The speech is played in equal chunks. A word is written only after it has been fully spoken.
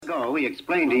So he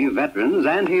explained to you veterans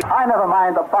and he... I never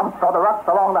mind the bumps or the ruts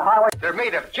along the highway. They're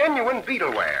made of genuine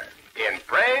beetleware in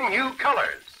brand new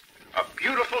colors. A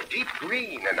beautiful deep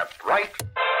green and a bright...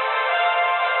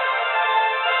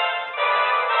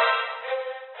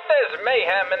 There's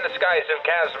mayhem in the skies of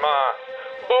Kazmar.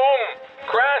 Boom!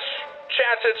 Crash!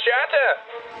 Chatter,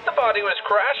 chatter! The body was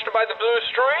crashed by the blue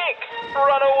streak!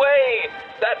 Run away!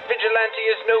 That vigilante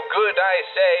is no good, I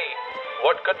say.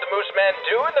 What could the Moose Man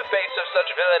do in the face of such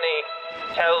villainy?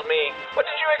 Tell me, what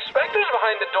did you expect was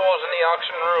behind the doors in the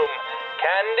auction room?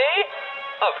 Candy?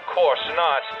 Of course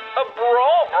not. A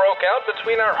brawl broke out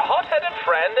between our hot-headed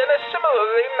friend and a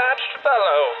similarly matched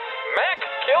fellow. Mac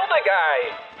killed a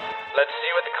guy. Let's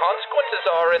see what the consequences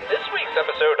are in this week's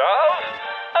episode of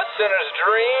A Sinner's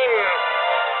Dream.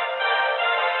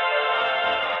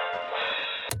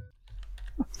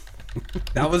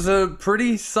 That was a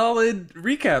pretty solid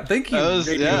recap. Thank you. I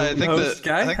think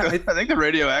I the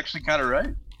radio actually got it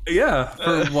right. Yeah,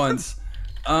 for once.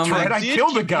 That's right, I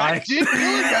killed a guy. I did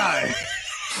kill a guy.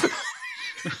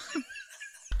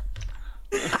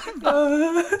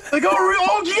 Like,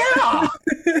 oh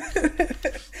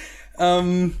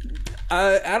yeah.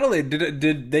 Adelaide,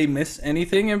 did they miss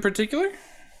anything in particular?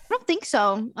 I don't think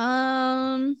so.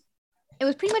 It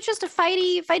was pretty much just a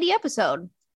fighty episode.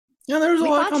 Yeah, there was a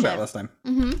lot of combat last time.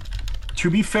 Mm-hmm. To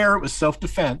be fair, it was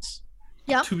self-defense.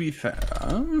 Yep. To be fair,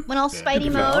 went all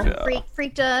Spidey mode,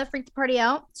 freaked the party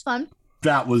out. It's fun.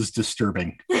 That was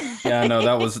disturbing. Yeah, no,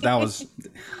 that was.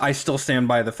 I still stand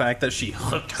by the fact that she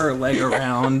hooked her leg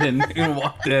around and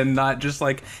walked in, not just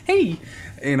like, hey,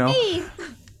 you know. Hey.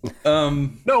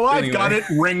 No, I've got it,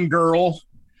 ring girl.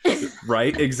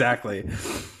 Right, exactly.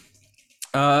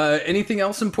 Anything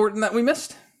else important that we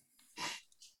missed?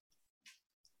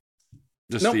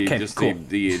 Just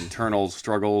the internal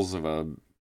struggles of a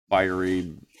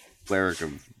fiery cleric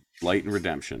of light and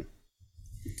redemption.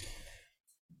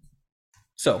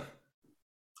 So,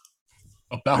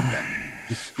 about that.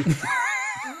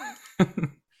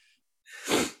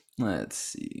 Let's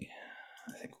see.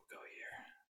 I think we'll go here.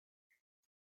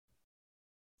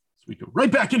 So we go right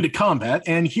back into combat,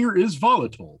 and here is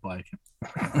Volatile by.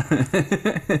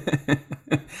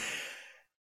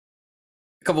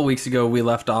 A couple weeks ago, we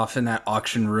left off in that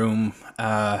auction room,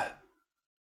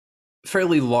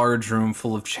 fairly large room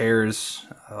full of chairs,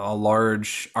 a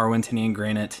large Arwentinian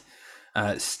granite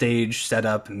stage set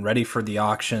up and ready for the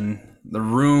auction. The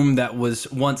room that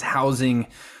was once housing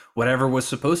whatever was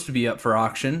supposed to be up for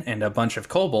auction and a bunch of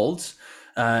kobolds,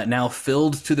 now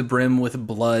filled to the brim with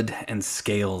blood and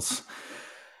scales.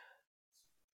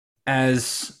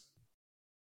 As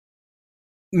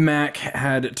Mac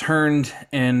had turned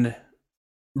and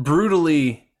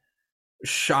brutally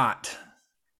shot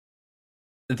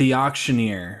the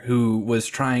auctioneer who was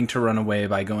trying to run away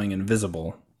by going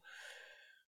invisible,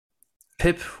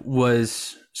 Pip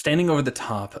was standing over the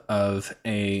top of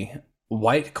a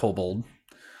white kobold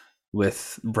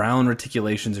with brown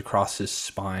reticulations across his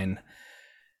spine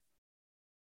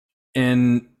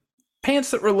and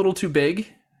pants that were a little too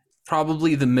big,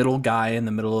 probably the middle guy in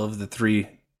the middle of the three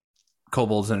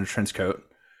kobolds in a trench coat.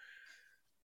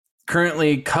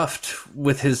 Currently cuffed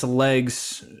with his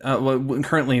legs,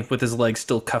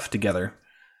 still cuffed together.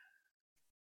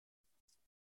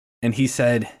 And he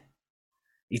said,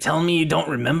 "You telling me you don't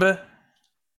remember?"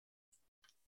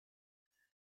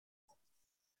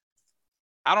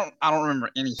 I don't remember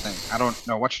anything. I don't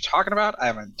know what you're talking about. I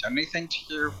haven't done anything to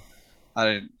you.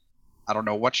 I don't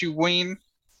know what you mean.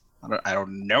 I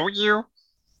don't know you.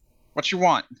 What you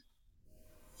want?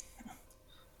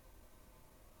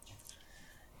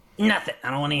 Nothing. I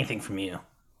don't want anything from you.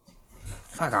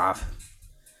 Fuck off.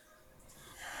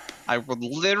 I would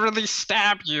literally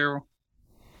stab you.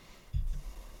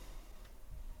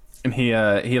 And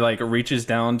he like reaches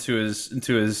down to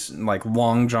his like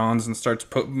long johns and starts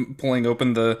pulling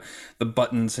open the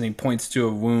buttons, and he points to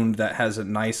a wound that has a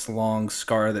nice long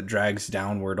scar that drags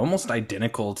downward, almost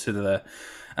identical to the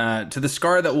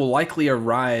scar that will likely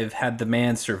arrive had the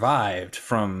man survived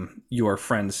from your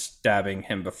friend stabbing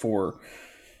him before.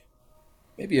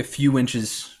 Maybe a few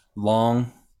inches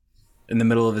long in the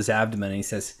middle of his abdomen. And he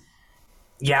says,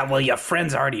 "Yeah, well, your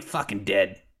friend's already fucking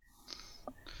dead."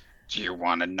 Do you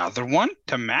want another one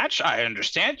to match? I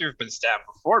understand you've been stabbed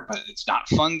before, but it's not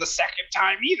fun the second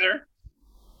time either.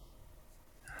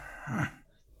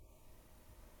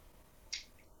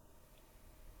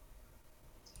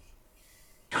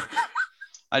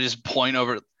 I just point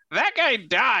over. That guy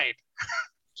died.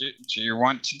 Do you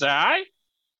want to die?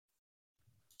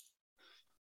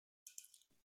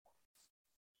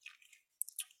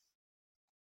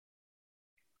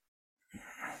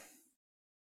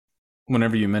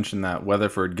 whenever you mention that,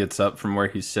 Weatherford gets up from where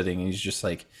he's sitting and he's just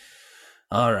like,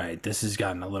 all right, this has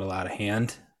gotten a little out of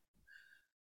hand.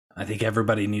 I think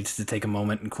everybody needs to take a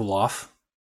moment and cool off.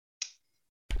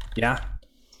 Yeah?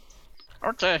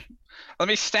 Okay. Let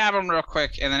me stab him real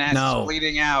quick, and then as he's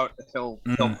bleeding out, he'll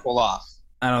pull off.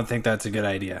 I don't think that's a good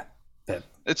idea.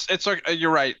 It's like,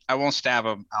 you're right. I won't stab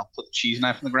him. I'll put the cheese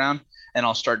knife on the ground, and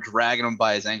I'll start dragging him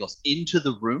by his ankles into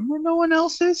the room where no one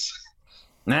else is.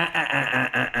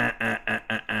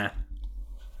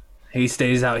 He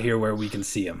stays out here where we can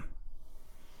see him.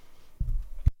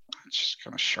 I'm just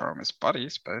gonna show him his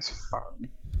buddies, but it's fun.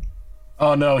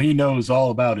 Oh no, he knows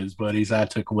all about his buddies. I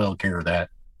took well care of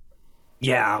that.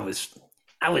 Yeah,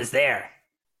 I was there.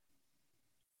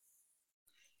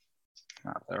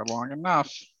 Not there long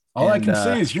enough. All I can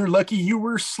say is you're lucky you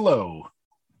were slow.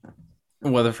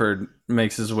 Weatherford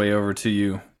makes his way over to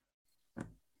you,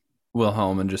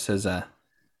 Wilhelm, and just says,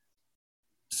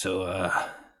 so,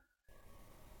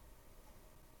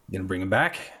 you gonna bring him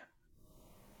back?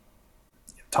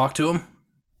 Talk to him?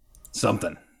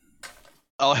 Something.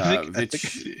 Oh,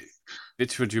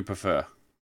 which would you prefer?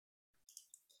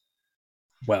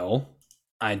 Well,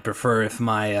 I'd prefer if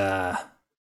my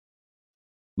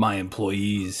my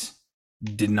employees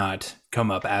did not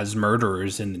come up as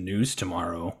murderers in the news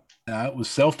tomorrow. It was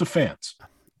self-defense.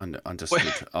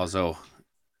 Understood. Also,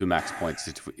 to Mac's points,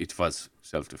 it was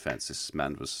self-defense. This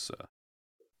man was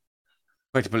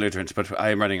quite belligerent, but I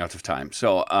am running out of time.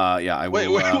 So, yeah, I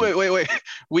will... Wait.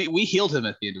 We healed him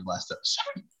at the end of last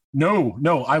episode.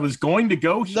 No, I was going to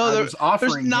go. There's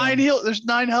 9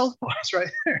 health points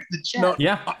right there in the chat. No,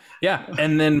 yeah.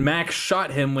 And then Mac shot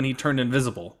him when he turned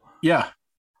invisible. Yeah.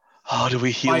 Oh, do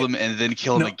we heal him and then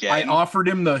kill him again? I offered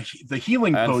him the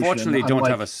healing potion. Unfortunately, don't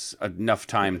have enough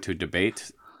time to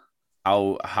debate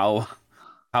how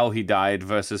he died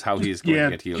versus how he is going to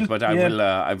get healed. But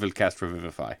I will cast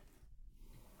Revivify.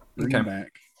 Okay.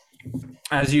 Back.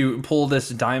 As you pull this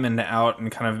diamond out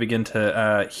and kind of begin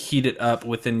to heat it up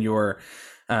within your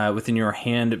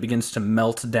hand, it begins to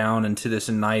melt down into this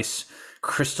nice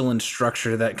crystalline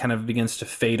structure that kind of begins to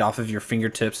fade off of your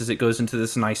fingertips as it goes into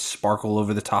this nice sparkle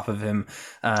over the top of him,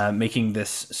 making this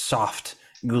soft,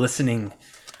 glistening,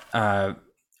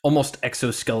 almost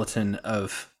exoskeleton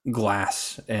of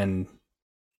glass and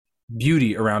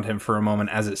beauty around him for a moment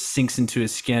as it sinks into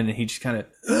his skin, and he just kind of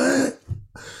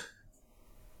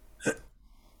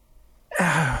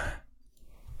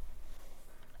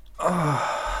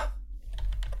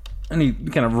and he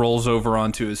kind of rolls over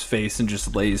onto his face and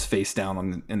just lays face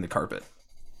down in the carpet.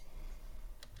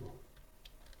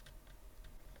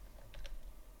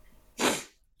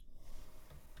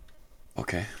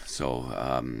 Okay,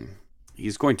 so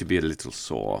he's going to be a little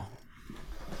sore,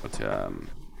 but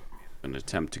an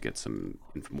attempt to get some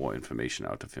more information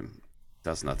out of him.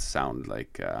 Does not sound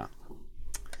like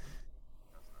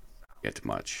get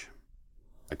much.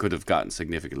 I could have gotten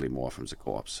significantly more from the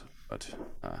corpse, but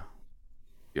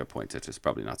your point, that is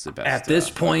probably not the best. At this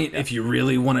point, if you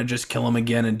really want to just kill him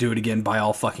again and do it again, by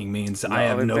all fucking means. I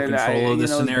have no control of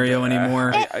this scenario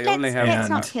anymore. Let's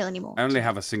not kill anymore. I only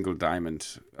have a single diamond,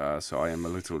 so I am a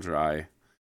little dry.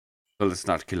 So let's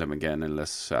not kill him again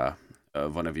unless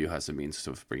one of you has the means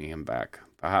of bringing him back.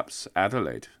 Perhaps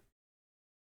Adelaide.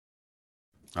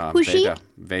 Who's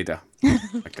Veda.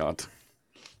 My God.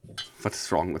 What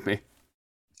is wrong with me?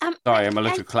 Sorry, I'm a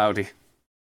little cloudy.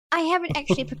 I haven't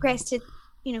actually progressed to,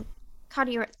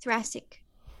 cardiothoracic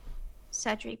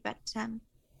surgery, but so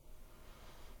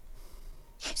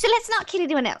let's not kill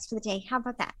anyone else for the day. How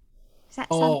about that? Does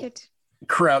that sound good?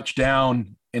 Crouch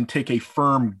down and take a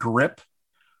firm grip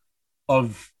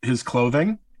of his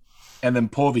clothing, and then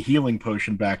pull the healing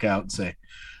potion back out and say,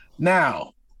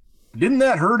 "Now, didn't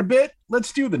that hurt a bit?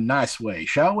 Let's do the nice way,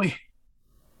 shall we?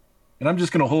 And I'm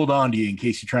just going to hold on to you in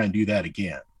case you try and do that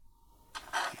again."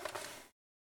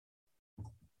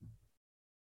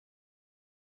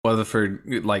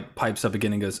 Weatherford pipes up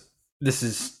again and goes,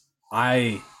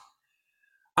 I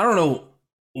don't know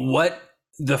what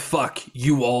the fuck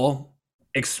you all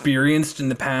experienced in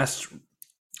the past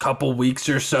couple weeks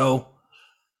or so,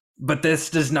 but this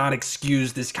does not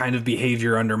excuse this kind of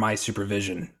behavior under my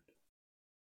supervision.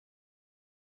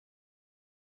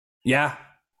 Yeah.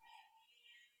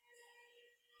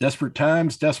 Desperate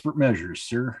times, desperate measures,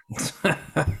 sir.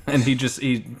 And he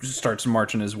starts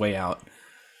marching his way out.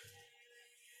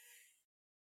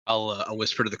 I'll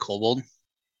whisper to the kobold.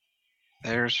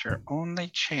 There's your only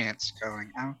chance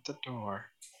going out the door.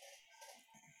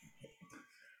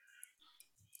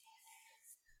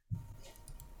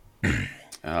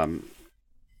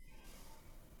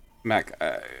 Mac,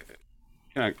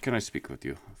 can I speak with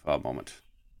you for a moment?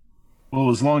 Well,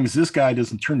 as long as this guy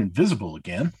doesn't turn invisible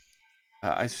again.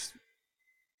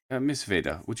 Miss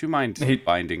Veda, would you mind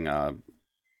binding?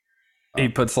 He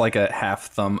puts like a half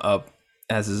thumb up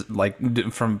as his, like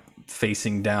from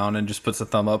facing down, and just puts a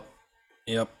thumb up.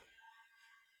 Yep.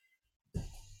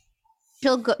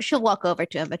 She'll walk over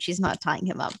to him, but she's not tying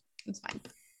him up. It's fine.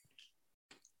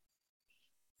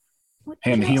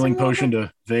 Hand healing potion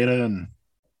to Veda and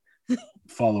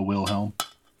follow Wilhelm.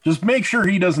 Just make sure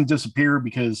he doesn't disappear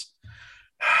because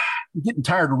I'm getting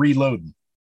tired of reloading.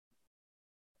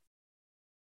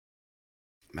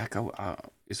 Mac,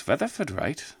 is Weatherford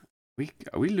right?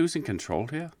 Are we losing control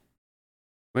here?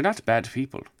 We're not bad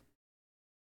people.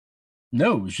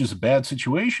 No, it was just a bad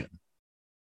situation.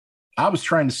 I was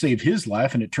trying to save his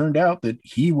life, and it turned out that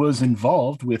he was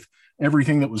involved with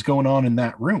everything that was going on in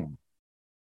that room.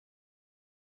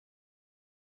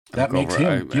 That makes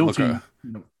him guilty,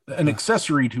 an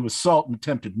accessory to assault and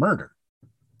attempted murder.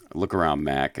 I look around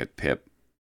Mac at Pip.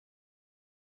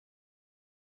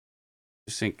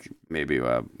 I think maybe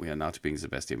we are not being the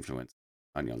best influence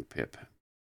on young Pip.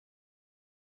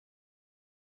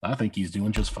 I think he's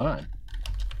doing just fine.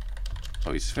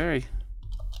 Oh, he's very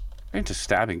into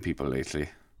stabbing people lately.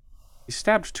 He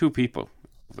stabbed 2 people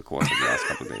over the course of the last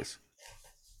couple of days.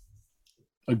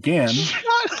 Again,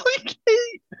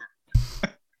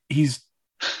 he's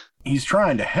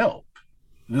trying to help.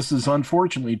 This has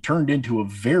unfortunately turned into a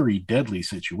very deadly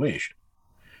situation.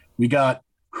 We got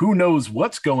who knows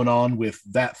what's going on with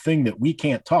that thing that we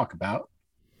can't talk about.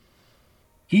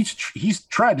 He's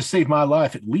tried to save my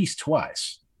life at least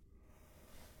twice.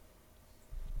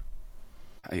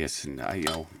 Yes, and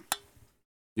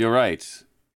you're right.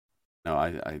 No,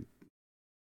 I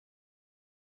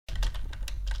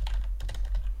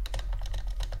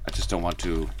just don't want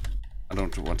to. I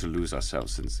don't want to lose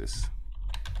ourselves in this.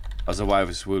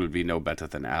 Otherwise, we'll be no better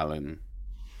than Alan,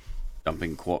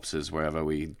 dumping corpses wherever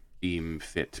we deem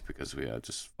fit because we are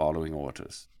just following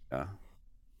orders. Yeah.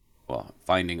 Well,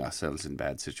 finding ourselves in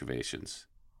bad situations.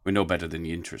 We're no better than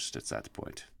the interest at that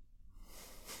point.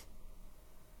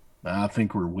 I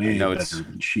think we're way better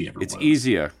than she ever was. It's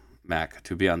easier, Mac,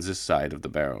 to be on this side of the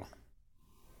barrel.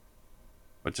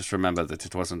 But just remember that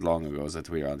it wasn't long ago that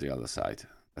we were on the other side.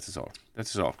 That is all. That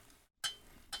is all.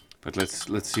 But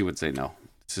let's see what they know.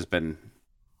 This has been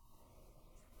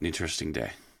an interesting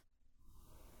day.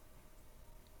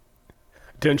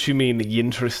 Don't you mean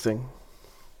interesting?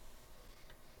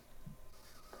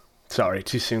 Sorry,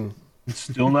 too soon.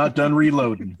 Still not done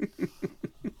reloading.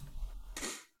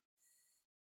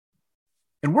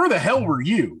 And where the hell were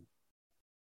you?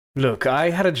 Look, I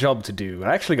had a job to do.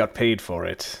 I actually got paid for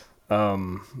it.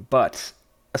 But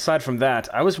aside from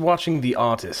that, I was watching The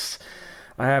Artist.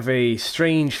 I have a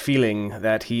strange feeling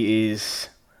that he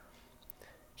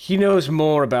knows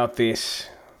more about this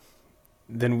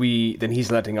than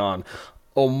he's letting on.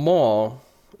 Or more,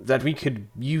 that we could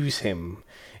use him.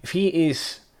 If he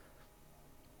is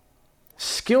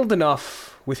skilled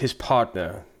enough with his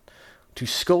partner to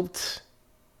sculpt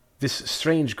this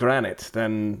strange granite,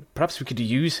 then perhaps we could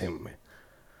use him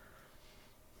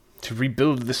to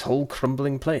rebuild this whole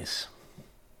crumbling place.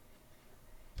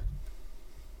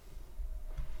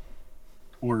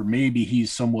 Or maybe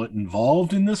he's somewhat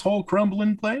involved in this whole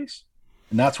crumbling place,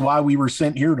 and that's why we were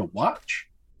sent here to watch.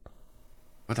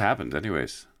 What happened,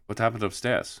 anyways? What happened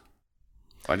upstairs?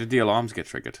 Why did the alarms get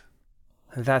triggered?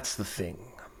 That's the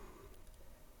thing.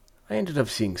 I ended up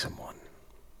seeing someone.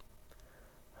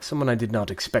 Someone I did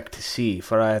not expect to see,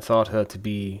 for I had thought her to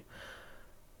be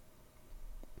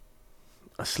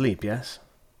asleep, yes?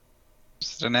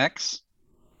 Is it an ex?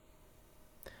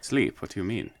 Sleep? What do you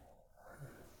mean?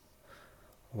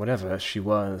 Whatever she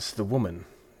was, the woman.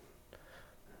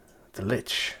 The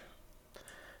Lich.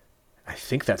 I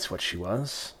think that's what she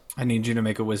was. I need you to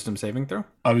make a wisdom saving throw.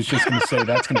 I was just going to say,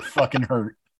 that's going to fucking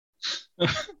hurt.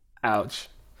 Ouch.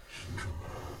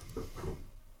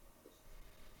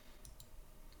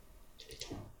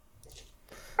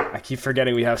 I keep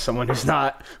forgetting we have someone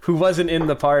who wasn't in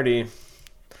the party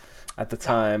at the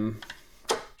time.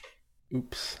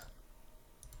 Oops.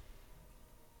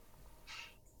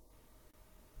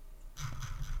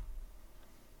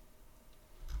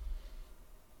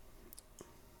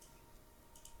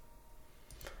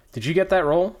 Did you get that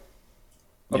roll?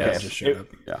 Okay, Okay, just showed up.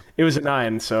 Yeah. It was a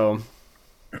 9, so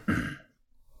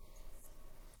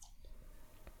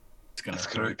That's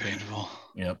gonna be painful.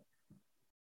 Yep.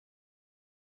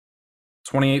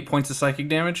 28 points of psychic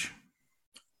damage.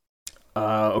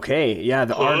 okay, yeah,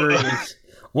 the arteries.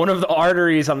 One of the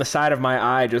arteries on the side of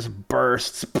my eye just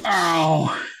bursts.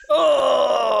 Ow!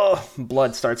 Oh!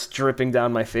 Blood starts dripping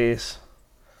down my face.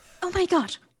 Oh my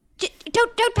god.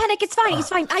 Don't panic. It's fine. It's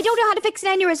fine. I don't know how to fix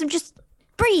an aneurysm. Just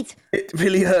breathe. It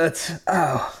really hurts.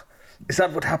 Ow. Is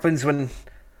that what happens when...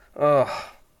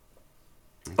 Oh,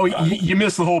 you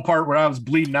missed the whole part where I was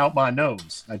bleeding out my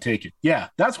nose, I take it. Yeah,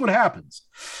 that's what happens.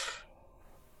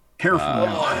 Careful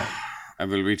now. I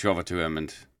will reach over to him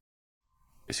and...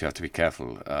 Yes, you have to be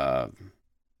careful. I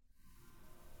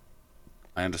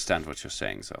understand what you're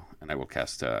saying, so... And I will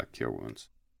cast Cure Wounds.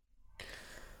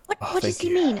 What does he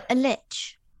mean, a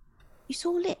lich? You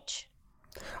saw a lich?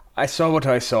 I saw what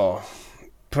I saw.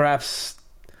 Perhaps...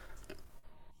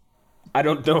 I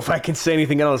don't know if I can say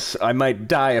anything else. I might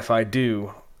die if I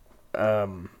do.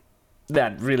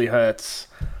 That really hurts.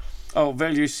 Oh,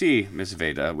 well, you see, Miss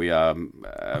Vader, we are...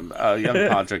 a young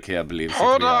Podrick here believes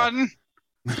Hold on!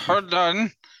 Hold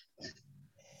on.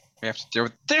 We have to deal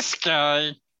with this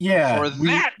guy. Yeah. Or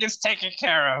that gets taken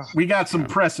care of. We got some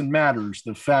pressing matters.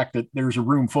 The fact that there's a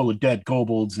room full of dead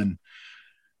kobolds and,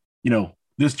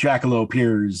 this jackalope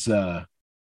here is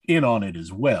in on it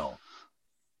as well.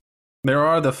 There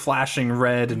are the flashing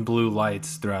red and blue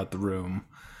lights throughout the room.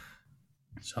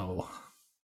 So...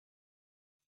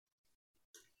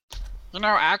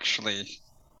 Actually,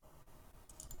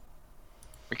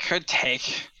 we could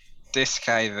take this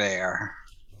guy there,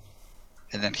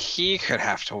 and then he could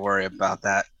have to worry about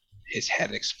his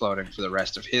head exploding for the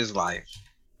rest of his life.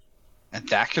 And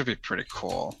that could be pretty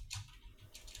cool.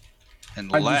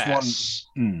 Unless...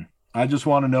 I just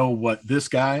want to know what this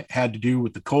guy had to do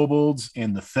with the kobolds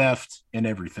and the theft and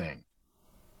everything.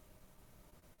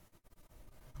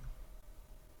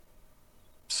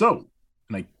 So,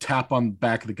 and I tap on the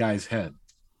back of the guy's head.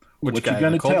 Which what guy, you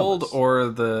gonna the kobold tell us? or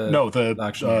the... No, the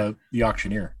auctioneer? The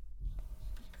auctioneer.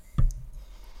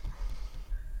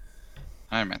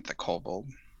 I meant the kobold.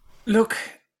 Look,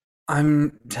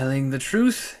 I'm telling the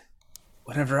truth.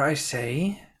 Whatever I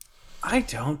say, I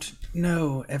don't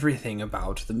know everything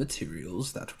about the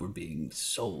materials that were being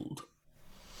sold.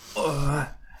 All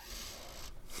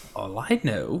I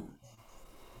know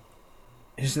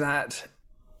is that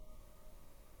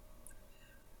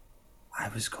I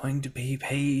was going to be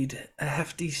paid a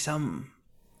hefty sum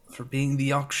for being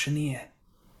the auctioneer.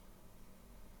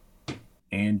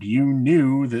 And you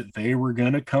knew that they were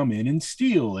going to come in and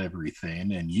steal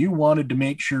everything, and you wanted to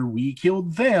make sure we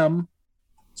killed them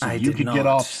so you could get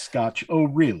off scotch. Oh,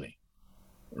 really?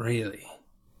 Really?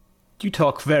 You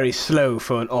talk very slow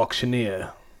for an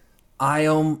auctioneer. I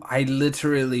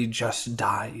literally just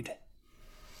died.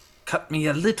 Cut me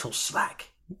a little slack.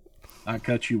 I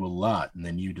cut you a lot, and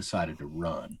then you decided to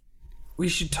run. We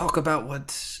should talk about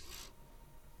what's...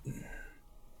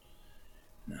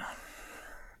 No.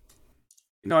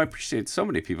 I appreciate so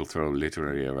many people throw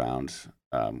literary around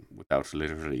without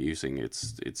literally using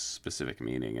its specific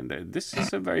meaning, and this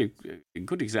is a very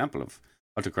good example of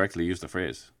how to correctly use the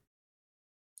phrase.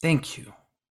 Thank you.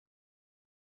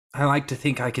 I like to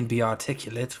think I can be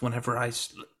articulate whenever I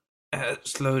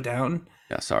slow down.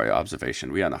 Yeah, sorry,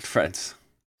 observation. We are not friends.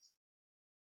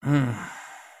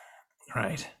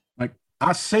 Right. Like,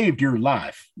 I saved your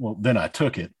life. Well, then I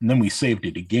took it, and then we saved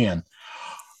it again.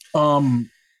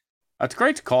 At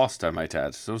great cost, I might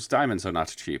add. Those diamonds are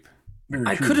not cheap.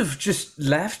 I could have just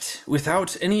left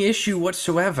without any issue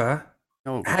whatsoever.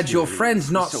 No, had your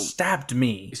friends not stabbed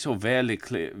me. So very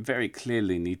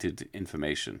clearly needed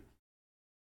information.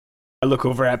 I look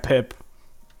over at Pip.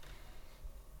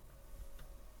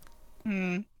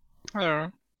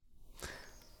 Hello.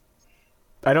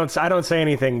 I don't say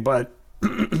anything, but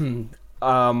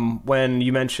when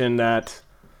you mentioned that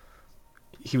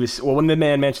when the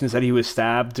man mentions that he was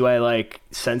stabbed, do I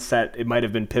sense that it might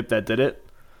have been Pip that did it?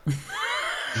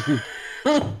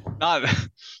 Not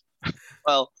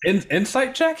well.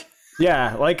 Insight check?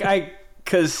 Yeah,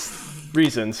 because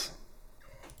reasons.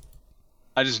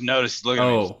 I just noticed. Look at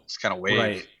me. It's kind of wave.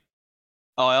 Right.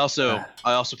 Oh, I also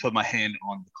put my hand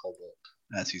on the kobold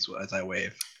as I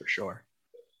wave for sure.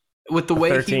 With the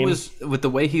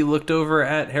way he looked over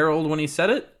at Harold when he said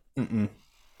it,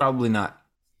 probably not.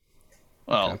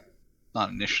 Well, not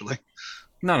initially.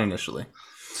 Not initially.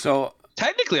 So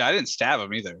technically, I didn't stab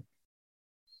him either.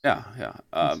 Yeah.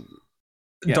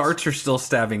 Yes. Darts are still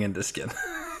stabbing into skin.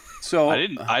 So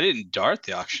I didn't dart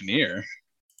the auctioneer.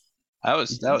 That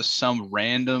was some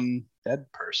random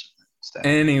dead person.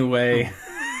 Anyway,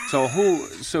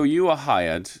 so you are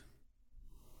hired to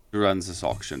run this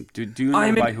auction. Do you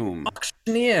know by whom?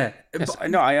 Auctioneer. Yes,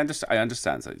 I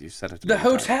understand that you said it. The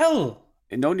hotel.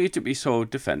 No need to be so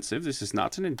defensive. This is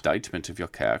not an indictment of your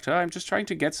character. I'm just trying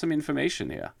to get some information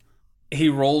here. He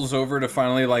rolls over to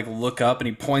finally look up, and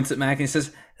he points at Mac and he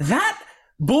says, "That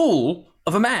bull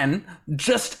of a man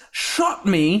just shot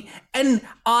me, and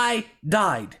I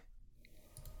died.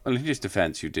 Well, in his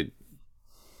defense, you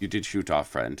did shoot our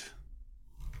friend.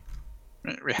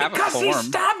 We have Because a he form.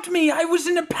 stabbed me. I was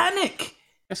in a panic.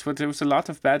 Yes, but there was a lot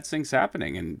of bad things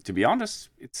happening, and to be honest,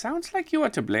 it sounds like you are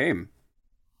to blame.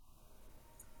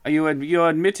 Are you're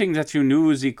admitting that you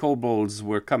knew the kobolds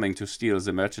were coming to steal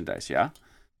the merchandise? Yeah.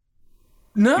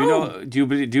 No. Do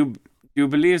you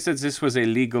believe that this was a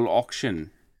legal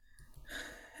auction?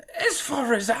 As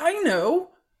far as I know,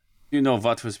 Do you know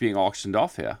what was being auctioned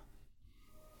off here?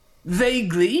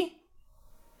 vaguely,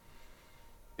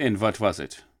 And what was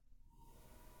it?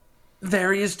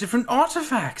 various different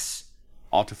artifacts.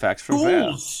 Artifacts from where?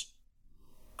 Ghouls.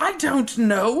 I don't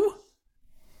know.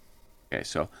 Okay,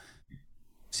 so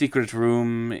secret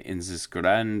room in this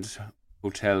grand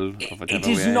hotel or whatever. It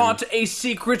is we're in. not a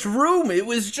secret room. It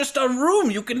was just a room.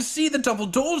 You can see the double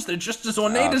doors. They're just as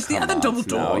ornate as the come other on. double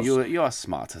No, doors. you are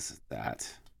smarter than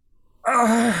that.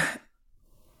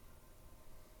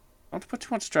 Don't put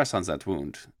too much stress on that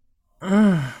wound.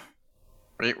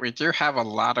 We do have a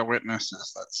lot of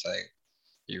witnesses that say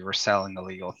you were selling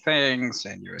illegal things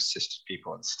and you assisted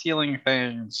people in stealing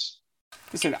things.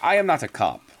 Listen, I am not a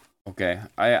cop, okay?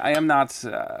 I am not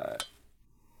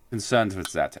concerned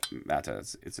with that matter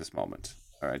at this moment,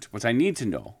 all right? What I need to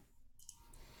know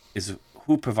is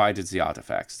who provided the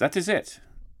artifacts. That is it.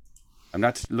 I'm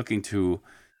not looking to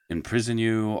imprison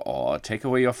you or take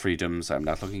away your freedoms. I'm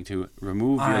not looking to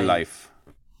remove your life.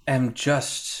 I'm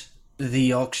just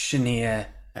the auctioneer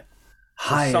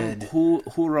hired Who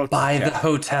wrote by the the check?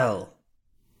 hotel.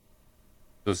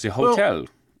 It was the hotel.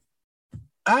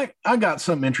 I got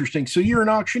something interesting. So you're an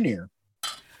auctioneer.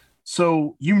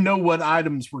 So you know what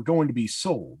items were going to be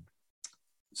sold.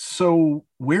 So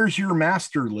where's your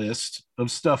master list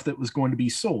of stuff that was going to be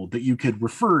sold that you could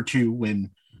refer to when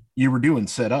you were doing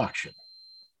said auction?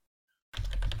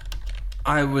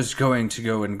 I was going to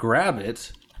go and grab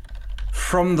it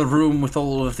from the room with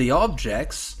all of the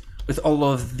objects, with all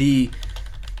of the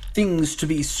things to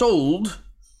be sold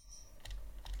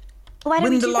Why don't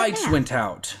when we the do that lights now? went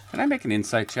out. Can I make an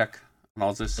insight check on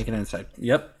all this? Make an insight.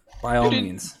 Yep, by all didn't-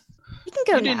 means. You can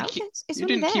go You now. didn't keep- It's You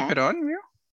only didn't keep there. it on you?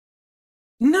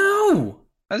 No!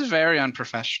 That's very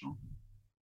unprofessional.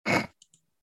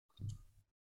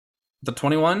 The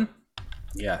 21?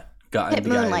 Yeah, got Pip the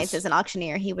Moonlights guys. as an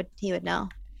auctioneer. He would know.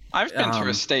 I've been to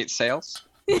estate sales.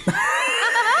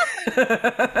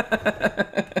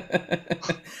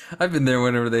 I've been there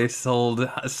whenever they sold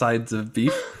sides of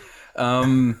beef.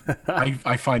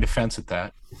 I find offense at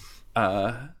that.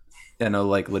 Yeah, no,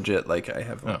 like legit, like I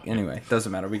have. Oh. Anyway,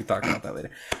 doesn't matter. We can talk about that later.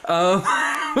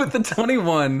 With the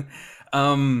 21,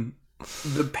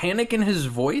 the panic in his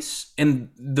voice and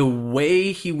the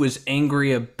way he was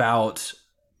angry about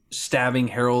stabbing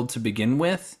Harold to begin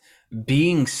with,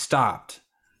 being stopped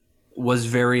was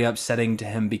very upsetting to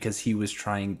him because he was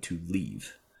trying to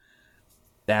leave.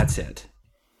 That's it.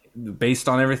 Based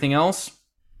on everything else,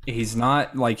 he's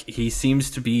not like, he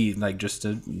seems to be like just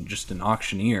an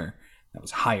auctioneer that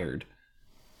was hired.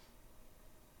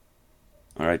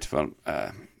 All right, well,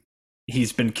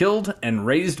 He's been killed and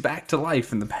raised back to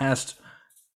life in the past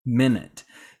minute.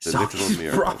 The So literal he's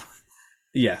miracle.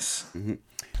 yes.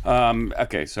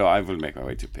 okay, so I will make my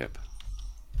way to Pip.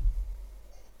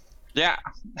 Yeah,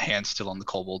 hand still on the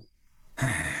kobold.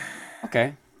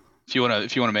 Okay. If you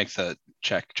wanna make the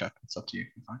check, Chuck, it's up to you.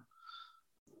 Fine.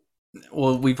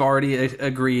 Well, we've already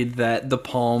agreed that the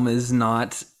palm is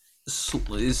not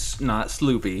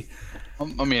sloopy.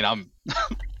 I mean, I'm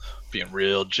being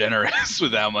real generous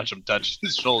with how much I'm touching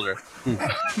his shoulder.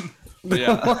 But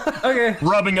yeah, Okay.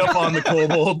 Rubbing up on the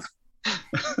kobold.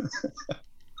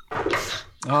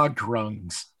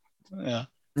 Grungs. yeah.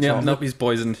 Yeah. Nope. He's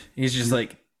poisoned. He's just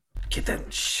like, get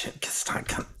that shit. Get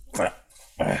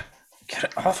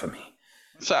it off of me.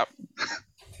 What's up?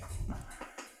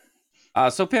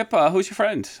 So Pip, who's your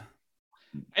friend?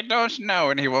 I don't know,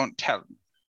 and he won't tell me.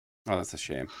 Oh, that's a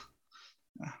shame.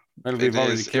 Well, It we've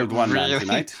already is. killed It one man really-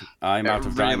 tonight. I'm out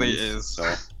of really diamonds, is.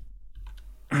 so.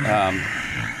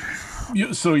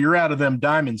 So you're out of them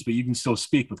diamonds, but you can still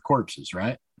speak with corpses,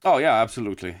 right? Oh yeah,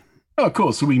 absolutely. Oh,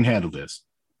 cool. So we can handle this.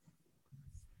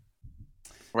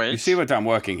 Wait. You see what I'm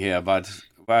working here, bud.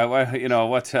 Well, you know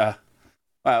what? Why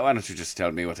don't you just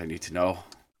tell me what I need to know?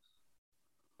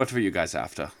 What were you guys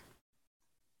after?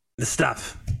 The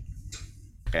stuff.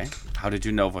 Okay. How did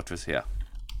you know what was here?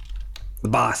 The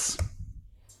boss.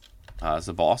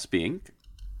 The boss being.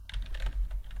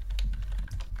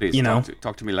 Please, You know.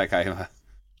 talk to me like I am. The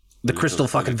little- crystal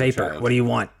fucking little vapor. child. What do you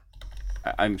want?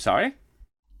 I'm sorry.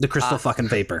 The crystal fucking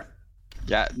vapor.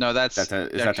 Yeah, no, that's Is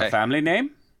that okay. a family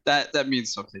name? That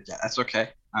means something. Yeah, that's okay.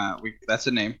 That's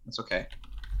a name. That's okay.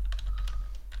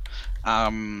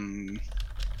 Why?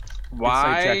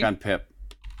 Insight check on Pip.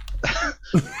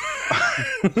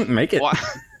 Make it.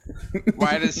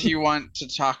 Why does he want to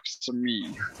talk to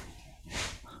me?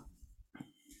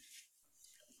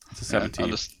 It's a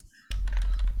 17.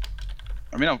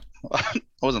 I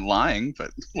wasn't lying,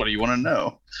 but what do you want to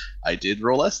know? I did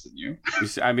roll less than you. You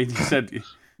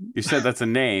said that's a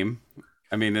name.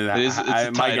 I mean, it's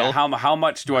a title. How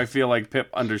much do I feel like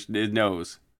Pip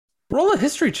knows? Roll a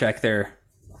history check there,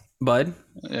 bud.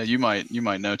 Yeah, you might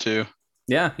know too.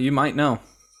 Yeah, you might know.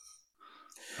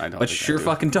 I don't. But sure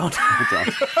fucking don't. I don't.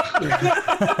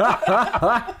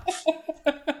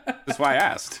 That's why I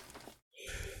asked.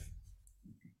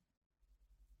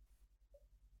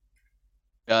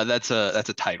 That's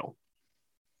a title.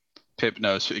 Pip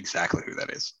knows exactly who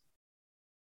that is.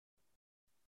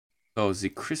 Oh, the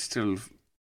crystal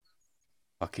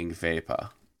fucking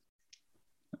vapor.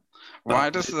 Why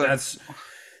does that?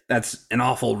 That's an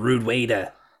awful rude way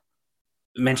to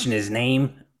mention his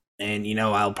name, and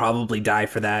I'll probably die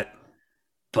for that.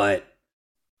 But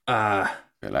well,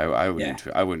 I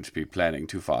wouldn't be planning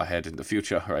too far ahead in the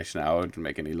future right now. I wouldn't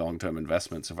make any long-term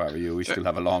investments if I were you. We still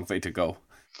have a long way to go.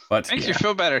 But makes you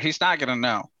feel better. He's not gonna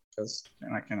know because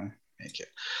you're not gonna make it.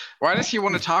 Why does he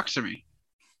want to talk to me?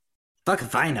 Fuck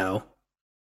if I know.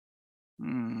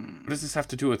 What does this have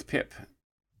to do with Pip?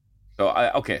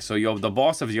 So you're the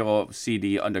boss of your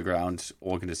CD underground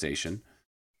organization.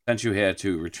 Sent you here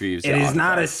to retrieve. It is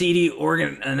not a CD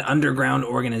an underground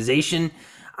organization.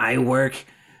 I work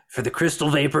for the Crystal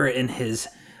Vapor in his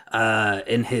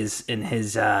casinos.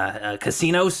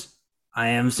 I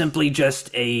am simply just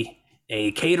a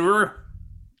caterer.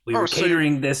 We were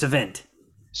catering this event.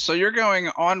 So you're going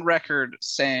on record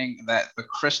saying that the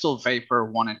Crystal Vapor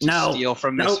wanted to steal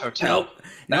from this hotel?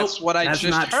 That's what I just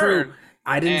not heard. True.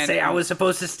 I didn't say I was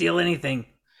supposed to steal anything.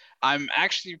 I'm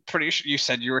actually pretty sure you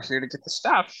said you were here to get the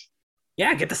stuff.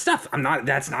 Yeah, get the stuff. I'm not.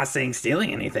 That's not saying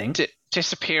stealing anything.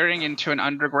 Disappearing into an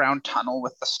underground tunnel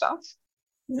with the stuff?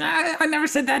 I never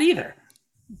said that either.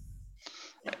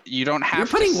 You don't have. You're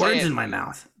putting words in my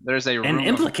mouth. There's a and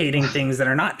implicating things that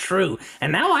are not true.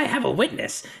 And now I have a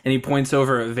witness. And he points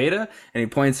over at Veda, and he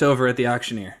points over at the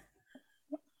auctioneer.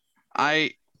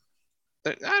 I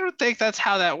don't think that's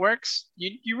how that works.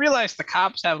 You realize the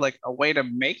cops have like a way to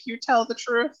make you tell the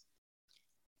truth?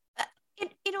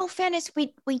 In all fairness,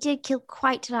 we did kill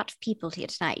quite a lot of people here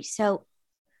tonight, so...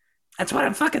 That's what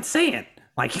I'm fucking saying.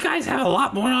 Like, you guys have a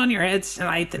lot more on your heads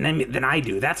tonight than I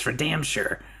do. That's for damn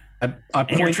sure. And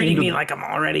you're treating me like I'm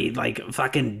already, like,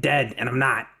 fucking dead, and I'm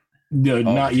not. No,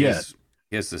 not yet.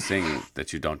 Here's the thing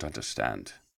that you don't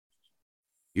understand.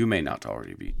 You may not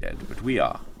already be dead, but we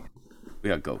are. We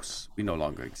are ghosts. We no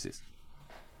longer exist.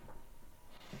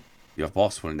 Your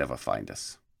boss will never find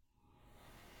us.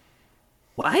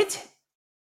 What?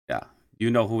 Yeah.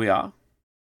 You know who we are?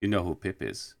 You know who Pip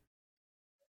is?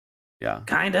 Yeah.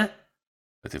 Kinda.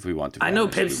 But if we want to, I know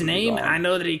Pip's name. I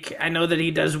know that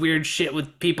he does weird shit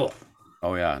with people.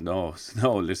 Oh yeah, no.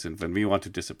 Listen, when we want to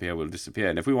disappear, we'll disappear.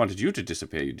 And if we wanted you to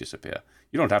disappear, you disappear.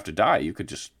 You don't have to die. You could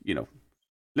just,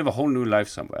 live a whole new life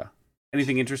somewhere.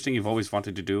 Anything interesting you've always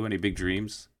wanted to do? Any big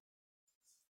dreams?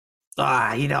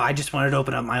 I just wanted to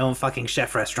open up my own fucking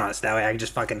chef restaurant. So that way I can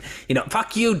just fucking,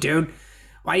 fuck you, dude.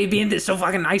 Why are you being so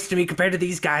fucking nice to me compared to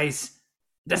these guys?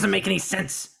 It doesn't make any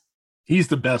sense. He's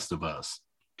the best of us.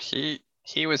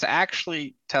 He was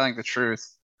actually telling the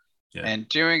truth and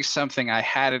doing something I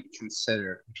hadn't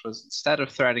considered, which was instead of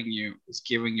threatening you, was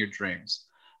giving your dreams.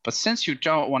 But since you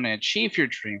don't want to achieve your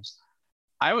dreams,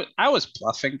 I was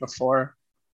bluffing before.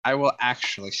 I will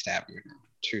actually stab you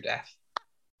to death.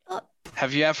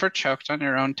 Have you ever choked on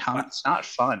your own tongue? It's not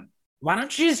fun. Why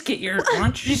don't you just get your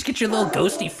little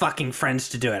ghosty fucking friends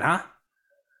to do it, huh?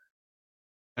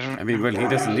 I mean, well, he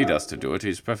doesn't need us to do it.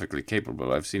 He's perfectly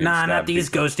capable. I've seen him Nah, stab not these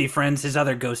people. ghosty friends, his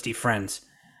other ghosty friends.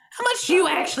 How much do you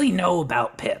actually know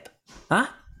about Pip? Huh?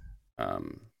 I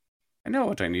know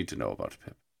what I need to know about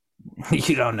Pip.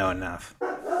 You don't know enough.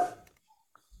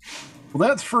 Well,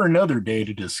 that's for another day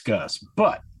to discuss.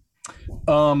 But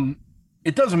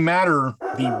it doesn't matter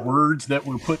the words that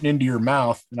we're putting into your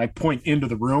mouth, and I point into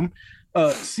the room.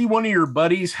 See one of your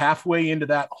buddies halfway into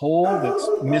that hole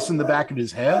that's missing the back of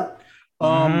his head?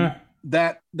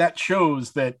 That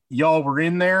shows that y'all were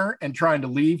in there and trying to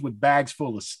leave with bags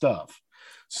full of stuff.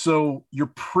 So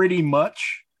you're pretty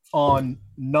much on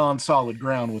non-solid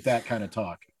ground with that kind of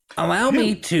talk. Allow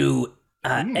me to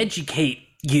educate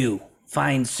you,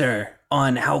 fine sir,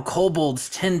 on how kobolds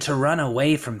tend to run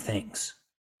away from things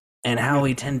and how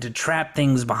we tend to trap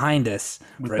things behind us,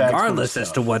 With regardless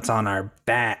as to what's on our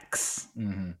backs.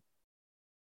 Mm-hmm.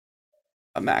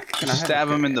 Mac, can I Stab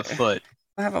him in the foot.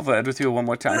 I have a word with you one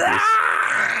more time,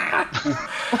 please.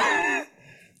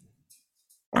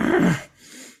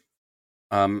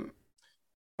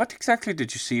 What exactly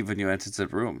did you see when you entered the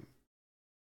room?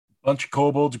 Bunch of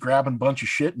kobolds grabbing a bunch of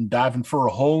shit and diving for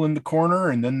a hole in the corner,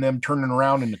 and then them turning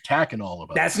around and attacking all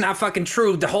of us. That's not fucking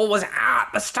true. The hole was out.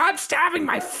 But stop stabbing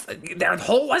my. The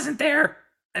hole wasn't there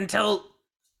until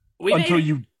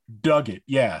you dug it,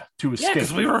 to escape. Yeah,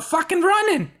 because we were fucking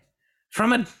running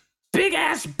from a big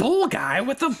ass bull guy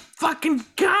with a fucking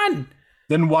gun.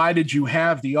 Then why did you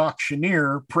have the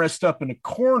auctioneer pressed up in a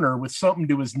corner with something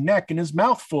to his neck and his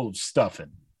mouth full of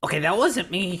stuffing? Okay, that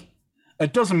wasn't me.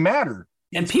 It doesn't matter.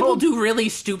 And people do really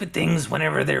stupid things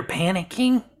whenever they're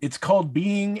panicking. It's called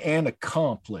being an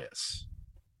accomplice.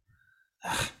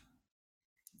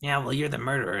 Yeah, well, you're the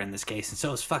murderer in this case, and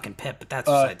so is fucking Pip, but that's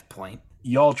beside the point.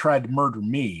 Y'all tried to murder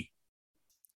me.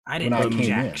 I didn't do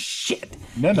jack shit.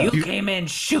 No. You came in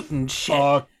shooting shit.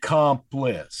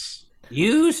 Accomplice.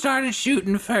 You started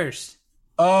shooting first.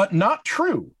 Not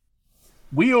true.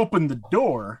 We opened the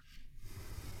door,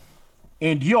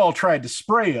 and y'all tried to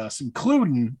spray us,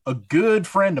 including a good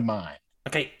friend of mine.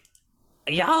 Okay,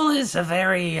 y'all is a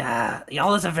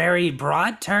very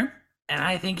broad term, and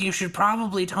I think you should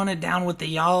probably tone it down with the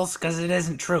y'alls, because it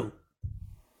isn't true.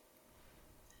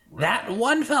 That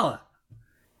one fella,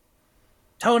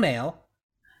 Toenail,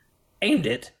 aimed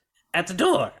it at the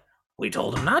door. We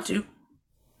told him not to,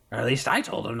 or at least I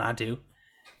told him not to,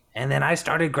 and then I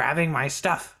started grabbing my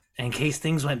stuff in case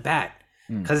things went bad.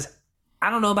 Because I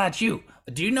don't know about you,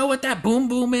 but do you know what that boom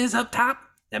boom is up top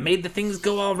that made the things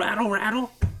go all rattle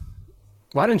rattle?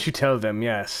 Why didn't you tell them?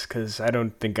 Yes, because I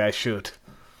don't think I should.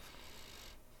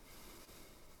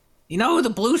 You know who the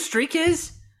blue streak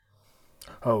is?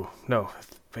 Oh, no.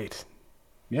 Wait.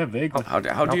 Yeah, vaguely. How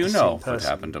do you know what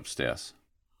happened upstairs?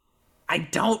 I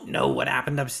don't know what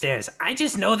happened upstairs. I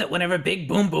just know that whenever big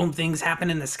boom boom things happen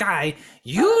in the sky,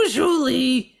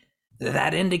 usually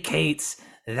that indicates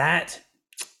that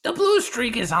the blue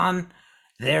streak is on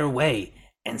their way,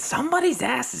 and somebody's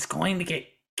ass is going to get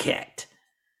kicked.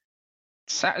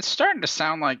 It's starting to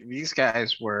sound like these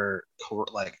guys were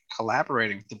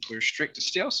collaborating with the Blue Streak to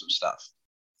steal some stuff.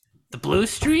 The Blue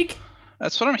Streak?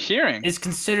 That's what I'm hearing. Is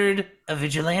considered a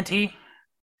vigilante,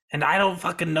 and I don't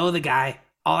fucking know the guy.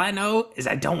 All I know is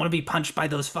I don't want to be punched by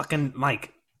those fucking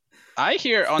I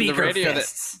hear on the radio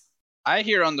fists. I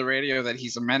hear on the radio that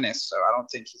he's a menace, so I don't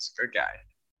think he's a good guy.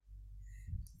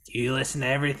 Do you listen to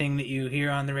everything that you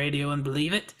hear on the radio and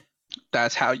believe it?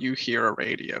 That's how you hear a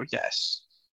radio, yes.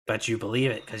 But you believe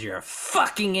it because you're a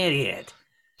fucking idiot.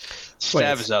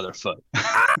 Stab his other foot.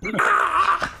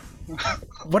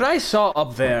 What I saw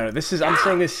up there, I'm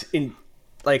saying this in,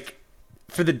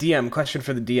 for the DM, question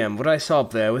for the DM. What I saw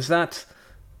up there, was that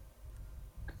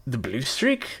the blue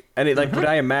streak? And would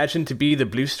I imagine to be the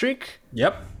blue streak?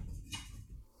 Yep.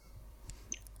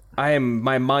 My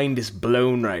mind is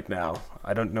blown right now.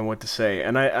 I don't know what to say.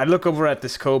 And I look over at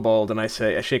this kobold and I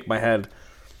shake my head.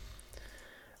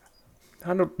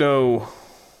 I don't know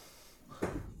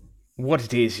what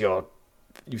it is you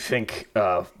think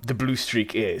the blue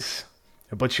streak is,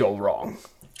 but you're wrong.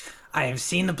 I have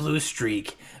seen the blue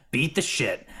streak beat the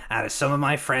shit out of some of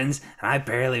my friends, and I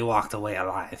barely walked away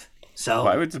alive. So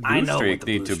why would the blue streak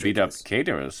need to beat up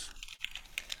caterers?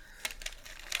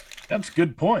 That's a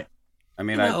good point. I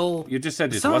mean, you just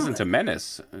said it wasn't a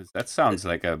menace. That sounds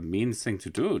like a mean thing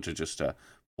to do, to just a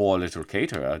poor little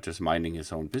caterer just minding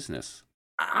his own business.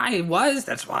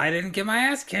 That's why I didn't get my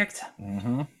ass kicked.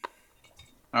 Mm-hmm.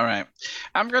 All right.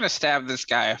 I'm going to stab this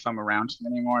guy if I'm around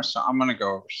him anymore, so I'm going to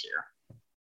go over here.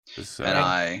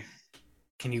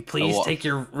 Can you please take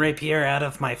your rapier out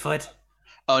of my foot?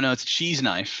 Oh, no, it's a cheese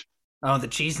knife. Oh, the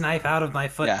cheese knife out of my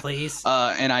foot, please.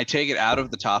 And I take it out of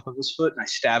the top of his foot, and I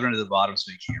stab it into the bottom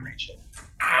so he can't reach it.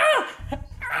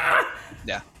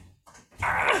 Yeah.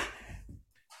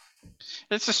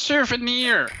 It's a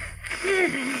souvenir.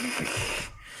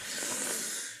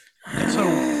 So,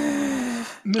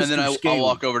 and then I'll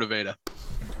walk over to Veda.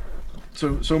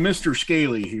 So Mr.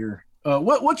 Scaly here.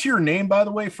 What's your name, by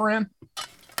the way, friend?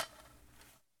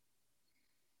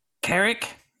 Carrick.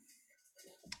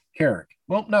 Carrick.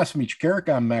 Well, nice to meet you, Carrick.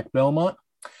 I'm Mac Belmont.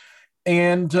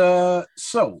 And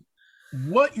so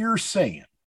what you're saying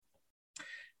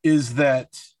is that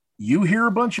you hear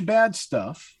a bunch of bad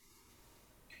stuff,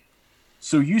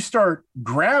 so you start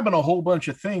grabbing a whole bunch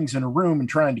of things in a room and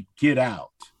trying to get out.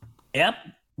 Yep.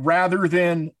 Rather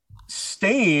than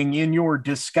staying in your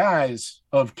disguise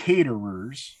of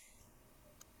caterers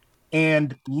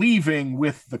and leaving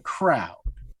with the crowd.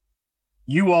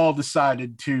 You all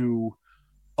decided to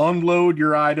unload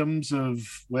your items of,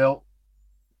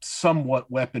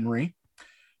 somewhat weaponry,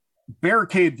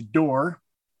 barricade the door,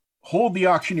 hold the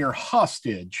auctioneer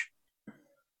hostage,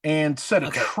 and set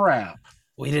a trap.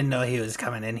 We didn't know he was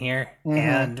coming in here,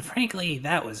 and frankly,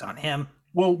 that was on him.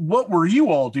 Well, what were you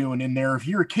all doing in there if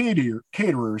you're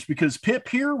caterers? Because Pip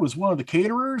here was one of the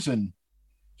caterers, and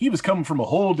he was coming from a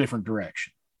whole different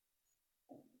direction.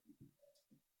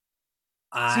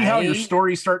 See how your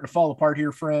story's starting to fall apart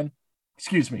here, friend?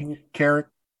 Excuse me, Carrot.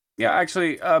 Yeah,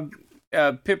 actually,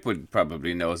 Pip would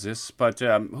probably know this, but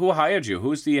who hired you?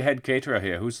 Who's the head caterer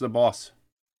here? Who's the boss?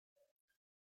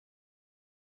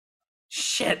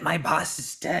 Shit, my boss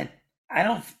is dead. I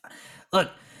don't... Look,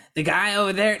 the guy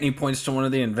over there, and he points to one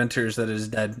of the inventors that is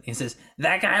dead. He says,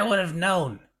 that guy would have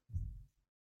known.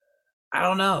 I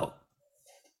don't know.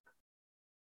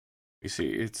 You see,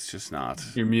 it's just not.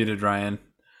 You're muted, Ryan.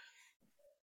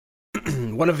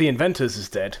 One of the inventors is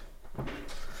dead.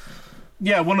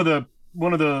 Yeah, one of the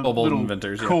kobold little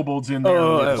inventors, kobolds in there.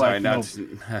 With sorry,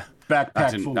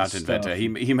 backpack full not of inventor. stuff.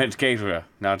 He meant caterer,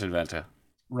 not inventor.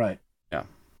 Right. Yeah.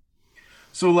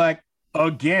 So, like,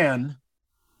 again,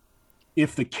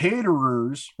 if the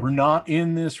caterers were not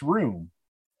in this room,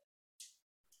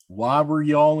 why were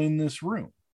y'all in this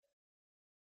room?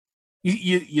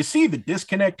 You see the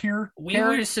disconnect here? We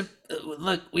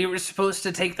were supposed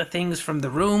to take the things from the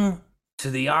room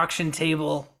to the auction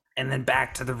table and then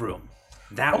back to the room.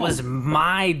 That was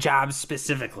my job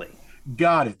specifically.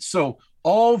 Got it. So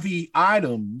all the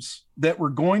items that were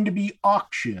going to be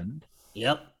auctioned,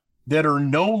 that are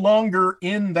no longer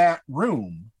in that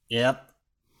room,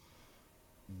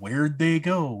 where'd they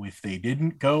go if they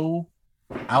didn't go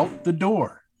out the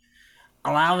door?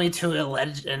 Allow me to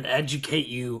educate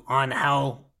you on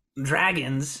how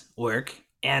dragons work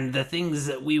and the things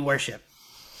that we worship.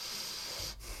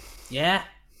 Yeah?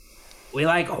 We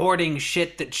like hoarding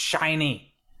shit that's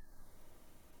shiny.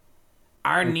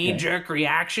 Our knee-jerk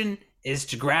reaction is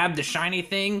to grab the shiny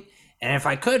thing, and if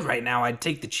I could right now, I'd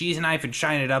take the cheese knife and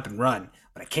shine it up and run,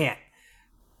 but I can't.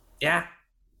 Yeah?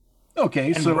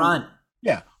 Okay, and so run.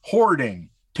 Yeah, hoarding,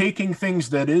 taking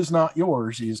things that is not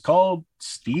yours is called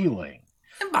stealing.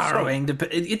 And borrowing,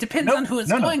 it depends on who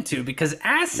it's going to, because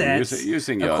assets,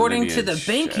 according to the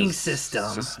banking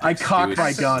system, I cock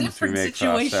my gun. Different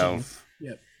situation.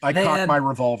 I cock my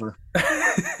revolver.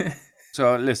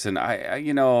 So listen, I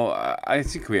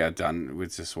think we are done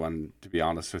with this one. To be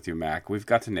honest with you, Mac, we've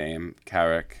got a name,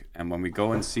 Carrick, and when we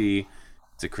go and see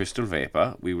the Crystal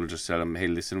Vapor, we will just tell him, hey,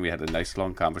 listen, we had a nice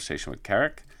long conversation with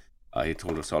Carrick. He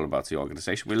told us all about the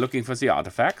organization. We're looking for the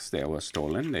artifacts. They were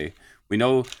stolen. We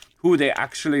know who they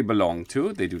actually belong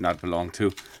to. They do not belong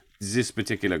to this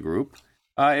particular group.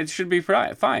 It should be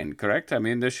fine, correct? I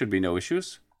mean, there should be no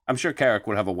issues. I'm sure Carrick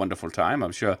will have a wonderful time.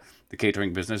 I'm sure the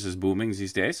catering business is booming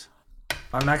these days.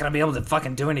 I'm not going to be able to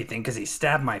fucking do anything because he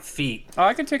stabbed my feet. Oh,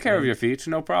 I can take care of your feet,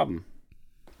 no problem.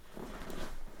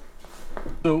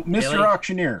 So, Mr.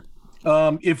 Auctioneer,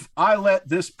 if I let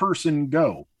this person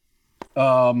go,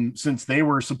 since they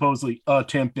were supposedly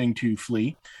attempting to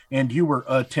flee, and you were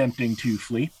attempting to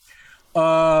flee,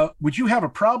 would you have a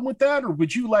problem with that, or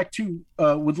would you like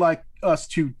us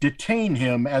to detain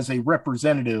him as a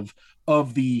representative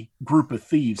of the group of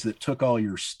thieves that took all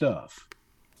your stuff?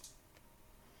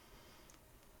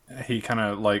 He kind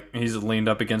of he's leaned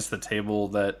up against the table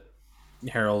that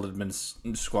Harold had been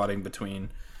squatting between,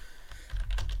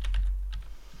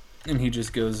 and he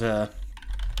just goes,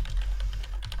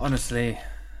 honestly, I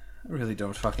really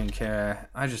don't fucking care.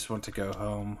 I just want to go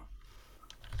home.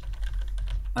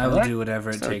 I will do whatever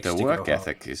it takes to go home. The work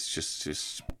ethic is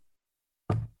just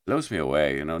blows me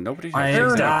away. Nobody. I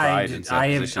have died. I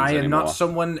am not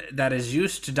someone that is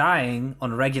used to dying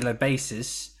on a regular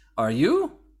basis. Are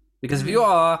you? Because if you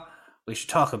are, we should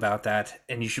talk about that,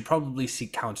 and you should probably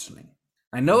seek counseling.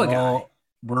 I know a guy.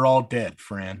 We're all dead,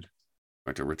 friend.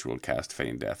 Like a ritual cast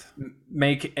feign death.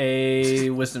 Make a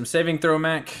wisdom saving throw,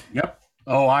 Mac. Yep.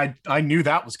 Oh, I knew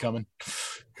that was coming.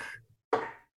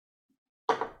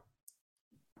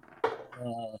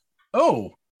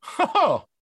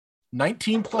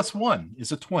 19 plus 1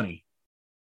 is a 20.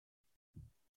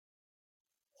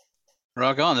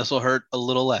 Rock on. This will hurt a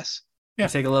little less. Yeah.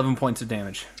 Take 11 points of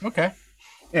damage. Okay.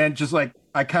 And just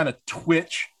I kind of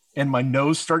twitch and my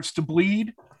nose starts to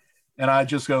bleed. And I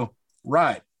just go,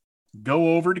 right.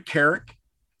 Go over to Carrick,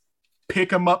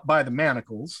 pick him up by the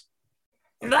manacles,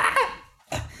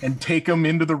 and take him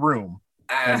into the room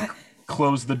and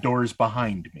close the doors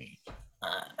behind me.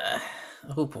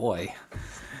 Oh boy.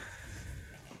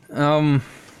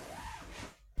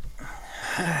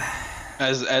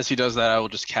 As he does that, I will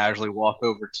just casually walk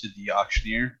over to the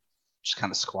auctioneer, just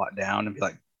kind of squat down and be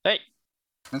like, "Hey,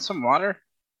 and some water."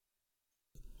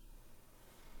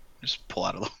 Just pull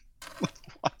out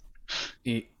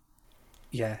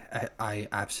Yeah, I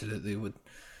absolutely would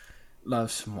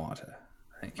love some water.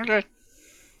 Thank you. Okay.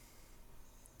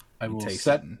 I will Take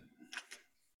set something.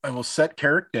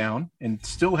 Carrick down, and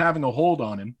still having a hold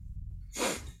on him,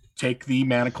 take the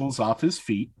manacles off his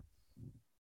feet.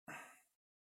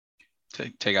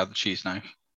 Take out the cheese knife.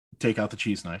 Take out the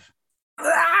cheese knife.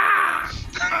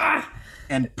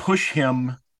 And push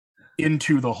him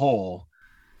into the hole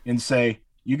and say,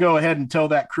 you go ahead and tell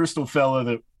that crystal fella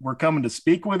that we're coming to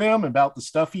speak with him about the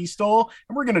stuff he stole,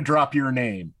 and we're going to drop your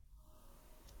name.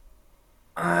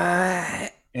 And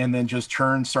then just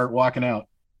start walking out.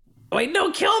 Wait,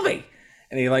 no, kill me!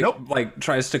 And he like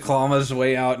tries to claw his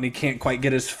way out, and he can't quite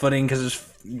get his footing because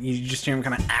you just hear him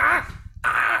kind of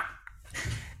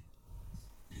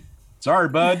Sorry,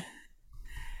 bud.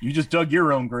 You just dug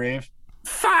your own grave.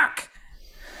 Fuck!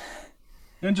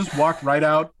 And just walked right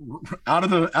out of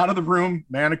the room,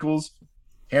 manacles,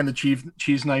 hand the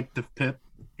cheese knife to Pip.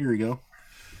 Here you go.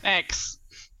 Thanks.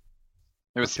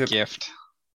 It was a gift.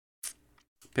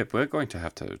 Pip, we're going to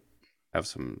have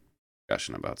some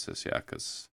discussion about this, yeah,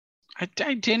 because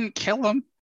I didn't kill him.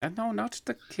 No, not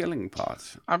the killing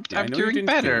part. I'm I know you doing didn't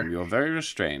kill better. him. You're very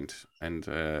restrained, and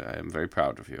I am very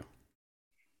proud of you.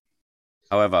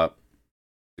 However,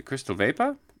 the crystal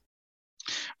vapor?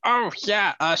 Oh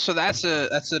yeah, so that's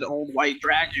an old white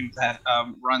dragon that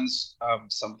runs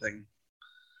something.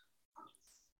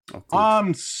 Oh,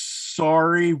 I'm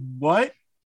sorry, what?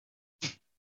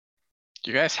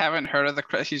 You guys haven't heard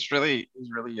of he's really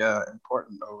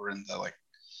important over in the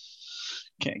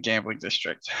gambling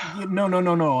district.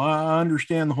 No. I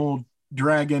understand the whole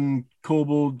dragon,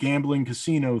 kobold, gambling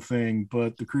casino thing,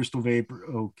 but the crystal vapor,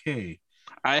 okay.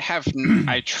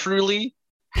 I truly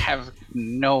have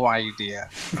no idea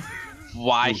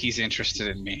why he's interested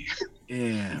in me.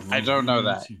 Yeah. I don't know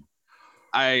that.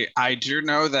 I do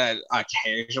know that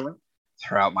occasionally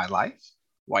throughout my life,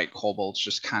 white kobolds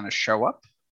just kind of show up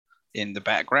in the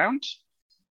background,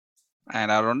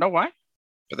 and I don't know why,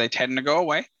 but they tend to go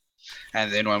away.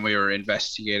 And then when we were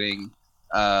investigating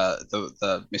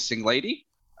the missing lady,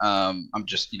 I'm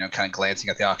just kind of glancing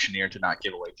at the auctioneer to not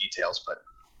give away details, but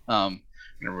when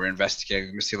we were investigating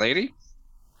the missing lady,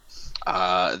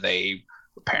 they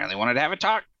apparently wanted to have a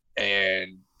talk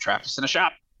and trap us in a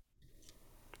shop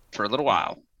for a little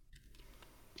while.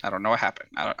 I don't know what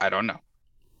happened. I don't know.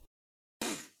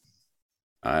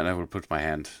 And I will put my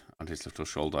hand on his little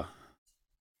shoulder.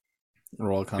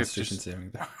 Roll a Constitution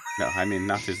saving throw. No, I mean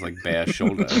not his bare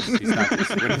shoulder.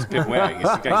 What is Pip wearing? He's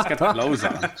got clothes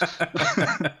on.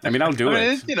 I mean, I'll do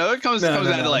it. It comes down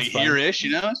to here-ish.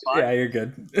 It's fine. Yeah, you're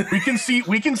good.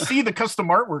 We can see the custom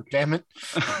artwork. Damn it,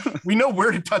 we know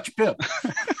where to touch Pip.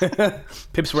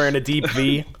 Pip's wearing a deep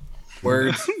V.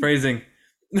 Words, phrasing.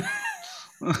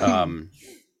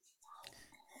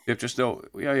 Pip, just know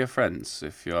we are your friends.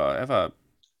 If you're ever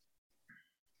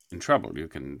in trouble, you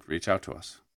can reach out to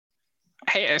us.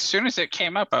 Hey, as soon as it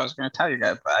came up, I was going to tell you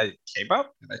guys, but I came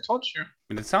up and I told you. I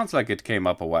mean, it sounds like it came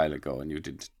up a while ago and you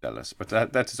didn't tell us, but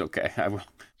that is okay. I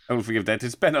will forgive that.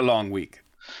 It's been a long week.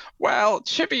 Well,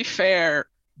 to be fair,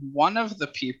 one of the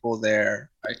people there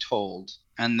I told,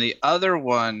 and the other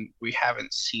one we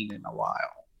haven't seen in a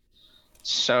while.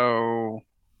 So,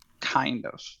 kind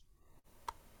of.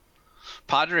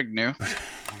 Podrick knew.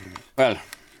 Well,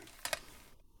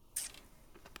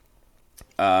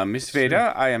 Miss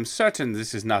Vader, I am certain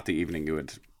this is not the evening you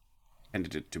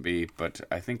intended it to be, but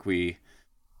I think we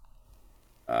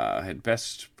had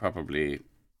best probably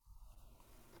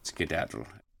skedaddle.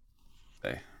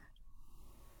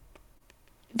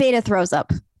 Veda throws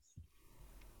up.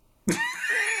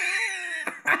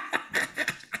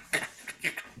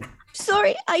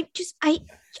 Sorry, I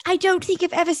don't think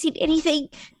I've ever seen anything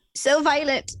so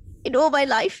violent in all my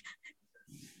life.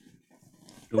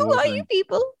 Who are you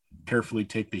people? Carefully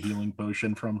take the healing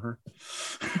potion from her.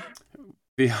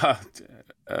 We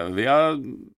are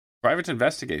private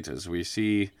investigators. We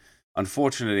see,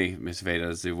 unfortunately, Miss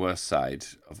Vader, the worst side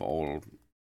of all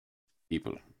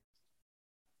people.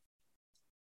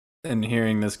 And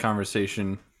hearing this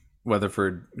conversation,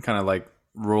 Weatherford kind of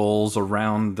rolls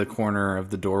around the corner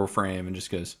of the door frame and just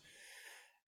goes,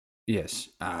 "Yes,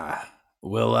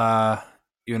 we'll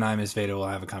you and I, Miss Vader, will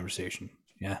have a conversation.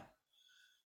 Yeah,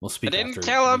 we'll speak. I didn't after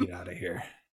kill him. we get out of here."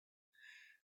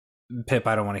 Pip,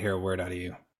 I don't want to hear a word out of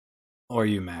you, or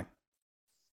you, Mac.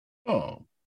 Oh,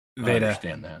 Veda, I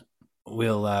understand that.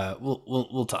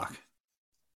 We'll talk.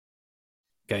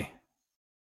 Okay.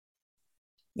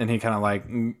 And he kind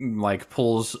of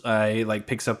pulls,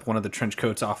 picks up one of the trench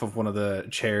coats off of one of the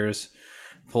chairs,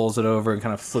 pulls it over and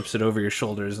kind of flips it over your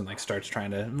shoulders and starts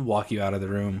trying to walk you out of the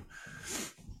room.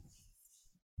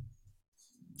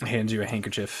 Hands you a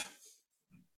handkerchief.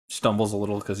 Stumbles a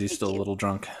little because he's still a little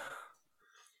drunk.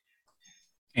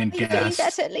 And Are you getting gas.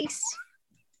 better at least?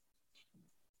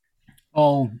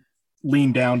 I'll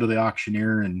lean down to the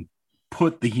auctioneer and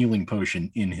put the healing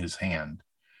potion in his hand.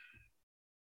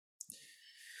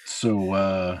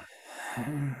 So,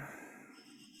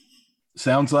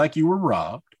 sounds like you were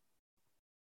robbed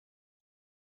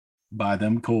by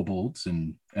them kobolds,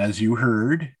 and as you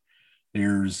heard,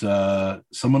 there's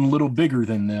someone a little bigger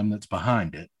than them that's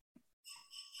behind it.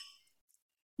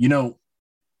 You know,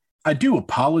 I do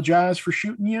apologize for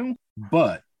shooting you,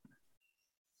 but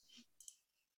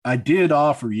I did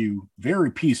offer you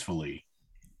very peacefully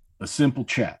a simple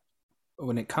chat.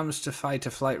 When it comes to fight or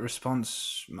flight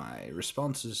response, my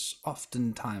response is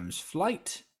oftentimes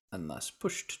flight, unless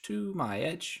pushed to my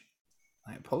edge.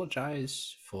 I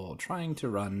apologize for trying to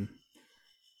run.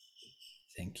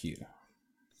 Thank you.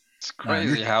 It's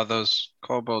crazy how those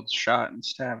kobolds shot and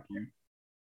stabbed you.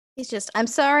 He's just, I'm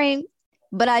sorry,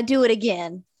 but I do it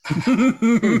again.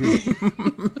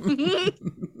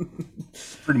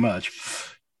 Pretty much.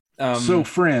 So,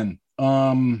 friend,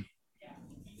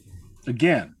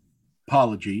 again,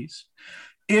 apologies.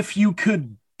 If you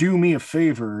could do me a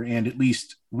favor and at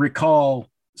least recall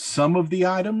some of the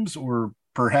items, or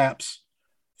perhaps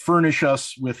furnish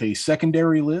us with a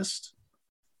secondary list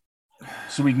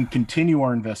so we can continue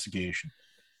our investigation.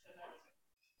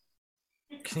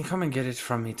 Can you come and get it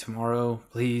from me tomorrow,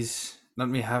 please? Let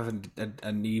me have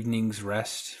an evening's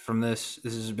rest from this.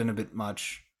 This has been a bit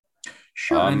much.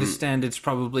 Sure. I understand it's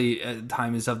probably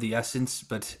time is of the essence,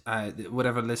 but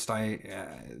whatever list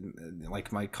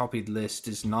like my copied list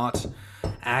is not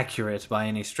accurate by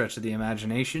any stretch of the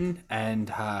imagination,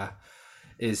 and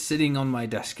is sitting on my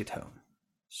desk at home.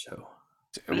 So,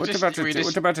 what about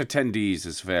attendees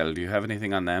as well? Do you have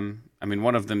anything on them? I mean,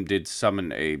 one of them did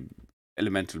summon a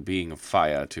elemental being of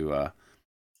fire to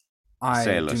I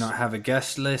sail us. do not have a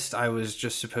guest list. I was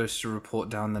just supposed to report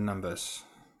down the numbers.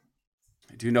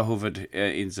 Do you know who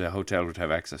in the hotel would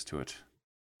have access to it?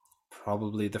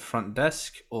 Probably the front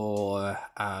desk or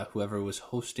whoever was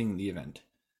hosting the event.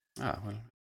 Ah, well.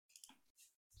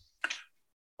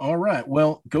 All right.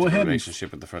 Well, go ahead.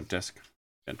 Relationship with the front desk,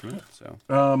 gentlemen. So.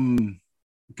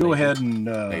 Go ahead and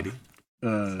lady.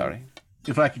 Sorry.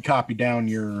 If I could copy down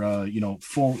your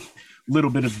full little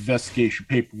bit of investigation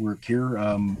paperwork here.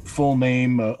 Full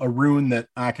name, a rune that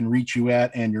I can reach you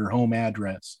at, and your home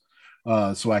address.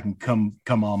 So I can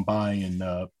come on by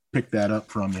and pick that up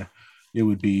from you. It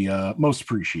would be most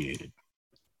appreciated.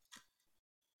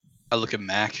 I look at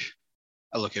Mac,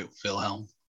 I look at Wilhelm,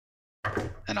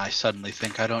 and I suddenly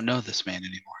think I don't know this man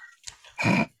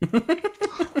anymore.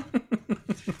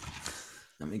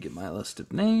 Let me get my list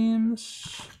of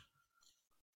names.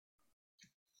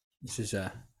 This is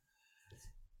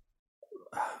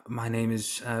my name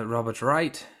is Robert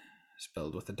Wright,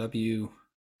 spelled with a W.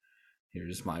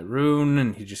 Here's my rune,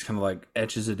 and he just kind of like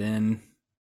etches it in.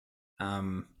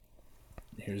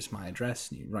 Here's my address,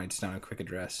 and he writes down a quick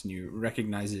address, and you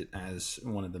recognize it as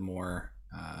one of the more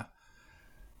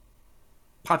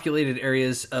populated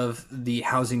areas of the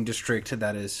housing district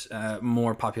that is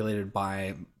more populated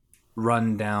by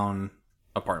run-down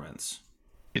apartments.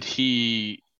 Did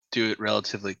he do it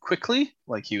relatively quickly,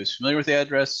 like he was familiar with the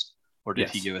address, or did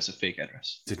he give us a fake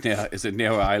address? Is it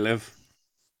near where I live?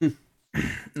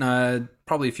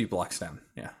 Probably a few blocks down.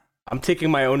 Yeah. I'm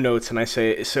taking my own notes and I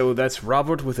say, so that's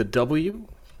Robert with a W?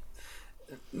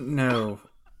 No.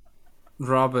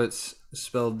 Robert's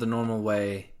spelled the normal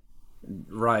way,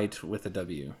 right with a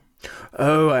W.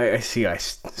 Oh, I see. I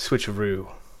switcheroo.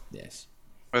 Yes.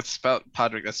 That's spelled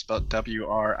Podrick. That's spelled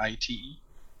W-R-I-T-E.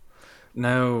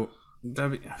 No.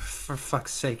 For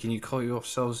fuck's sake, can you call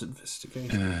yourselves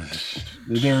investigation?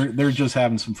 They're just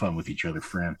having some fun with each other,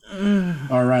 friend.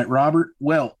 All right, Robert.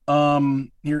 Well,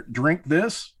 here, drink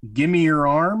this. Give me your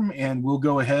arm, and we'll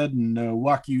go ahead and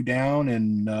walk you down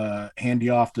and hand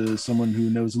you off to someone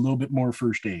who knows a little bit more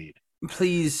first aid.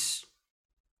 Please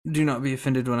do not be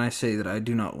offended when I say that I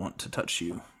do not want to touch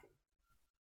you.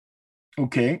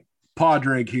 Okay,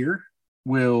 Podrick here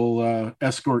will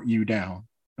escort you down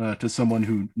to someone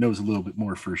who knows a little bit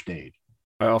more first aid.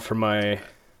 I offer my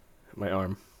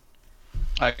arm.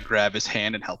 I grab his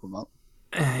hand and help him up.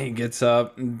 He gets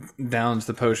up, downs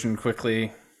the potion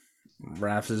quickly,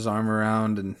 wraps his arm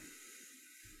around, and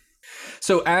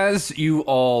so as you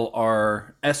all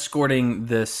are escorting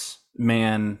this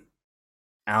man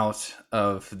out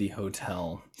of the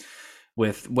hotel,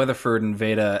 with Weatherford and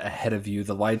Veda ahead of you,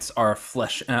 the lights are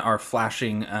flashing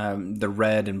the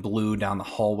red and blue down the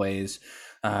hallways.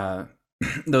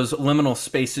 Those liminal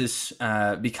spaces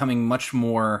becoming much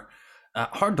more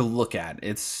hard to look at.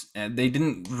 It's they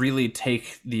didn't really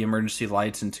take the emergency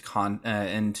lights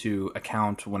into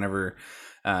account whenever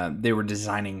they were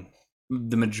designing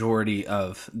the majority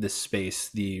of this space.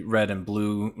 The red and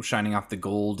blue shining off the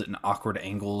gold in awkward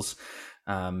angles.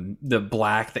 The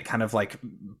black that kind of like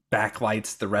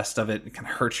backlights the rest of it. It kind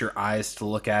of hurts your eyes to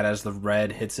look at as the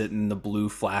red hits it and the blue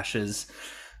flashes.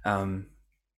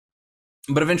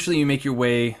 But eventually you make your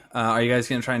way. Are you guys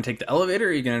going to try and take the elevator, or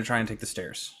are you going to try and take the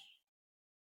stairs?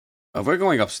 We're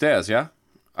going upstairs, yeah?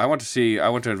 I want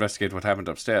to investigate what happened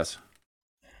upstairs.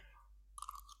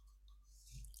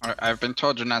 I've been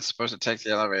told you're not supposed to take the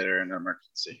elevator in an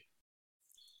emergency.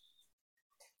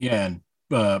 Yeah, and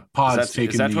Pod's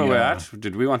taking Is that where we're at?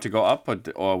 Did we want to go up, or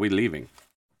are we leaving?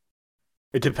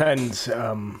 It depends.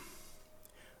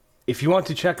 If you want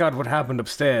to check out what happened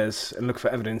upstairs and look for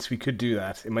evidence, we could do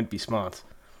that. It might be smart.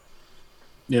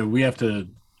 Yeah, we have to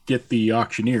get the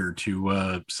auctioneer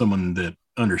to someone that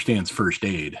understands first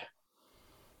aid.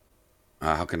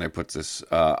 How can I put this?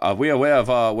 Are we aware of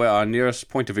where our nearest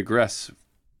point of egress?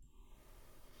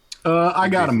 I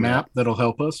got a map that'll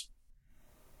help us.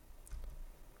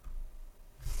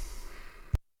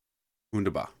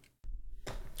 Wunderbar.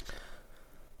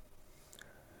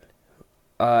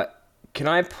 Can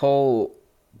I pull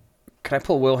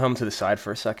Wilhelm to the side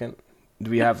for a second?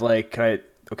 Do we have like?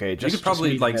 Okay, You could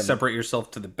probably like separate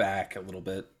yourself to the back a little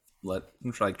bit.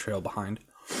 Trail behind.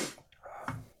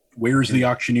 Where's the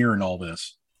auctioneer in all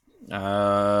this?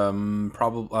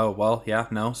 Probably. Oh well, yeah.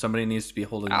 No, somebody needs to be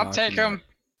holding. I'll take him.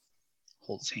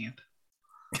 Hold his hand.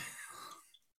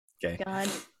 Okay. God.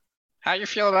 How you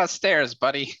feel about stairs,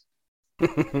 buddy?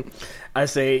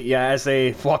 As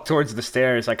they walk towards the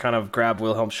stairs, I kind of grab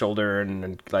Wilhelm's shoulder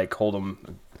and like hold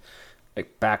him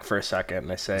like back for a second,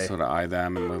 and I say, sort of eye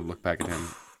them and we'll look back at him.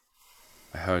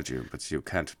 I heard you, but you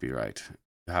can't be right.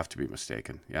 You have to be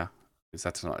mistaken. Yeah, it's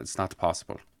not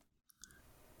possible.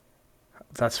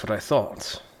 That's what I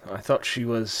thought. I thought she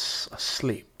was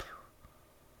asleep.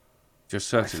 You're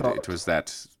certain it was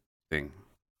that thing?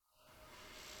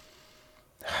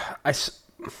 I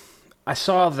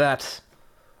saw that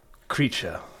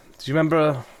creature. Do you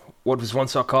remember what was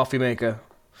once our coffee maker?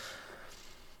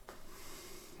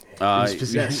 It was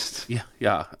possessed.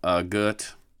 Yeah. Good.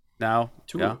 Now,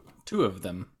 two of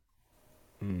them.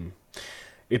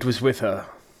 It was with her,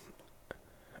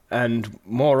 and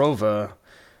moreover,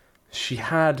 she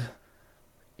had.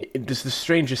 It was the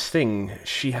strangest thing.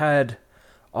 She had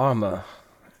armor.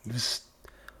 It was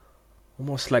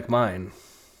almost like mine.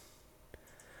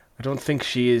 I don't think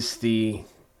she is the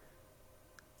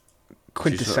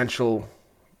quintessential.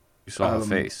 You saw her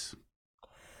face.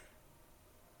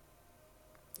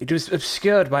 It was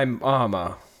obscured by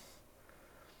armor,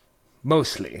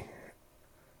 mostly.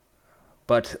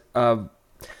 But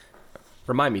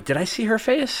remind me, did I see her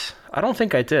face? I don't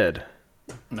think I did.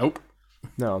 Nope.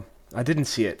 No, I didn't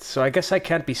see it. So I guess I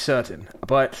can't be certain.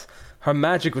 But her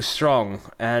magic was strong,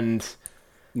 and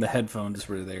the headphones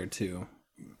were there too.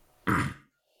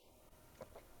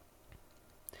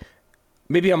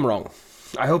 Maybe I'm wrong.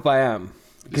 I hope I am,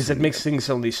 because it makes things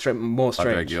only more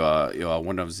strange. Padraig, you are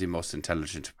one of the most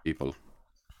intelligent people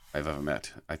I've ever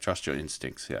met. I trust your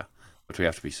instincts here, but we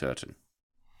have to be certain.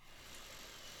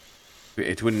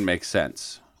 It wouldn't make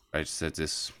sense, right? That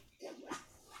this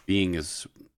being is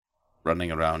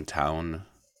running around town,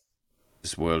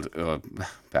 this world.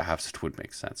 Perhaps it would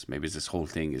make sense. Maybe this whole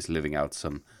thing is living out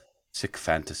some sick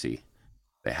fantasy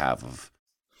they have of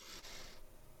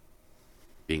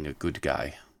being a good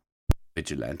guy,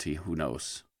 vigilante. Who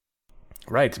knows?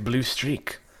 Right, Blue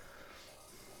Streak.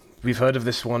 We've heard of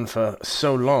this one for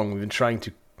so long. We've been trying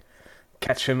to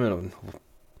catch him in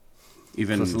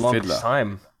even for the longest Fiddler.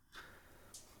 time.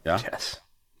 Yeah.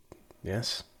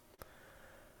 Yes.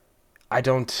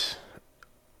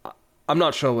 I'm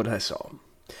not sure what I saw,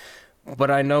 but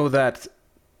I know that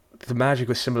the magic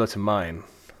was similar to mine,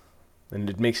 and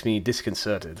it makes me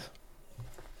disconcerted.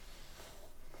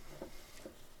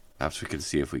 Perhaps we can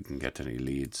see if we can get any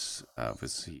leads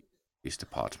with the police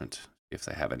department, if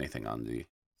they have anything on the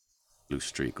Blue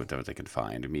Streak, whatever they can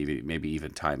find. Maybe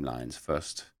even timelines,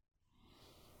 first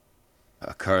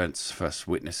occurrence, first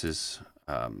witnesses.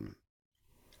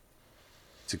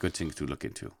 It's a good thing to look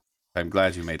into. I'm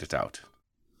glad you made it out.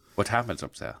 What happens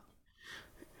up there?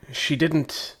 She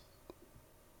didn't...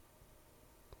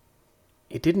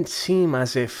 It didn't seem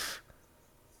as if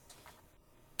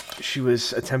she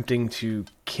was attempting to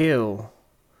kill.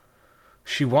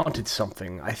 She wanted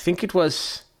something. I think it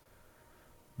was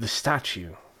the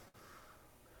statue.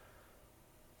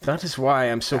 That is why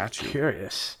I'm so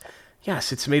curious.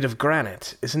 Yes, it's made of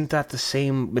granite. Isn't that the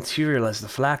same material as the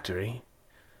phylactery?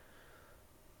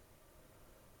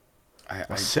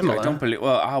 I similar. don't believe.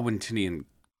 Well, Arwentinian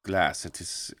glass. It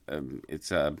is.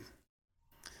 It's a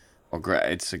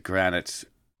granite.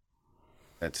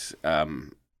 That I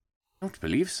don't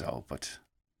believe so, but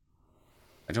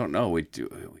I don't know. We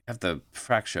have the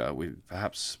fracture.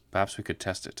 Perhaps we could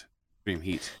test it. Extreme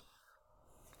heat.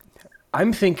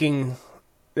 I'm thinking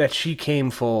that she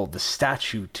came for the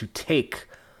statue to take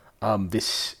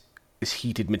this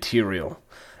heated material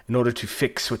in order to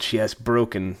fix what she has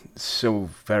broken so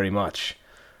very much.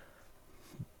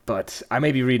 But I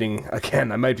may be reading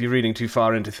too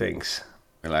far into things.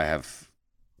 Well, I have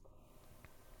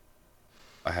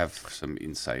some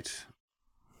insight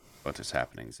what is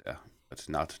happening there, but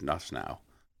not now.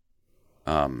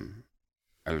 I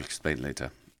will explain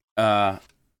later. So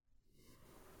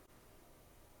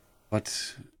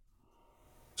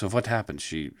what happened?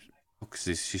 She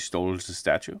stole the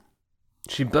statue?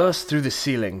 She burst through the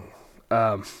ceiling,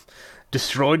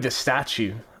 destroyed the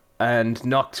statue, and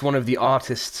knocked one of the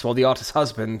artist's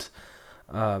husband,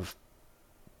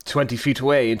 20 feet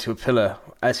away into a pillar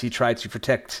as he tried to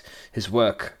protect his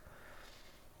work.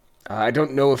 I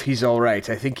don't know if he's all right.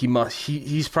 I think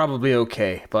he's probably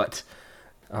okay, but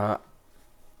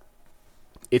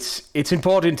it's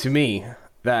important to me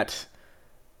that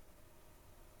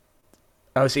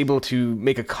I was able to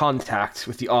make a contact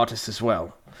with the artist as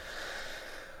well.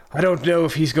 I don't know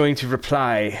if he's going to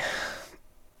reply,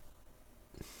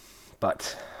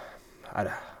 but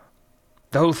the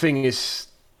whole thing it's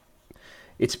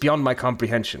beyond my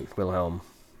comprehension, Wilhelm.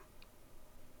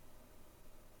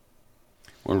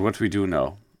 Well, what we do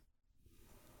know,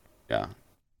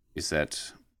 is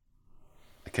that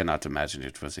I cannot imagine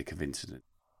it was a coincidence.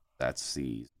 That's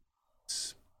the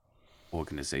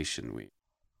organization we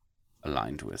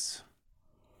aligned with.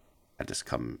 I just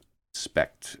come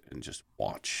inspect and just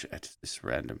watch at this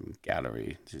random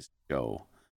gallery, just go,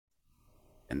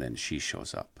 and then she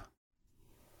shows up.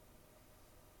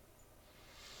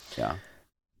 Yeah.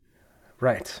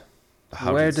 Right.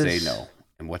 How do they know?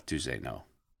 And what do they know?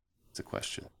 It's a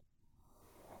question.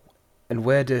 And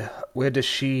where does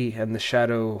she end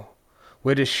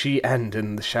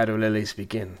and the Shadow Lilies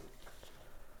begin?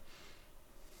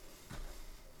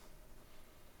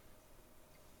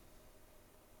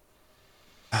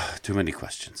 Too many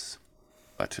questions.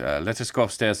 But let us go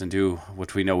upstairs and do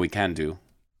what we know we can do,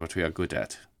 what we are good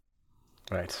at.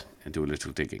 Right. And do a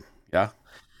little digging, yeah?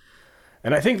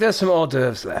 And I think there's some hors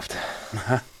d'oeuvres left.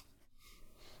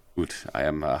 Good. I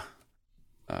am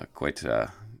quite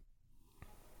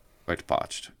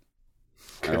parched.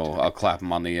 I'll clap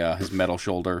him on his metal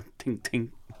shoulder. Ting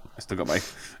ting. I still got my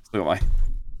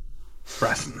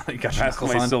brass. You got your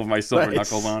knuckles on. My silver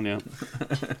knuckles on. Yeah.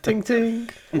 Ting ting.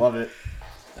 Love it.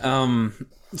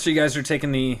 So you guys are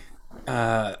taking the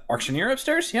auctioneer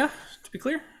upstairs, yeah? To be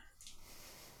clear.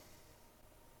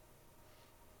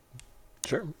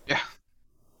 Sure. Yeah.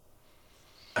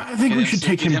 I think we should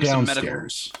take him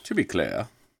downstairs. To be clear.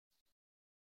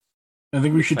 I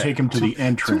think we should take him to the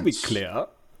entrance. To be clear.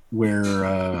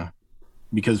 Where,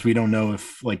 because we don't know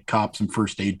if, like, cops and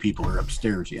first aid people are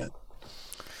upstairs yet.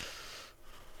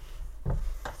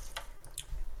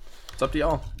 It's up to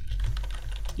y'all.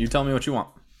 You tell me what you want.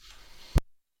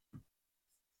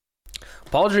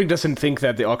 Baldric doesn't think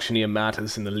that the auctioneer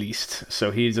matters in the least,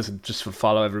 so he doesn't just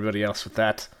follow everybody else with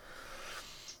that.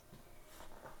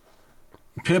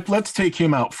 Pip, let's take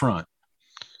him out front.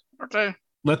 Okay.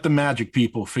 Let the magic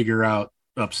people figure out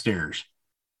upstairs.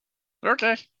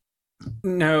 Okay.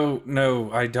 No,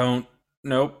 I don't.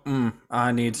 Nope.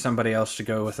 I need somebody else to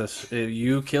go with us.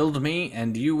 You killed me,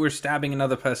 and you were stabbing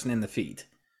another person in the feet.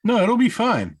 No, it'll be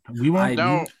fine. We won't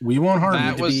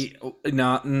harm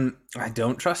you. I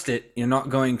don't trust it. You're not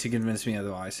going to convince me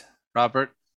otherwise.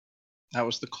 Robert, that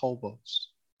was the kobolds.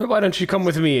 Why don't you come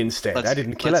with me instead? I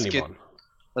didn't kill anyone.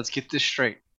 Let's get this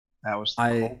straight. That was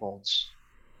the kobolds.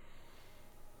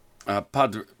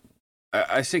 Padre,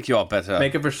 I think you're better.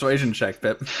 Make a persuasion check,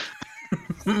 Pip.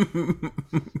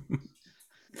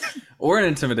 Or an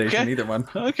intimidation, either one.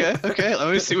 Okay.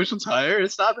 Let me see which one's higher.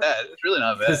 It's not bad. It's really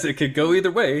not bad. Because it could go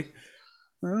either way.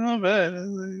 Not bad.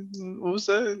 What was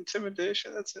that?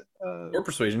 Intimidation? That's it. Or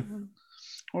persuasion.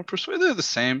 Or persuasion. They're the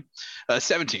same.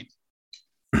 17.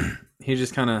 He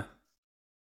just kind of...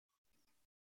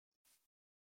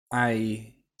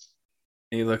 He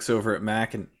looks over at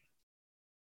Mac and...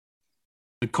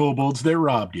 The kobolds, they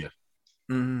robbed you.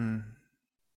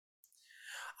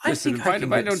 Listen,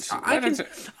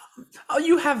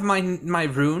 you have my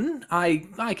rune.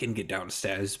 I can get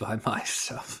downstairs by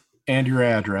myself. And your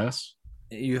address.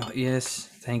 Yes,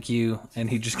 thank you. And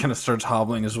he just kind of starts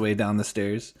hobbling his way down the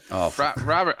stairs. Oh,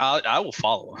 Robert, I will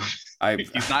follow him.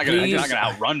 He's not gonna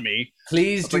outrun me.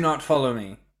 Please do not follow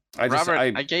me. Robert,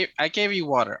 I gave you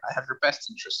water. I have your best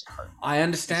interest at heart. I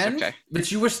understand, It's okay. but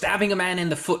you were stabbing a man in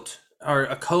the foot, or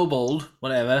a kobold,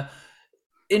 whatever,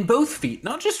 in both feet,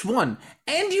 not just one.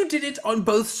 And you did it on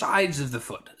both sides of the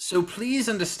foot. So please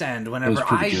understand, whenever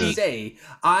I say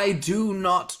I do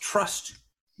not trust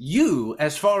you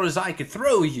as far as I could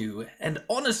throw you, and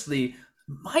honestly,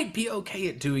 might be okay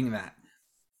at doing that.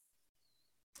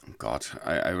 God,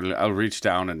 I'll reach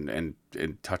down and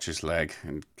touch his leg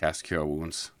and cast Cure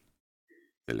Wounds.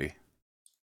 Billy.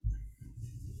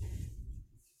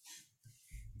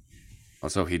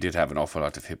 Also, he did have an awful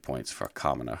lot of hit points for a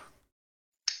commoner.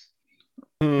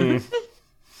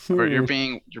 You're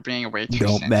being way too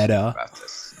Don't matter. about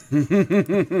this.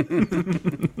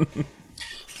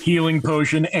 Healing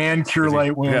potion and cure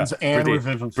light wounds and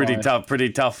revivify. Pretty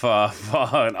tough for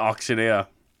an auctioneer.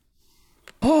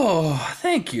 Oh,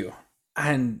 thank you.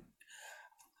 And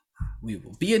we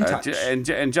will be in touch.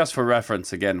 And just for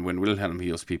reference, again, when Wilhelm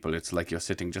heals people, it's like you're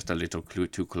sitting just a little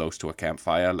too close to a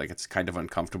campfire. Like, it's kind of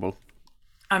uncomfortable.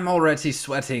 I'm already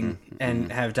sweating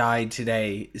and have died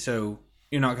today, so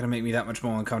you're not going to make me that much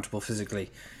more uncomfortable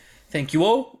physically. Thank you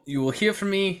all. You will hear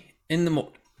from me in the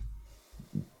morning.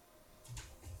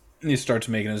 He starts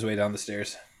making his way down the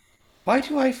stairs. Why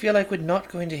do I feel like we're not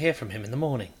going to hear from him in the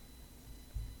morning?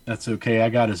 That's okay. I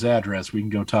got his address. We can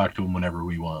go talk to him whenever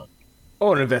we want.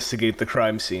 Or investigate the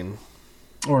crime scene.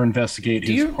 Or investigate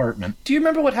his apartment. Do you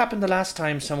remember what happened the last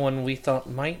time someone we thought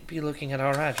might be looking at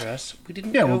our address? We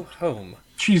didn't go home.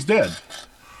 She's dead.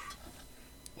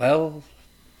 Well,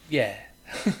 yeah.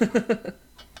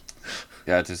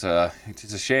 Yeah, it is a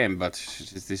shame, but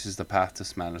this is the path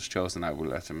this man has chosen. I will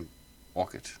let him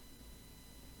walk it.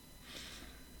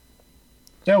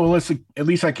 Yeah, well, listen, at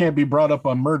least I can't be brought up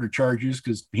on murder charges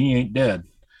because he ain't dead.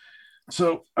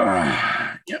 So,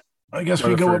 I guess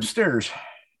we go upstairs.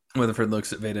 Weatherford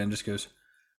looks at Veda and just goes,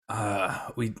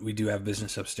 we do have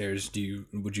business upstairs.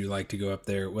 Would you like to go up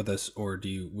there with us, or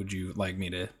would you like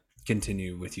me to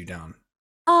continue with you down?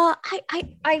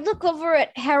 I look over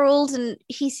at Harold and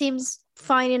he seems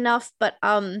fine enough, but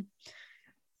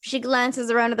she glances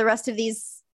around at the rest of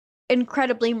these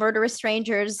incredibly murderous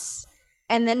strangers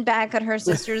and then back at her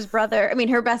sister's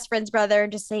her best friend's brother,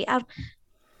 and just say,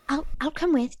 I'll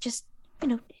come with, just,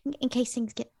 in case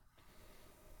things get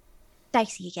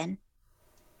dicey again.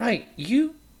 Right,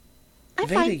 I'm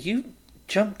Veda, fine. you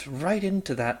jumped right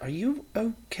into that. Are you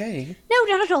okay? No,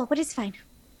 not at all, but it's fine.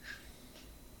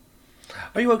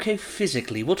 Are you okay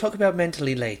physically? We'll talk about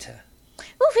mentally later.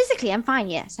 Well, physically, I'm fine,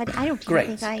 yes. I don't Great,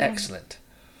 think I... excellent.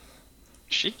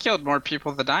 She killed more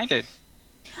people than I did.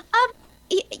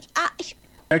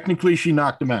 Technically, she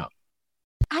knocked him out.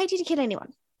 I didn't kill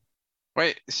anyone.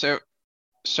 Wait, so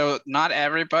not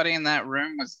everybody in that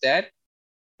room was dead?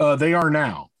 They are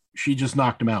now. She just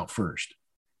knocked him out first.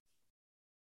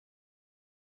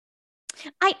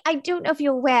 I don't know if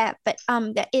you're aware, but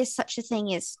there is such a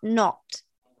thing as not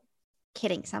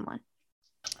killing someone.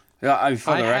 Yeah,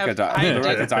 for the record,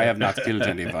 I have not killed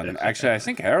anyone. Actually, I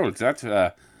think Harold,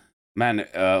 that man,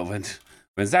 when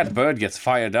that bird gets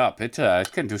fired up, it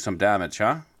can do some damage,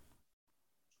 huh?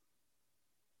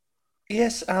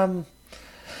 Yes,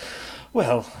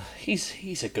 well,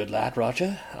 he's a good lad,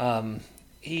 Roger.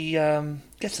 He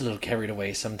gets a little carried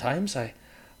away sometimes. I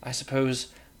suppose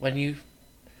when you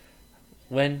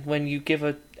give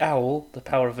an owl the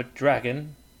power of a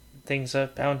dragon, things are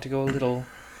bound to go a little,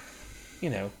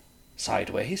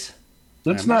 sideways.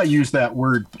 Let's not use that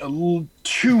word a little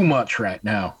too much right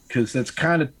now, because that's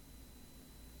kind of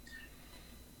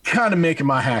making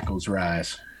my hackles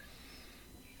rise.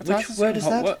 Which word is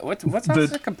that? What's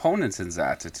the components in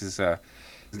that? It is an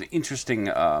interesting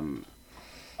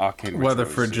arcane.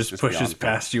 Weatherford just pushes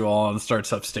past you all and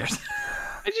starts upstairs.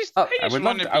 I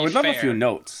would love a few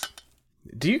notes.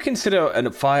 Do you consider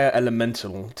a fire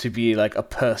elemental to be like a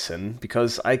person?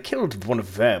 Because I killed one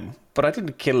of them, but I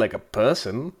didn't kill like a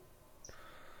person.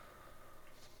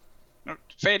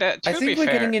 Veda, I think we're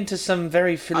getting into some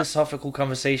very philosophical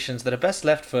conversations that are best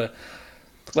left for,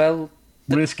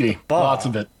 whiskey. Lots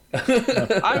of it.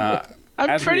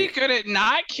 I'm pretty good at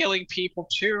not killing people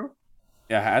too.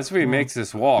 Yeah, as we make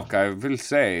this walk, I will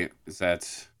say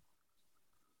that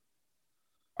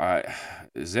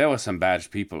there were some bad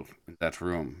people in that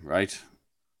room, right?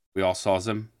 We all saw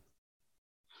them.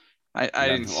 I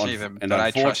didn't see them, and but I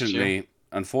trust you.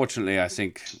 Unfortunately, I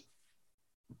think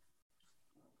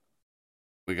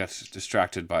we got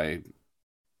distracted by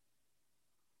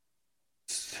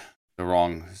the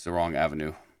wrong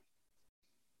avenue.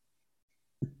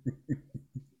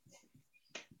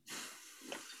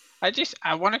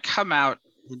 I want to come out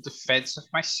in defense of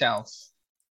myself.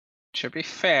 To be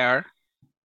fair,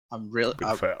 I'm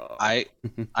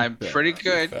pretty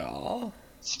good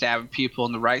stabbing people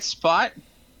in the right spot.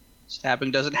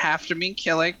 Stabbing doesn't have to mean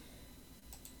killing.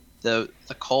 The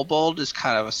kobold is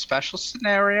kind of a special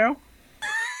scenario.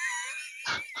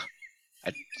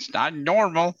 It's not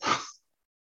normal.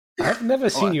 I've never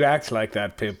seen you act like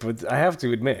that, Pip, but I have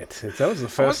to admit, that was the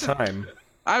first time.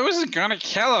 I wasn't gonna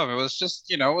kill him. It was just,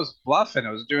 it was bluffing. It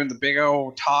was doing the big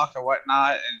old talk or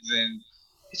whatnot, and then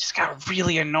it just got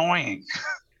really annoying.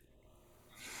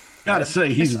 Gotta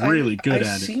say, he's really good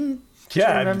at it.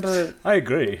 Yeah, I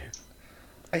agree.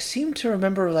 I seem to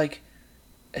remember, like,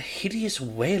 a hideous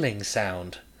wailing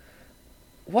sound.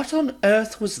 What on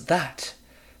earth was that?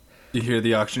 You hear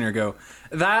the auctioneer go,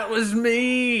 "That was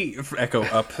me!" Echo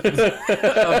up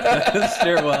the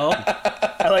stairwell.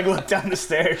 I look down the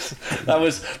stairs. That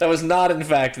was not, in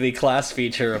fact, the class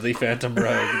feature of the Phantom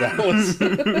Rogue. That was.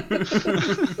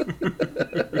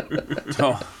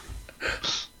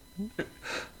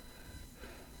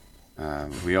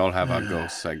 We all have our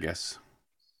ghosts, I guess.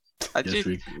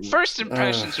 First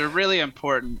impressions are really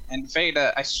important, and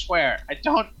Veda, I swear, I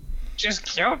don't just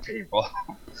kill people.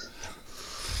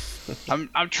 I'm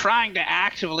trying to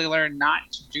actively learn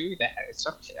not to do that. It's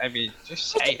okay. I mean, just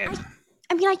say it.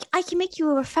 I mean, I can make you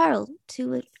a referral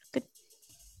to a good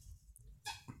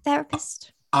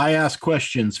therapist. I ask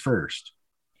questions first.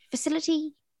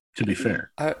 Facility. To be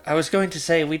fair. I was going to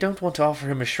say, we don't want to offer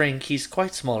him a shrink. He's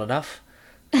quite small enough.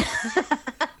 Do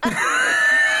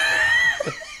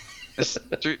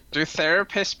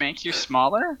therapists make you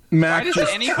smaller? Mac Why does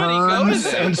just anybody go to turns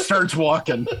them? and starts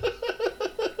walking.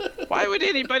 Why would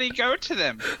anybody go to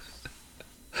them?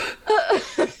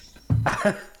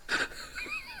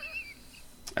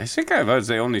 I think I've heard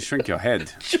they only shrink your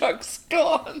head. Chuck's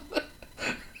gone.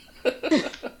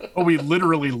 Oh, we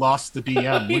literally lost the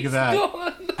DM. Look at that.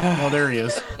 Gone. Oh, there he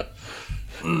is.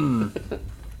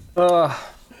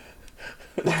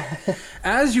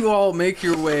 As you all make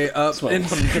your way up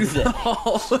into the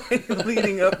hallway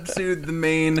leading up to the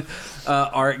main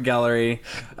art gallery,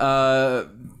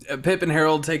 Pip and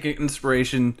Harold take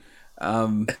inspiration,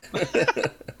 and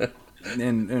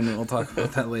we'll talk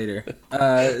about that later.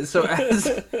 So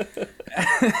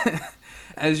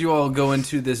as you all go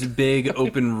into this big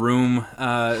open room,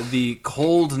 the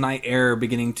cold night air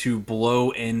beginning to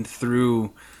blow in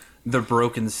through the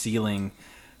broken ceiling.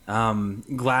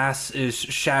 Glass is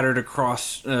shattered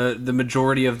across the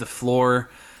majority of the floor.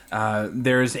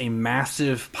 There's a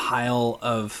massive pile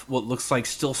of what looks like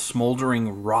still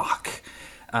smoldering rock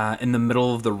in the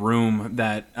middle of the room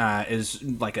that is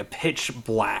like a pitch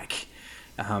black.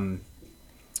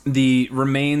 The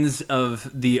remains of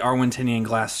the Arwentinian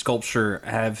glass sculpture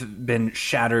have been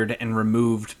shattered and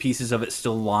removed, pieces of it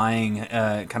still lying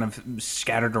kind of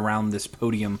scattered around this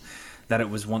podium that it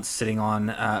was once sitting on.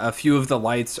 A few of the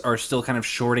lights are still kind of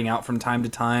shorting out from time to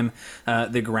time.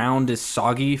 The ground is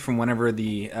soggy from whenever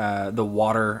the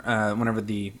water, whenever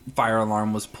the fire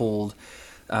alarm was pulled.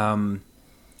 And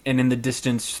in the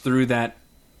distance through that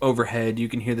overhead, you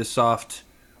can hear the soft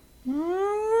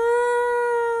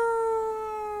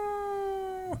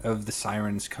of the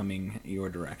sirens coming your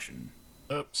direction.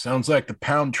 Oh, sounds like the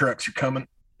pound trucks are coming.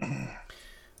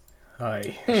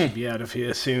 I should be out of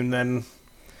here soon then.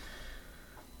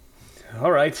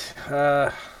 All right.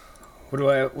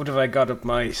 What have I got up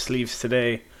my sleeves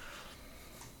today?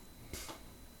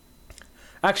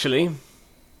 Actually,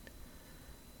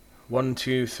 1,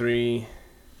 2, 3,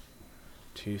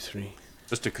 2, 3.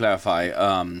 Just to clarify,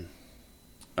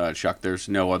 Chuck, there's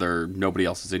nobody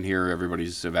else is in here.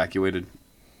 Everybody's evacuated.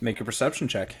 Make a perception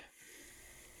check.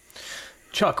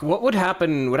 Chuck, what would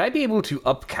happen? Would I be able to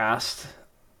upcast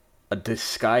a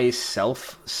disguise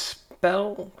self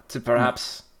spell to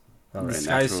perhaps?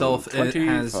 Disguise self 20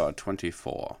 has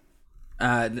 24.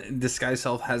 Disguise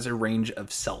self has a range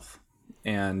of self,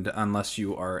 and unless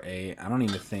you are I don't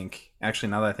even think. Actually,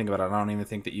 now that I think about it, I don't even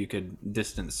think that you could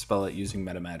distance spell it using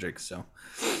meta magic. So,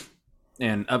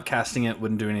 and upcasting it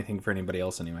wouldn't do anything for anybody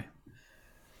else anyway.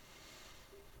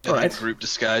 All right. Group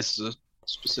disguise is a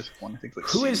specific one. I think like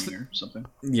who is or something.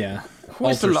 Yeah. Who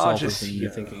is the largest you're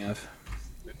thinking of?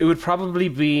 It would probably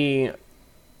be.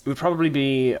 You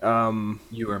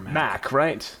or Mac,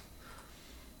 right?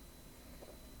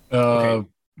 Okay.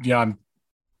 Yeah, I'm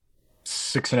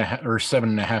 6.5 or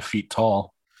 7.5 feet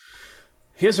tall.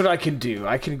 Here's what I can do.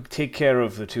 I can take care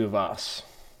of the two of us.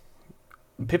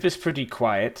 Pip is pretty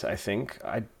quiet, I think.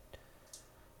 I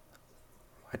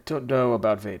don't know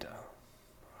about Veda.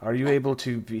 Are you able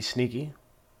to be sneaky?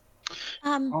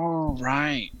 Oh,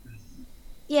 right.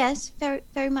 Yes, very,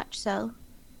 very much so.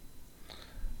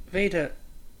 Veda,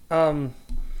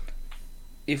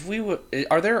 if we would,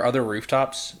 are there other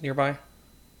rooftops nearby?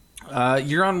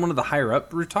 You're on one of the higher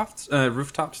up rooftops.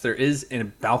 There is a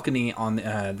balcony on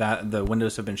that the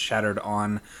windows have been shattered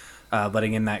on,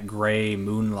 letting in that gray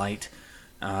moonlight,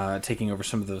 taking over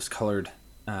some of those colored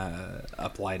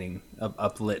uplit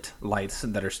lights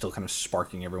that are still kind of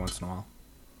sparking every once in a while.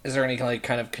 Is there any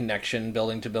kind of connection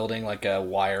building to building, like a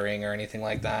wiring or anything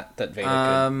like that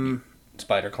Veda could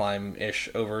spider climb ish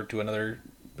over to another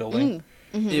building?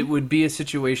 It would be a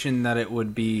situation that it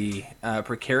would be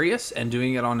precarious, and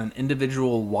doing it on an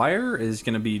individual wire is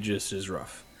going to be just as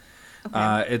rough.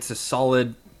 Okay. It's a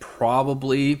solid,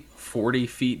 probably 40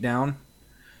 feet down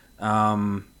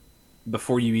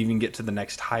before you even get to the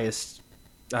next highest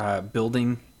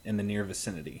building in the near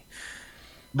vicinity.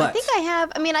 But I think I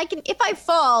have. I mean, I can. If I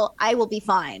fall, I will be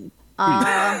fine.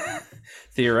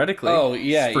 Theoretically. Oh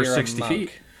yeah, for you're 60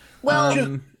 feet.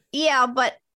 Well, yeah,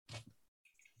 but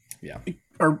yeah.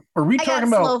 Are we I talking got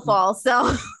about slow fall?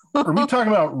 So are we talking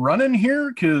about running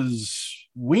here? Because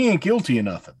we ain't guilty of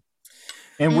nothing,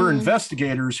 and we're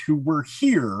investigators who were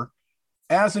here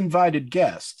as invited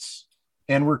guests,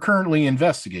 and we're currently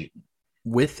investigating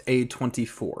with a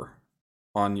 24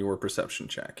 on your perception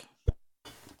check.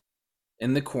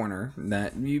 In the corner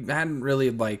that you hadn't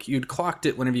really you'd clocked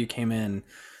it whenever you came in,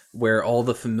 where all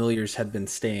the familiars had been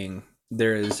staying.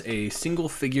 There is a single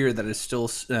figure that is still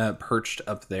perched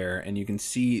up there, and you can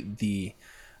see the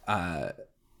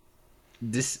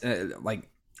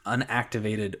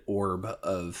unactivated orb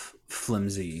of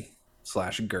Flimsy /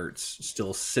 Gertz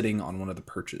still sitting on one of the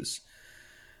perches.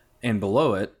 And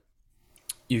below it,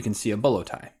 you can see a bolo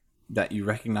tie that you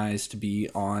recognize to be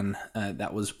on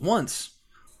that was once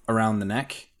around the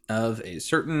neck of a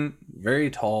certain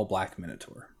very tall black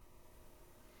minotaur.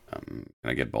 Can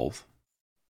I get both?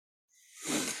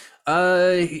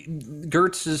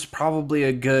 Gertz is probably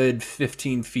a good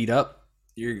 15 feet up.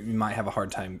 You might have a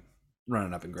hard time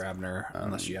running up and grabbing her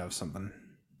unless you have something.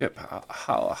 Yep.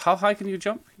 How high can you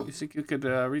jump? You think you could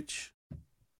reach?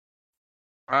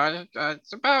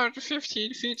 It's about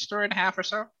 15 feet, story and a half or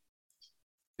so.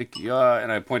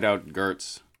 And I point out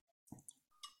Gertz.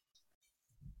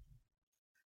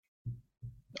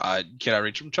 Can I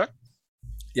reach him, Chuck?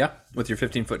 Yeah, with your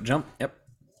 15-foot jump. Yep.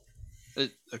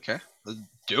 Okay, let's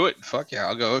do it. Fuck yeah,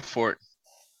 I'll go for it.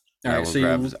 All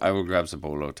right, I will grab the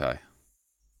bolo tie.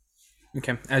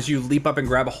 Okay, as you leap up and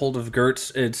grab a hold of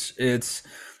Gertz,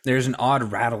 there's an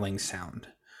odd rattling sound,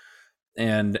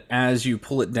 and as you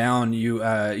pull it down, you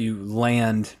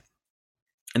land,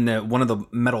 and one of the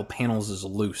metal panels is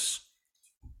loose,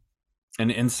 and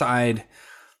inside,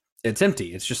 it's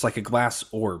empty. It's just like a glass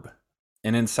orb.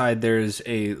 And inside there's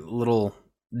a little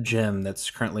gem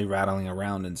that's currently rattling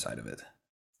around inside of it.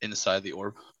 Inside the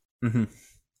orb? Mm-hmm.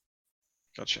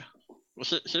 Gotcha. Well,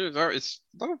 here you go. It's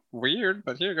a little weird,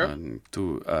 but here you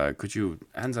go. Could you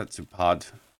hand that to Pod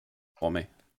for me?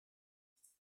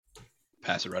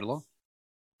 Pass it right along.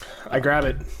 I grab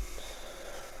it.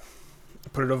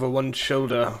 Put it over one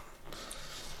shoulder.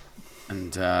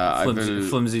 And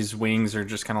Flimsy's wings are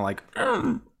just kind of like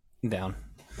down.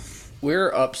 We're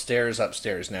upstairs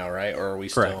now, right? Or are we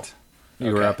Correct. still?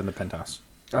 You were up in the penthouse.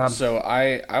 So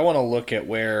I want to look at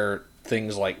where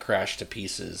things crash to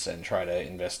pieces and try to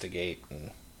investigate.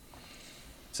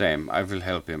 Same. I will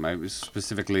help him.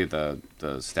 Specifically the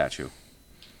statue.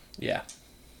 Yeah.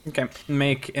 Okay.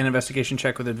 Make an investigation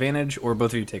check with advantage, or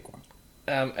both of you take one.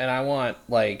 And I want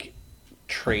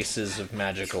traces of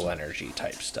magical energy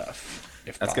type stuff.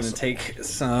 If that's going to take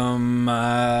some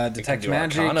detect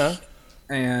magic. Arcana.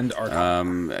 And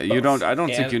Arcana. I don't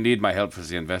think you need my help as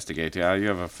the investigator. Yeah, you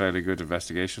have a fairly good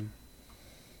investigation.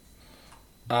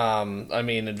 I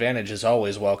mean, advantage is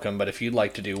always welcome, but if you'd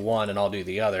like to do one and I'll do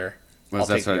the other, I'll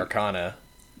take the Arcana.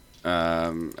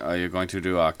 Are you going to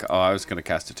do I was going to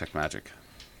cast Detect Magic.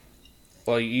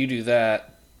 Well, you do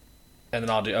that, and then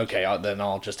I'll do... Okay, then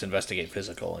I'll just investigate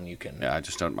physical, and you can... Yeah, I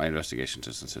just don't... My investigation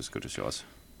isn't as good as yours.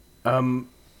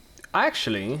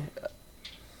 Actually...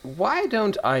 Why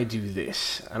don't I do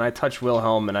this? And I touch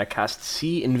Wilhelm and I cast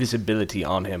See Invisibility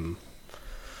on him.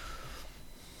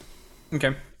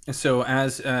 Okay. So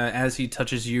as he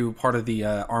touches you, part of the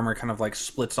armor kind of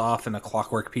splits off, and a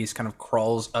clockwork piece kind of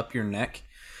crawls up your neck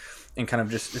and kind of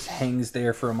just hangs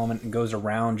there for a moment and goes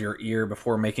around your ear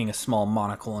before making a small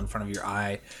monocle in front of your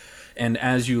eye. And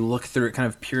as you look through it, kind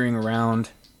of peering around,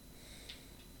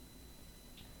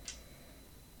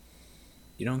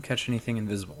 you don't catch anything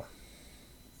invisible.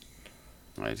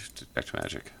 I just detect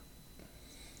magic.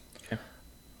 Okay.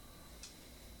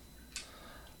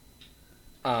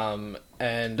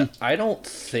 And I don't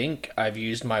think I've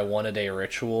used my 1-a-day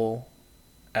ritual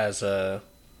as a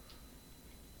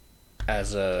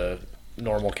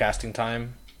normal casting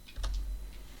time.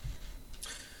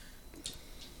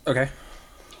 Okay.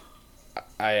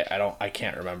 I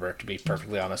can't remember, to be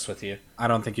perfectly honest with you. I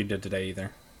don't think you did today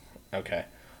either. Okay.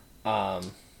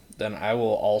 Then I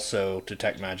will also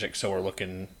detect magic, so we're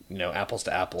looking, apples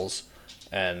to apples.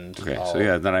 And okay, so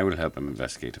yeah, then I will help him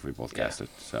investigate if we both cast it.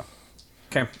 So.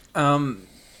 Okay.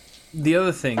 The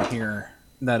other thing here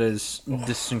that is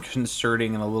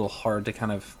disconcerting and a little hard to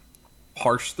kind of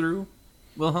parse through,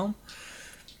 Wilhelm,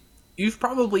 you've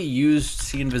probably used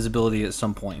see invisibility at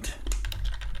some point,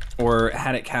 or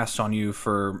had it cast on you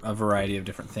for a variety of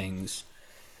different things.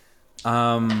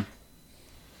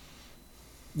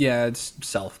 Yeah, it's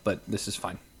self, but this is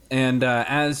fine. And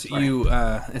as you,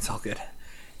 it's all good.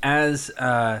 As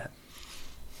you're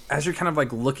kind of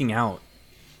like looking out,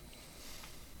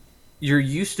 you're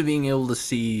used to being able to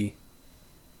see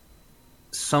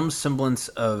some semblance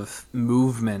of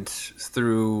movement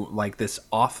through like this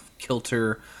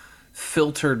off-kilter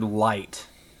filtered light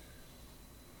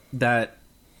that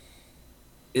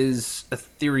is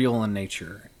ethereal in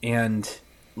nature. And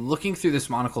looking through this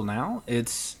monocle now,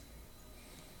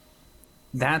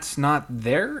 that's not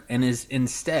there, and is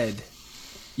instead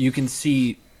you can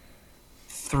see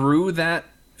through that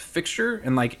fixture,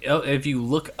 and like if you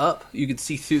look up, you can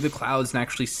see through the clouds and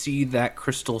actually see that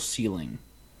crystal ceiling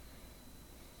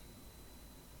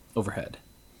overhead.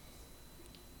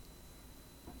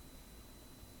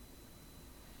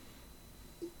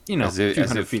 As if,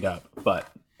 200 feet up,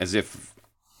 but as if.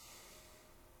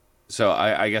 So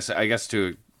I guess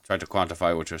to try to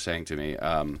quantify what you're saying to me,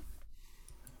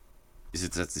 is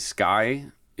it that the sky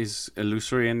is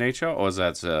illusory in nature, or is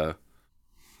that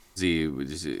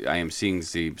I am seeing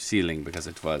the ceiling because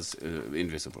it was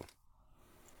invisible?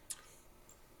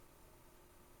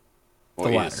 The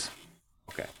latter.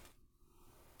 Okay.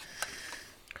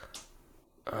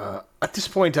 At this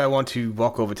point, I want to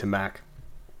walk over to Mac.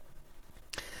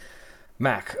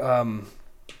 Mac,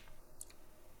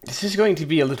 this is going to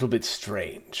be a little bit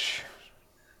strange.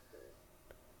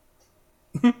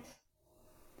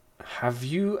 Have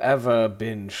you ever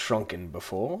been shrunken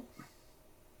before?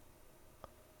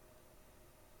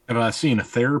 Have I seen a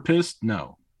therapist?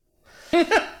 No. Great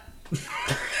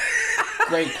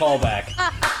callback.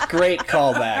 Great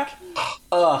callback.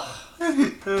 Ugh.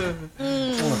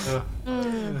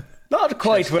 Not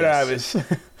quite where I was.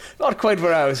 Not quite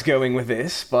where I was going with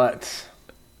this, but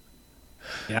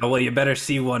yeah. Well, you better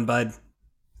see one, bud.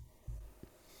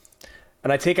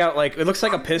 And I take out it looks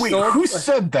like a pistol. Wait, who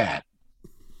said that?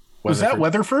 Was that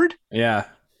Weatherford? Yeah.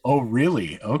 Oh,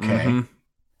 really? Okay. Mm-hmm.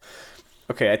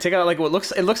 Okay, I take out what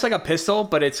looks like a pistol,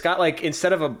 but it's got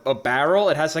instead of a barrel,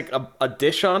 it has a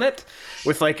dish on it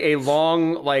with a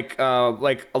long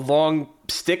a long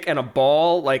stick and a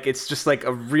ball. It's just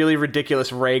a really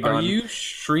ridiculous ray gun. Are you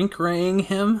shrink-raying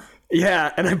him?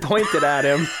 Yeah, and I pointed at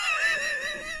him.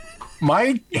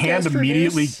 My hand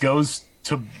immediately goes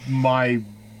to my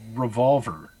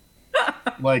revolver.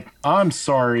 I'm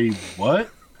sorry, what?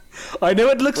 I know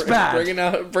it looks bad.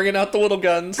 Bringing out the little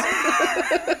guns.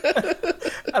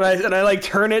 and I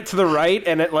turn it to the right,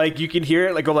 and it you can hear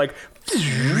it go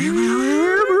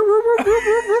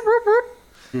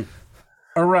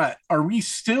All right, are we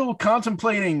still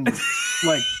contemplating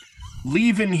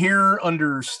leaving here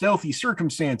under stealthy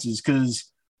circumstances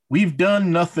because we've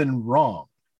done nothing wrong?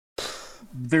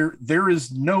 There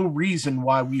is no reason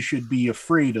why we should be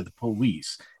afraid of the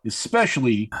police,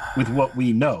 especially with what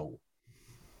we know.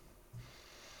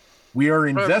 We are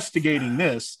investigating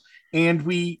this, and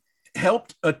we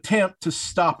helped attempt to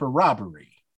stop a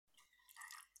robbery.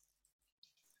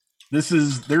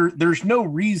 There's no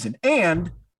reason.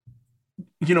 And,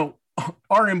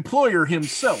 our employer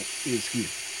himself is here.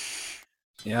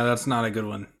 Yeah, that's not a good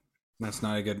one. That's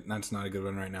not a good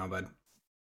one right now, bud.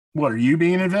 What, are you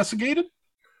being investigated?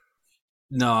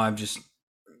 No,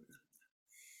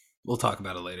 we'll talk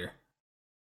about it later.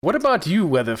 What about you,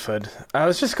 Weatherford? I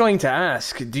was just going to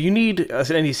ask, do you need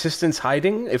any assistance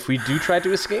hiding if we do try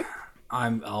to escape?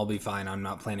 I'll be fine. I'm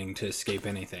not planning to escape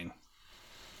anything.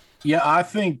 Yeah, I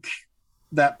think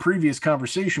that previous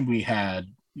conversation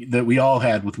that we all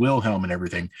had with Wilhelm and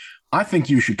everything, I think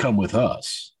you should come with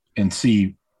us and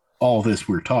see all this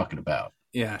we're talking about.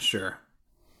 Yeah, sure.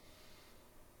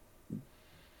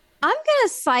 I'm gonna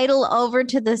sidle over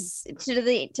to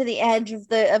the edge of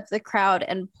the crowd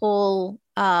and pull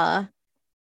oh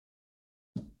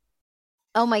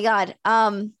my god,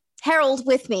 Harold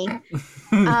with me,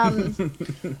 and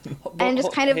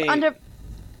just kind of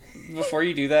before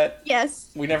you do that, Yes.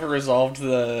 we never resolved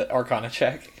the Arcana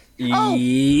check. Oh.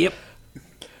 Yep.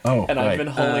 Oh, And I've been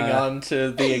holding on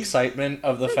to the excitement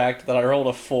of the fact that I rolled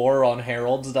a 4 on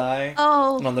Harold's die.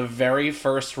 Oh. And on the very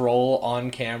first roll on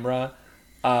camera,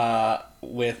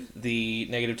 with the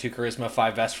 -2 charisma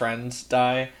 5 best friends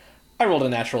die, I rolled a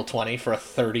natural 20 for a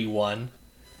 31.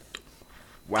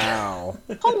 Wow.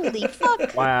 Holy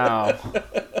fuck. Wow.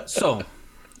 So,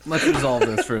 let's resolve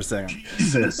this for a second.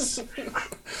 Jesus.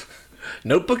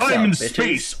 Notebooks I'm out, in bitches.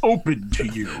 space, open to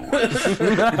you.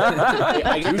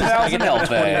 I get to have a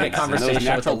 20-minute conversation with the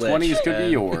natural Lich, 20s could be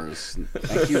and- yours.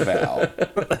 Thank you, Val.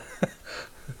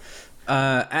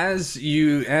 As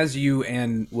you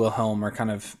and Wilhelm are kind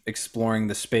of exploring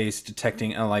the space,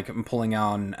 detecting, pulling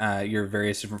on your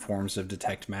various different forms of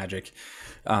detect magic,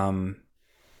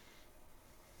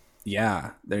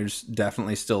 yeah, there's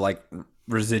definitely still like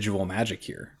residual magic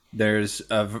here. There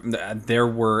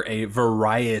were a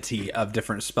variety of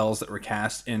different spells that were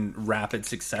cast in rapid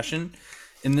succession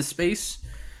in this space,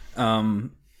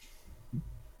 and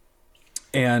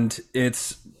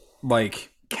it's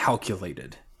like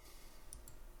calculated.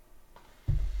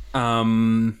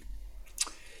 In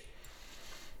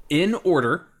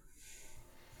order: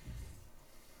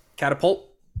 catapult,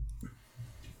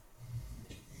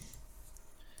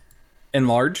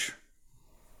 enlarge,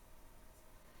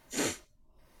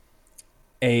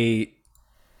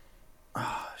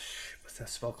 what's that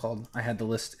spell called? I had the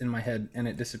list in my head and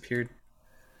it disappeared.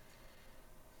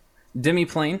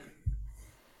 Demiplane,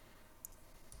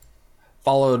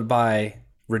 followed by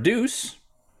reduce,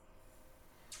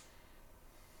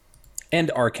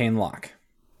 and arcane lock.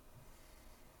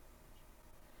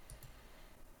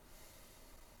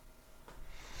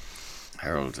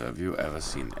 Harold, have you ever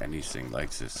seen anything like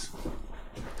this?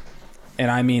 And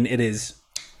I mean, it is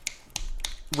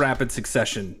rapid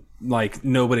succession. Like,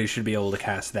 nobody should be able to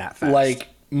cast that fast. Like,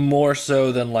 more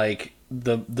so than, like,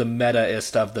 the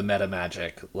meta-ist of the meta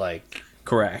magic. Like,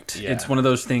 correct. Yeah. It's one of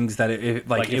those things that it if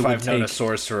would I've known a take.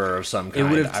 sorcerer of some kind, It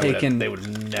would have taken. they would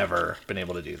have never been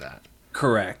able to do that.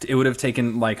 Correct. It would have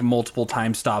taken like multiple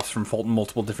time stops from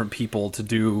multiple different people to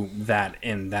do that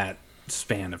in that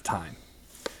span of time.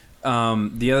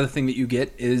 The other thing that you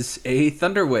get is a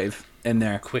thunder wave in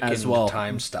there Quickened as well.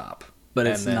 time stop. But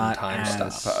and it's then not time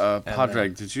as... stop. And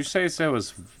Padraig, did you say there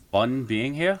was fun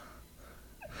being here?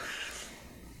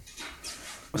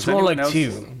 It's more like anyone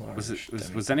two.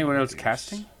 Was anyone else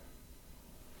casting?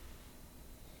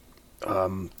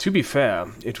 To be fair,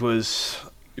 it was.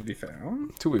 To be fair,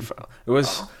 it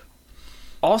was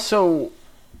also.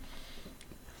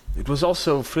 It was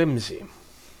also flimsy,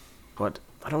 but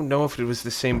I don't know if it was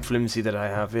the same flimsy that I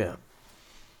have here.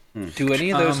 Do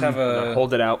any of those have a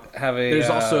hold it out? Have a There's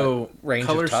also range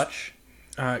color of touch?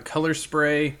 Color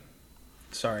spray.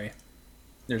 Sorry,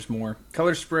 there's more.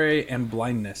 Color spray and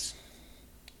blindness.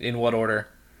 In what order?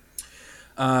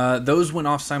 Those went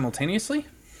off simultaneously.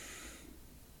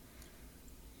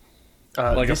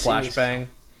 Like a flashbang?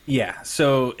 Yeah.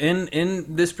 So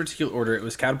in this particular order, it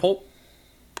was catapult,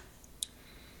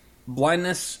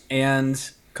 blindness,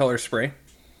 and color spray.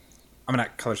 I mean,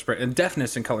 not color spray.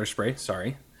 Deafness and color spray.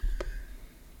 Sorry.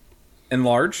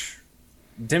 Enlarge,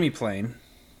 demiplane,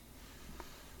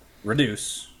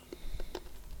 reduce.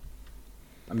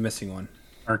 I'm missing one.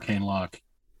 Arcane lock.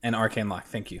 And arcane lock.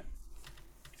 Thank you.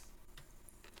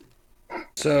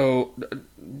 So,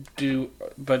 do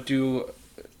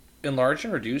enlarge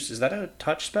and reduce, is that a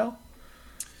touch spell?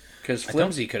 Because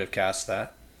Flimsy could have cast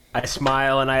that. I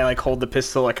smile and I like hold the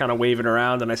pistol. I kind of wave it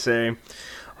around and I say,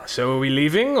 "So are we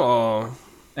leaving or?"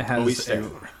 It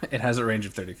has a range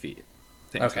of 30 feet.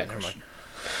 Okay, never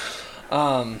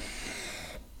mind.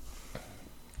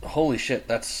 Holy shit,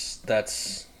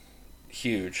 that's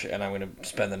huge, and I'm gonna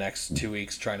spend the next 2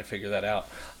 weeks trying to figure that out.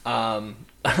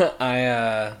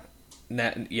 I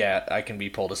can be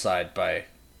pulled aside by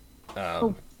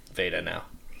Veda now.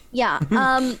 Yeah.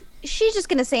 She's just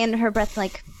gonna say under her breath,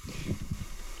 like,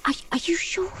 "Are you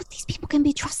sure these people can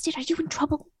be trusted? Are you in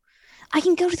trouble? I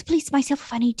can go to the police myself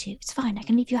if I need to. It's fine. I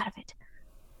can leave you out of it.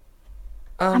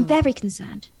 I'm very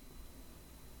concerned."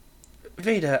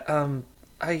 Veda,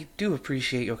 I do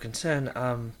appreciate your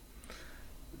concern.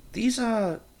 These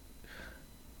are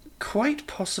quite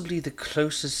possibly the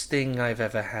closest thing I've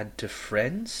ever had to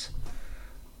friends.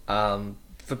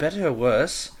 For better or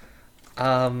worse.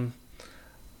 And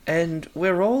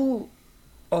we're all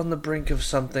on the brink of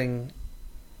something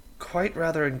quite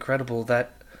rather incredible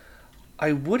that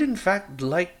I would in fact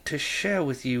like to share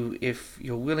with you if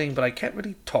you're willing, but I can't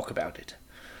really talk about it.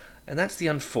 And that's the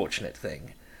unfortunate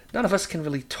thing. none of us can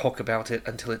really talk about it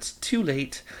until it's too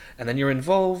late, and then you're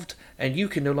involved, and you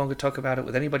can no longer talk about it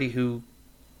with anybody who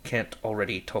can't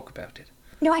already talk about it.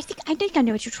 No, I think I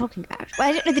know what you're talking about. Well,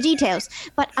 I don't know the details,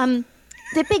 but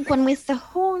the big one with the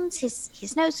horns,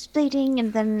 his nose was bleeding,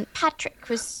 and then Patrick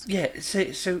was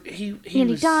so he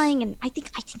nearly was dying, and I think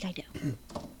I know.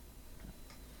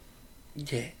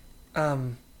 Yeah,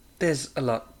 there's a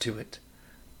lot to it,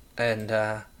 and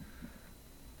I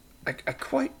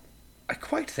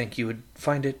quite think you would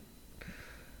find it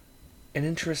an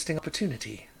interesting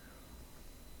opportunity.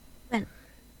 Well,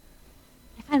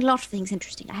 I find a lot of things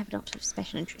interesting. I have a lot of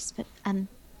special interests, but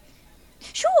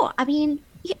sure. I mean,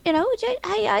 you know,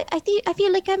 I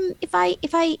feel like if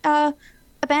I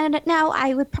abandon it now,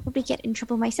 I would probably get in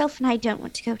trouble myself, and I don't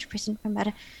want to go to prison for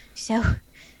murder. So,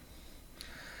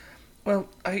 well,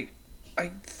 I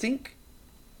think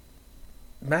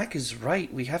Mac is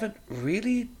right. We haven't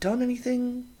really done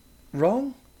anything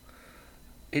wrong.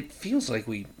 It feels like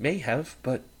we may have,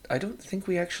 but I don't think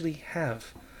we actually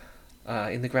have,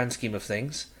 in the grand scheme of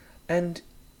things. And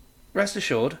rest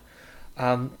assured,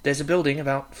 there's a building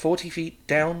about 40 feet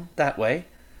down that way.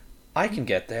 I can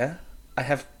get there. I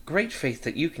have great faith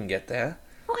that you can get there.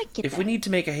 Oh, I get If we need to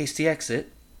make a hasty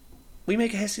exit, we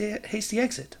make a hasty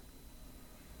exit.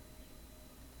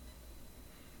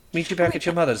 Meet you back at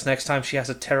your mother's next time she has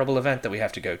a terrible event that we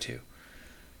have to go to.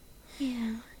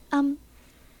 Yeah. Can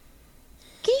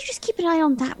you just keep an eye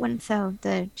on that one,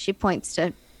 though? She points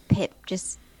to Pip,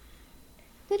 just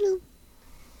little.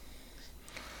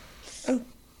 Oh.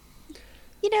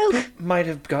 You know. Pip might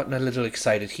have gotten a little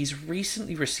excited. He's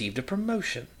recently received a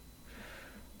promotion.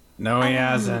 No, he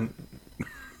hasn't.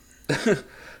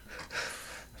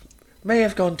 May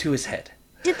have gone to his head.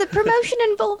 Did the promotion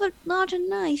involve a larger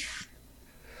knife?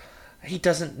 He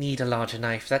doesn't need a larger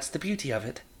knife. That's the beauty of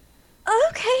it.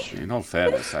 Okay. In all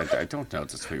fairness, I don't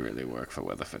notice we really work for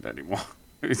Weatherford anymore.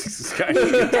 This guy,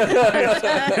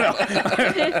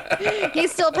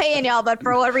 He's still paying y'all, but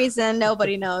for what reason,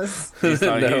 nobody knows. he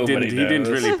didn't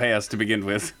really pay us to begin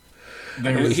with.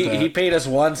 He paid us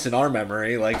once in our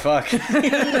memory. Like, fuck.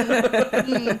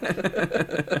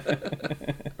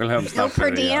 Wilhelm's No not per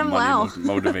very diem, money wow.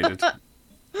 motivated.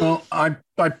 Well, I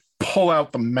pull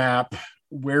out the map.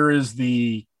 Where is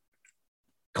the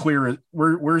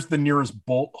where's the nearest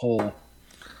bolt hole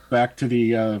back to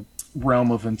the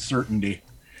realm of uncertainty?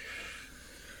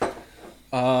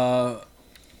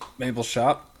 Mabel's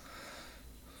shop.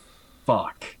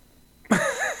 Fuck.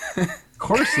 Of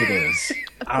course it is.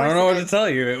 I don't know what to tell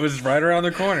you. It was right around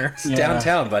the corner. It's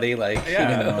downtown, buddy. Like,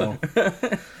 Yeah.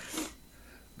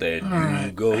 Then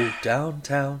you go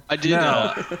downtown. I do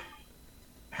Now, know.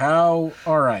 How?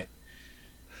 All right.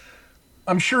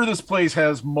 I'm sure this place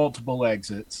has multiple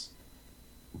exits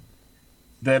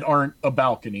that aren't a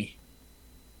balcony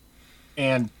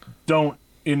and don't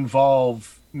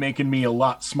involve making me a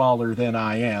lot smaller than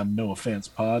I am. No offense,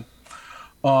 Pod.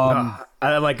 I'm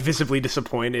like visibly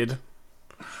disappointed.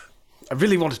 I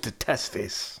really wanted to test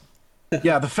this.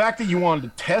 Yeah, the fact that you wanted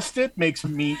to test it makes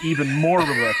me even more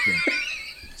reluctant.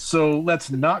 So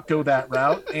let's not go that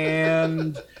route.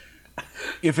 And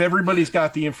if everybody's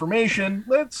got the information,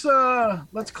 let's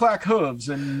clack hooves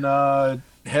and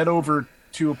head over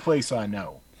to a place I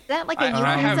know. Is that like a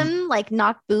I have- euphemism? Like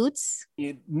not boots?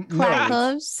 Clack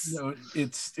hooves? No,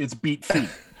 it's beat feet.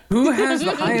 Who has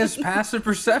the highest passive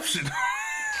perception?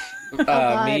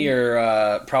 me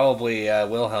or probably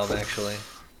Wilhelm, actually.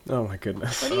 Oh my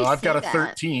goodness. What do you I've say got a that?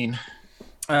 13.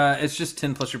 It's just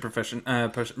 10 plus your profession,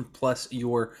 plus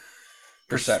your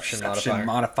Perception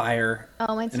modifier.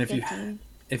 Oh, mine's And if you 15.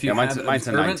 if you Yeah, have mine's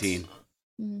a observance- 19.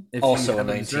 If Also you have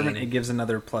a 19. observant, it gives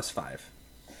another +5.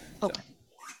 Okay.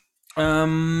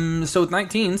 So with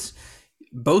 19s,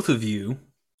 both of you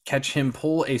catch him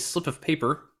pull a slip of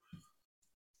paper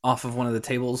off of one of the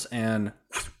tables, and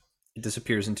it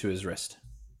disappears into his wrist.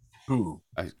 Who?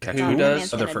 I catch Who Oh, does?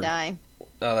 man's gonna Weatherford. die.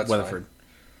 Oh, that's Weatherford. fine.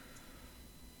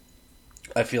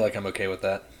 I feel like I'm okay with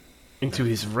that. Into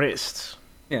his wrist.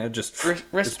 Yeah, just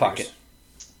Wrist pocket.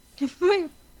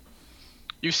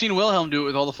 You've seen Wilhelm do it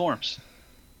with all the forms.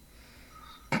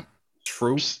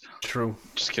 True. True.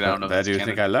 Just kidding. I don't know. Where do you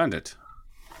think I learned it?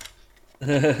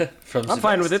 From I'm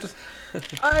fine with it.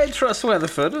 I trust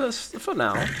Weatherford for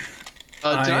now. Did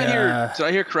I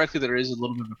I hear correctly that there is a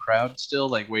little bit of a crowd still,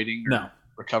 like waiting? Or No,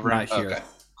 recovering. not here. Okay,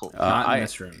 cool. Not in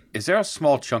this room. Is there a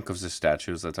small chunk of the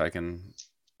statues that I can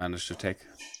manage to take?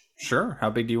 Sure. How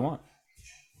big do you want?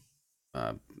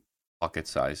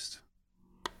 Pocket-sized.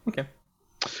 Okay.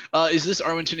 Is this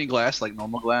Arwingtonian glass like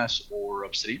normal glass or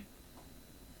obsidian?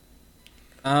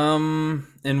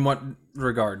 In what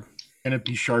regard? Can it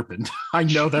be sharpened? I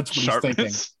know that's what he's thinking.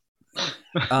 Sharpness?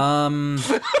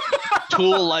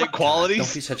 Tool-like qualities.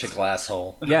 Don't be such a glass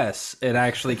hole. Yes, it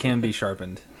actually can be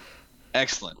sharpened.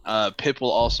 Excellent. Pip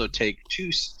will also take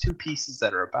two pieces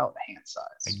that are about hand size.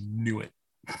 I knew it.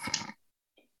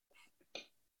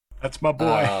 That's my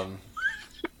boy.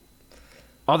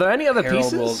 Are there any other Harold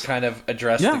pieces? will kind of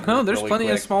address. Yeah, the group no, there's really plenty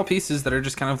of quick. small pieces that are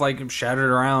just kind of like shattered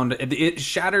around. It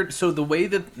shattered. So the way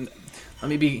that, let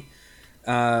me be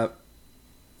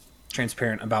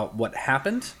transparent about what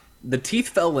happened. The teeth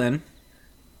fell in,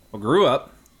 grew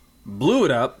up, blew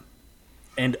it up,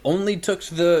 and only took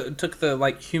the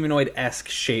like humanoid-esque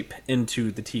shape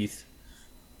into the teeth.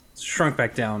 Shrunk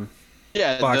back down.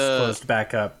 Yeah, box closed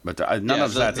back up. But none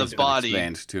of that has been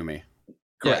explained to me.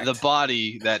 Yeah, the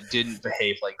body that didn't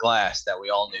behave like glass that we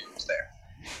all knew was there.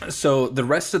 So the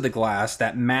rest of the glass,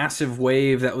 that massive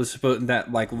wave that was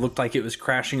that like looked like it was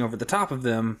crashing over the top of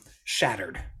them,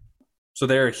 shattered. So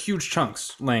there are huge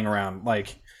chunks laying around,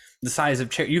 like the size of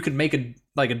chair. You could make a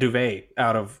duvet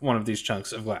out of one of these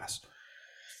chunks of glass.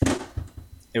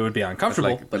 It would be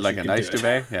uncomfortable, but like you a could nice do it.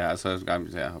 duvet. Yeah, so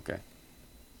yeah, okay.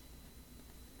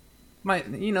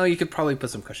 You could probably put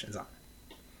some cushions on.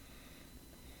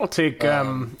 I'll take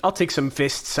some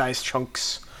fist-sized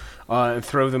chunks and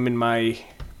throw them in my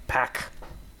pack.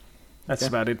 That's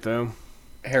about it, though.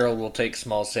 Harold will take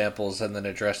small samples and then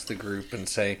address the group and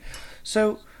say,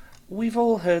 "So, we've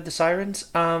all heard the sirens.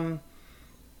 Now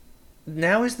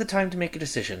is the time to make a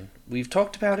decision. We've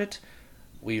talked about it.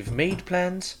 We've made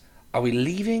plans. Are we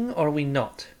leaving or are we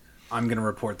not?" I'm going to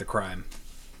report the crime.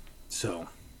 So,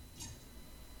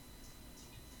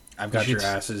 I've got your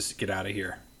asses. Get out of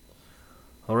here.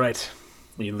 All right.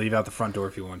 You can leave out the front door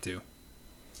if you want to.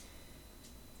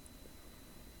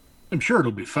 I'm sure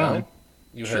it'll be fine. Well,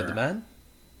 you heard the man.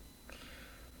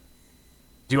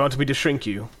 Do you want me to shrink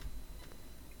you?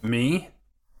 Me?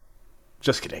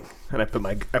 Just kidding. And I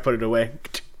put it away.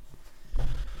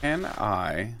 Can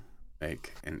I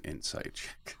make an insight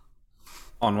check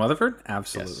on Weatherford?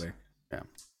 Absolutely. Yes.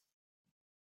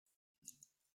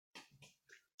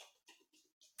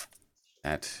 Yeah.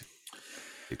 At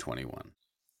a 21.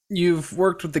 You've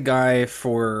worked with the guy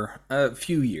for a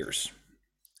few years.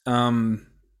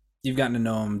 You've gotten to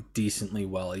know him decently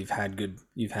well. He had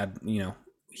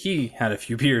a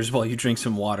few beers while you drink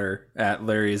some water at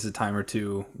Larry's a time or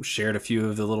two, shared a few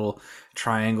of the little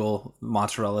triangle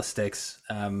mozzarella sticks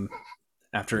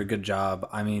after a good job.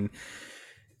 I mean,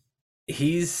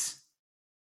 he's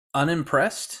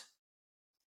unimpressed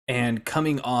and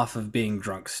coming off of being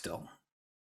drunk still.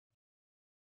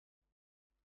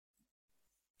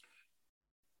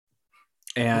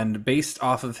 And based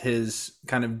off of his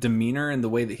kind of demeanor and the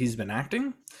way that he's been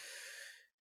acting,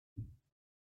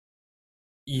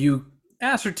 you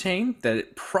ascertain that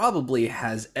it probably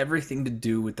has everything to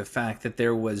do with the fact that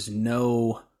there was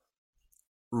no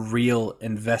real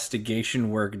investigation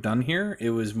work done here.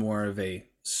 It was more of a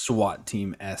SWAT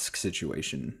team-esque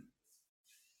situation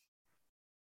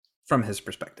from his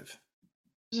perspective.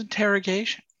 It was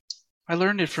interrogation. I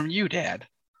learned it from you, Dad.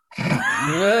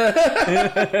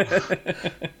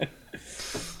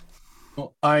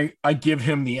 Well, I give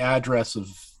him the address of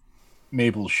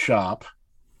Mabel's shop.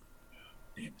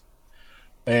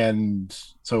 And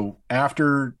so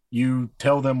after you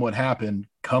tell them what happened,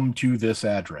 come to this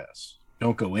address.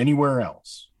 Don't go anywhere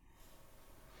else.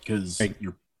 Because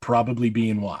you're probably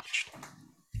being watched.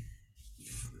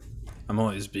 I'm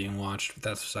always being watched, but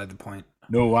that's beside the point.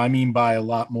 No, I mean by a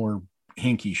lot more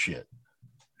hinky shit.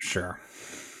 Sure.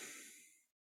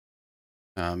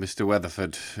 Mr.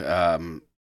 Weatherford,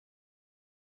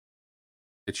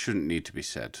 it shouldn't need to be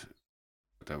said,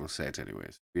 but I will say it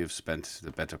anyways. We have spent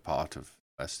the better part of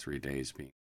the last 3 days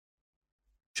being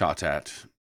shot at,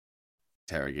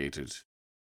 interrogated,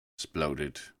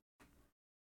 exploded,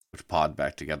 put pod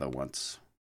back together once.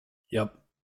 Yep.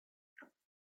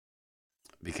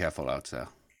 Be careful out there.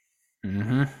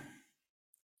 Mm-hmm.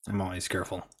 I'm always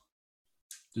careful.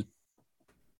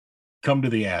 Come to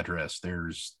the address.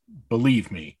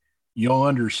 Believe me, you'll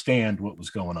understand what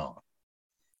was going on.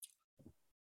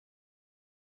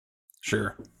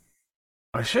 Sure.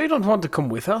 Are you sure you don't want to come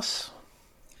with us?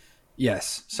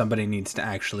 Yes, somebody needs to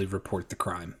actually report the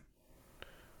crime.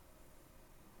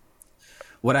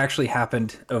 What actually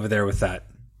happened over there with that?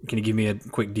 Can you give me a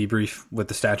quick debrief with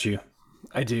the statue?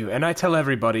 I do, and I tell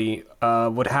everybody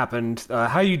what happened,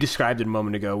 how you described it a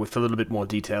moment ago with a little bit more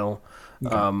detail.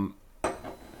 Okay.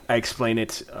 I explain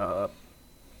it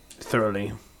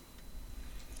thoroughly.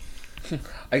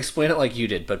 I explain it like you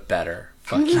did, but better.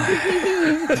 Fuck you.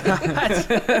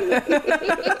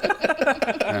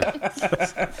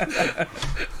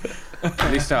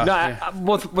 At least, No,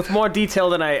 with more detail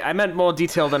than I meant more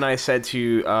detail than I said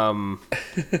to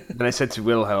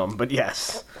Wilhelm. But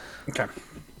yes. Okay.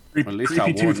 Well, at least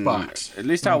Creepy tooth box. At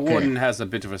least our warden has a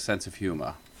bit of a sense of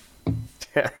humor.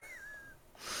 Yeah.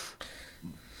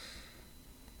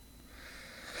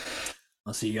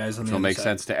 I'll see you guys on the It'll other make side.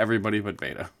 sense to everybody but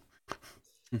Beta.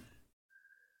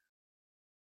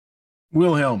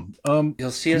 Wilhelm,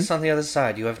 You'll see us on the other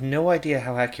side. You have no idea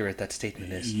how accurate that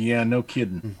statement is. yeah, no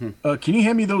kidding. Can you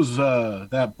hand me those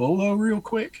that bolo real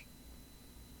quick?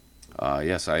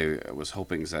 Yes, I was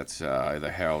hoping that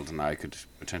either Harold and I could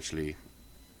potentially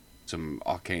some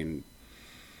arcane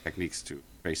techniques to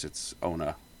face its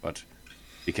owner, but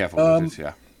be careful with it,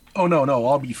 yeah. Oh, no,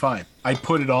 I'll be fine. I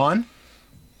put it on,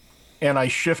 and I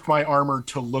shift my armor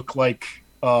to look like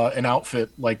an outfit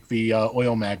like the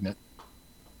oil magnet.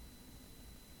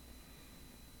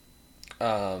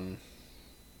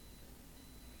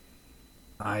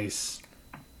 Nice.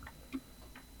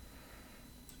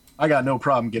 I got no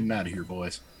problem getting out of here,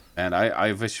 boys. And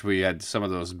I wish we had some of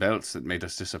those belts that made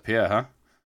us disappear, huh?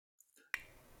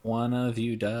 One of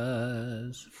you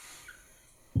does.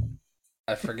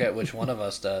 I forget which one of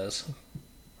us does.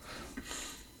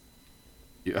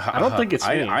 I don't think it's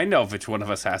me. I know which one of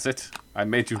us has it. I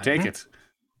made you take it.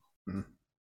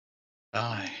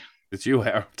 Aye. It's you,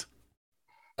 Harold.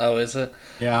 Oh, is it?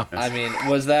 Yeah. I mean,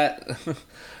 was that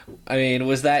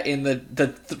in the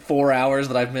 4 hours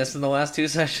that I've missed in the last 2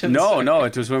 sessions? No,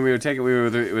 it was when we were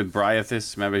with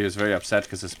Briathus. Remember, he was very upset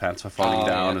because his pants were falling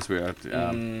down as we were.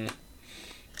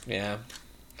 Yeah.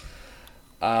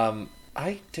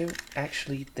 I don't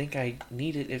actually think I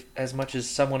need it as much as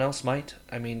someone else might.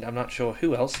 I mean, I'm not sure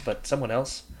who else, but someone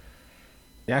else.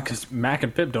 Yeah, because Mac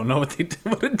and Pip don't know what it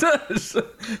does.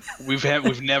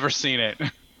 We've never seen it.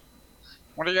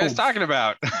 What are you guys talking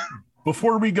about?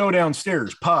 Before we go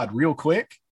downstairs, Pod, real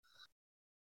quick.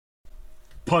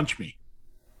 Punch me.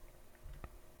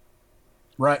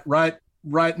 Right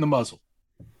in the muzzle.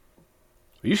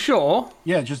 Are you sure?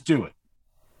 Yeah, just do it.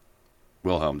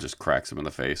 Wilhelm just cracks him in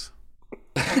the face.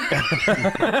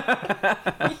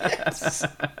 Yes.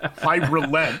 I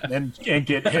relent and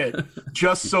get hit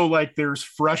just so like there's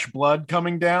fresh blood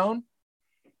coming down.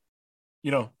 You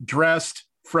know, dressed,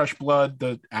 fresh blood.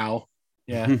 The ow,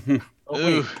 yeah. Oh,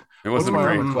 wait. It wasn't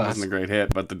a great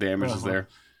hit, but the damage is there.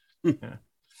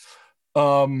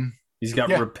 He's got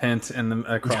repent and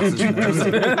across his nose.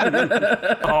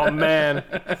 Oh man.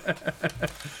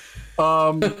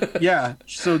 Yeah.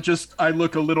 So just I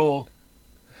look a little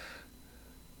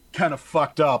kind of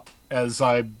fucked up as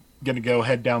I'm gonna go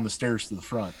head down the stairs to the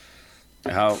front.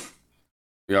 How?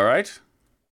 You all right?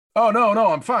 Oh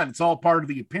no, I'm fine. It's all part of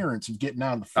the appearance of getting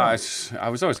out of the front. I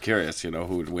was always curious,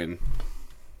 who would win.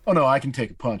 Oh no, I can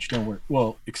take a punch. Don't worry.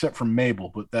 Well, except for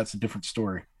Mabel, but that's a different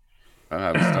story.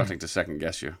 I was starting to second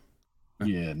guess you.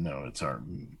 Yeah, no, it's our.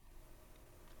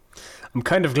 I'm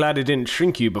kind of glad it didn't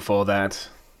shrink you before that.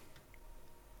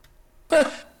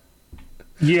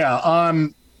 Yeah,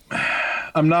 I'm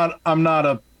not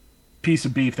a piece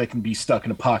of beef that can be stuck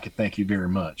in a pocket. Thank you very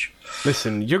much.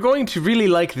 Listen, you're going to really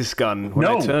like this gun when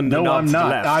I turn the knob I'm to the not.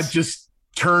 left. I just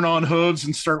turn on hooves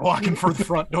and start walking for the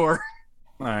front door.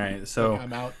 All right, so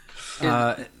I'm out.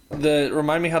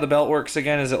 Remind me how the belt works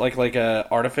again. Is it like a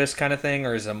artifice kind of thing,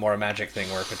 or is it more a magic thing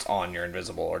where if it's on you're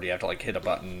invisible, or do you have to like hit a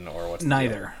button, or what's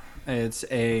neither? It's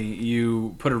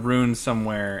you put a rune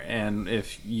somewhere, and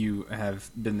if you have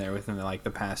been there within like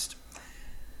the past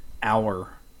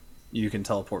hour, you can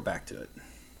teleport back to it.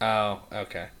 Oh,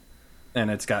 okay.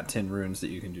 And it's got 10 runes that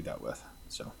you can do that with.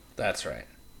 So that's right.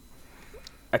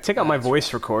 I take out my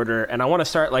voice recorder and I want to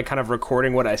start like kind of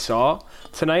recording what I saw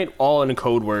tonight, all in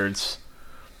code words.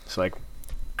 It's like,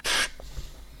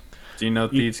 do you know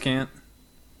thieves can't?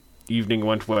 Evening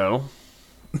went well.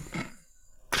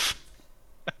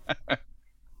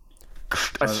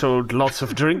 I sold lots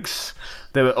of drinks.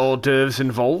 There were hors d'oeuvres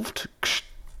involved.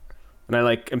 And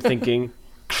I am thinking,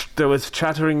 there was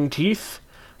chattering teeth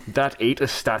that ate a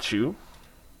statue.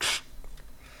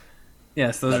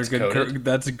 Yes, those are good.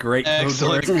 That's a great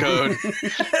excellent code.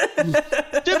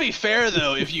 To be fair,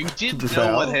 though, if you didn't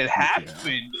know what had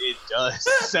happened, it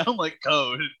does sound like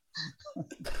code.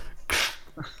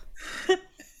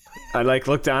 I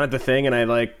look down at the thing and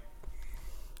I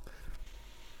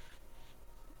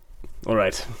all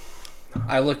right.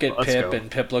 I look at Let's Pip go. and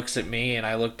Pip looks at me and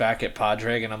I look back at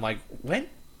Podrick and I'm like, when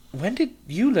did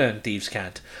you learn thieves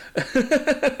can't?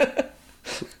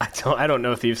 I don't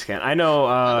know thieves can't. I know.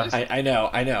 I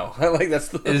know. Like that's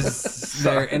the. Is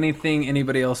there anything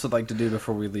anybody else would like to do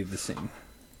before we leave the scene?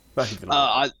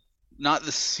 Not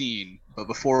the scene, but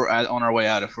before on our way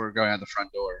out, if we're going out the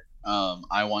front door,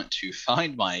 I want to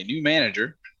find my new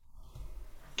manager,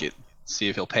 see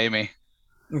if he'll pay me.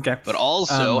 Okay. But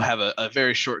also have a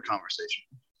very short conversation.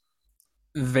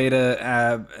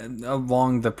 Veda,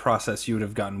 along the process, you would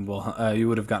have gotten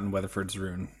Weatherford's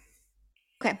rune.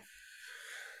 Okay.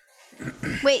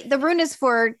 Wait, the rune is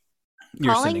for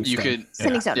Your calling?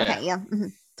 Sending stone. yeah. Okay, yeah. Mm-hmm.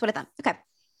 That's what I thought. Okay.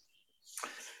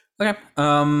 Okay.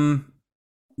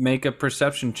 Make a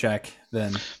perception check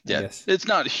then. Yeah, I guess. it's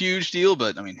not a huge deal,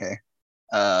 but I mean, hey.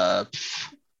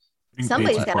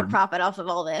 Somebody's got to profit off of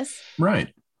all this.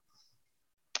 Right.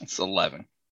 It's 11.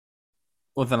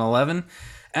 With an 11,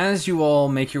 as you all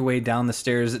make your way down the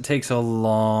stairs, it takes a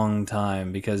long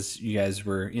time because you guys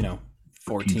were,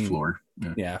 14th floor.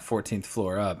 Yeah, 14th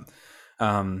floor up.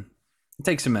 It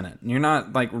takes a minute. You're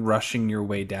not like rushing your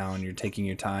way down. You're taking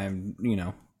your time,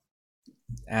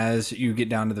 As you get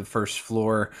down to the first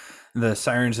floor, the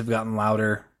sirens have gotten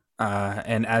louder.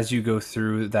 And as you go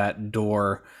through that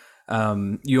door,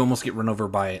 you almost get run over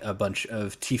by a bunch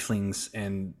of tieflings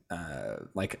and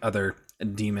like other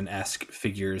demon-esque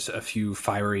figures. A few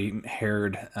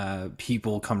fiery-haired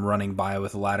people come running by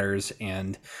with ladders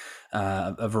and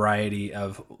a variety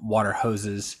of water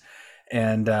hoses.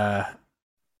 And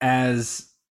as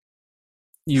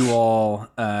you all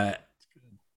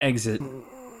exit,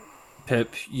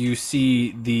 Pip, you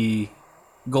see the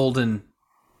golden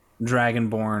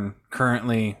dragonborn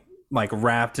currently like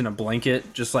wrapped in a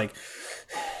blanket, just like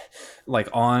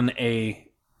on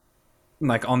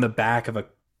the back of a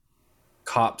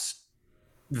cop's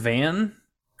van,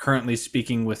 currently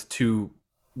speaking with two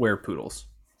werepoodles.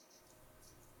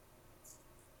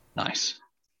 Nice.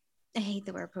 I hate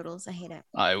the werepoodles. I hate it.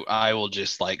 I will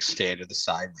just like stand to the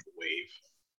side and wave.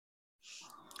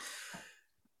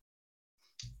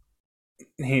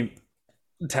 He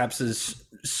taps his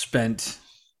spent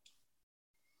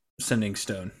sending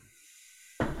stone.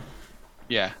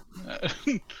 Yeah.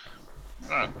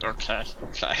 Okay.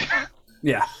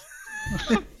 Yeah.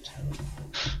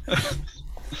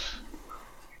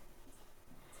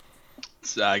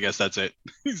 So I guess that's it.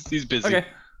 He's busy. Okay.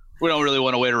 We don't really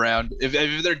want to wait around. If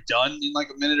they're done in like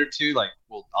a minute or two, like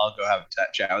I'll go have a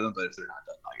chat with them. But if they're not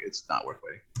done, like it's not worth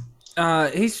waiting.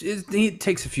 He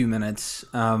takes a few minutes.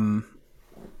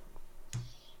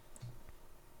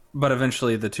 But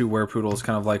eventually the two werepoodles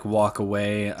kind of like walk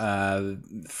away.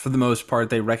 For the most part,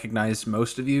 they recognize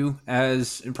most of you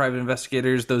as private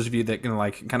investigators. Those of you that can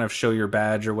like kind of show your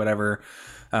badge or whatever,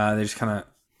 they just kind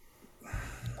of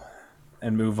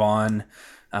and move on.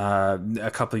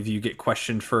 A couple of you get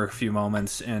questioned for a few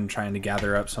moments and trying to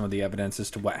gather up some of the evidence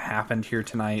as to what happened here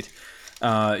tonight.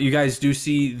 You guys do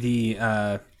see the...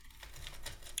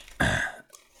 I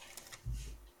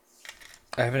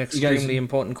have an extremely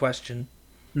important question.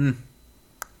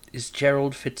 Is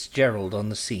Gerald Fitzgerald on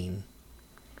the scene?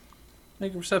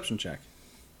 Make a perception check.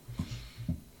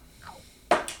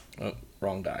 Oh,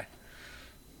 wrong die.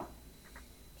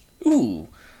 Ooh,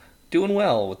 doing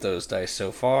well with those dice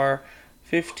so far.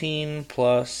 15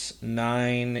 plus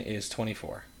 9 is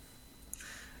 24.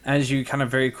 As you kind of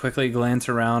very quickly glance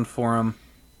around for him,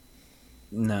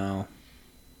 no.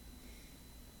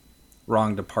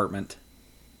 Wrong department.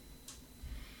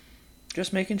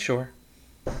 Just making sure.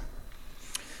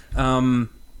 Pip,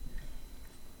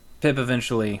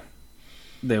 eventually,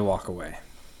 they walk away.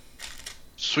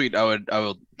 Sweet. I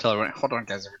will tell everyone. Hold on,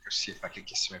 guys. I'm gonna see if I can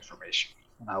get some information.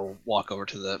 And I will walk over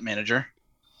to the manager.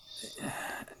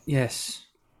 Yes.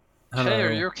 Hello. Hey,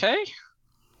 are you okay?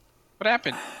 What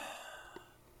happened?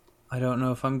 I don't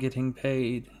know if I'm getting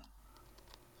paid.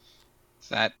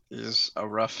 That is a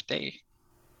rough day.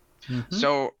 Mm-hmm.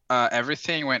 So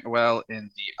everything went well in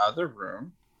the other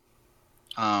room.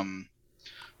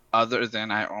 Other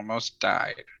than I almost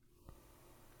died.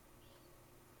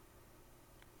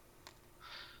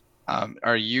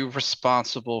 Are you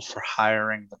responsible for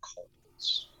hiring the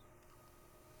kobolds?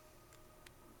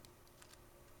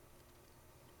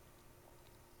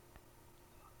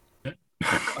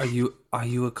 Are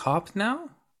you a cop now?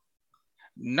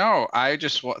 No, I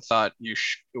just thought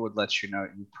would let you know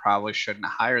you probably shouldn't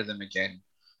hire them again,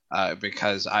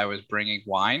 because I was bringing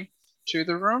wine to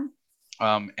the room,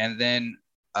 and then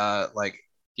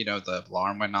the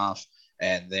alarm went off,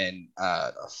 and then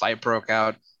a fight broke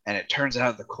out, and it turns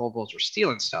out the kobolds were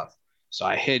stealing stuff. So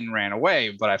I hid and ran away,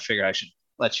 but I figured I should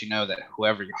let you know that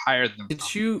whoever you hired them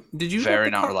did you very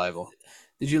not reliable.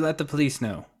 Did you let the police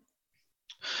know?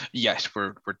 Yes,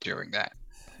 we're doing that.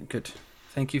 Good.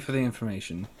 Thank you for the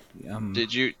information.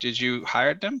 Did you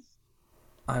hire them?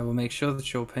 I will make sure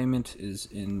that your payment is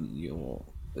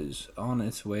on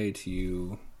its way to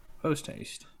you post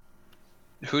haste.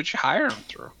 Who'd you hire them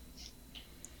through?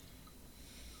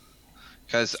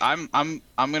 because I'm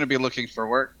gonna be looking for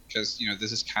work because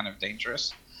this is kind of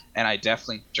dangerous, and I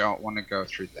definitely don't want to go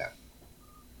through that.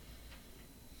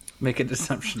 Make a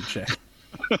deception check.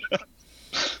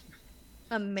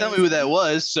 Amazing. Tell me who that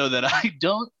was so that I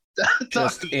don't.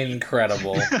 Just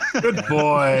incredible. Good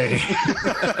boy.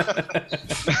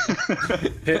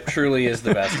 Pip truly is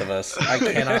the best of us. I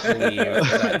cannot believe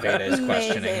that Beta is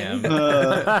questioning him.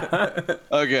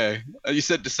 Okay. You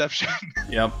said deception?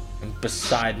 Yep. I'm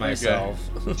beside myself.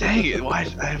 Okay. Dang it. Why?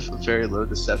 I have a very low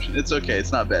deception. It's okay.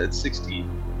 It's not bad. It's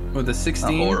 16. With a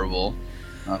 16? Not horrible.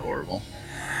 Not horrible.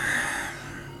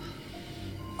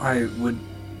 I would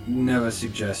never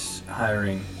suggest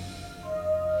hiring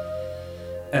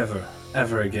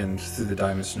ever again through the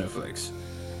Diamond Snowflakes.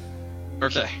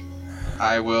 Okay.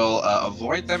 I will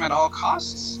avoid them at all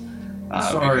costs.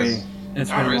 Sorry, it's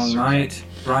been a long night.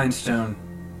 Rhinestone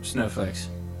Snowflakes.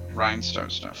 Rhinestone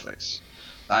Snowflakes.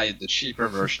 The cheaper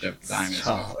version of Diamond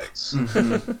Snowflakes.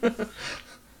 Mhm.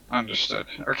 Understood.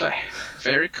 Okay.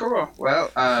 Very cool.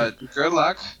 Well, good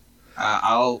luck.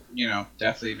 I'll,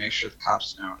 definitely make sure the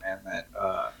cops know and that,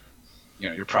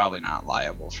 you're probably not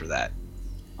liable for that.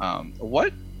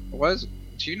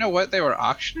 Do you know what they were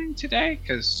auctioning today?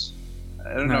 Because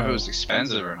I don't know if it was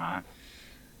expensive or not.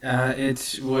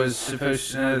 It was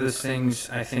supposed to, those things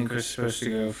I think were supposed to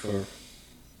go for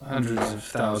hundreds of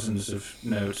thousands of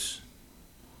notes.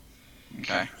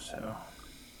 Okay. So.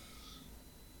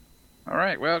 All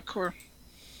right. Well, cool.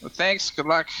 Well, thanks. Good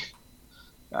luck.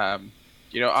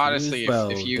 Honestly,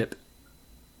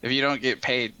 if you don't get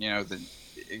paid, then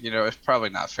it's probably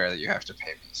not fair that you have to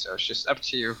pay me. So it's just up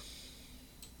to you.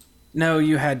 No,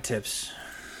 you had tips.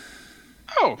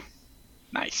 Oh,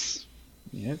 nice.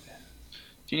 Yep.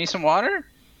 Do you need some water?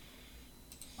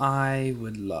 I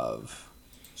would love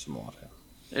some water.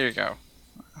 There you go.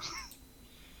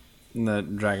 And the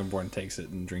Dragonborn takes it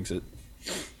and drinks it.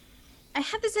 I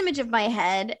have this image of my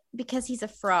head because he's a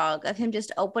frog of him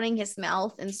just opening his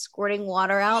mouth and squirting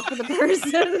water out for the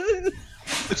person.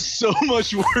 It's so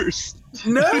much worse.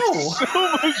 No, so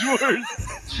much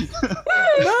worse.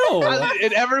 No,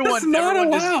 and everyone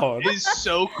allowed. is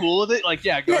so cool with it. Like,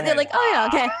 yeah, go They're ahead. like, oh yeah,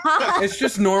 okay. It's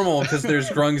just normal because there's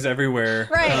grungs everywhere.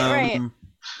 Right.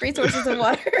 Resources of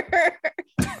water.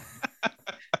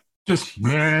 Just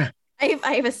meh. I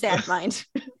have a sad mind.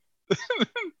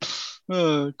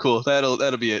 Cool.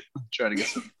 That'll be it. I'm trying to get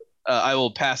some. I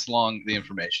will pass along the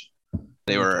information.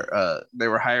 They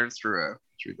were hired through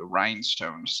the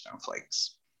Rhinestone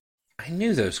Snowflakes. I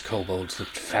knew those kobolds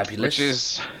looked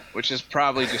fabulous. Which is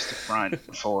probably just a front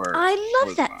for. I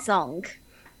love that song.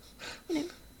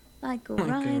 Like a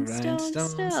rhinestone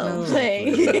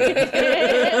snowflake.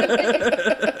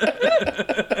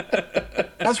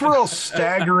 As we're all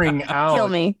staggering out, Kill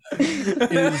me.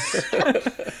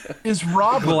 Is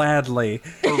Robert gladly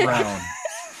around?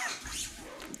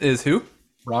 Is who?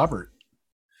 Robert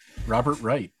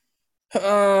Wright.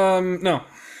 No.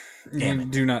 You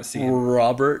do not see him.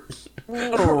 Robert.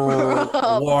 Robert.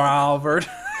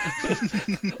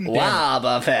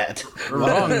 Wobba Fett.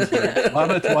 Wrong.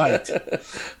 Robert White.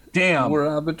 Damn.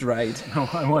 Robert Wright. Oh,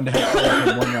 I wanted to have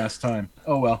him one last time.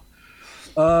 Oh well.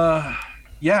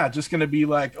 Yeah, just gonna be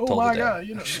like, oh my god,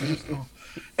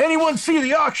 anyone see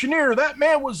the auctioneer? That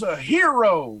man was a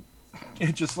hero.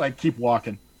 And just like keep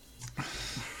walking.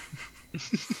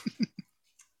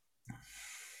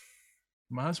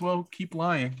 Might as well keep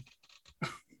lying.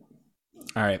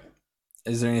 All right.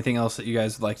 Is there anything else that you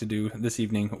guys would like to do this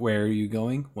evening? Where are you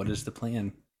going? What is the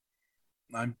plan?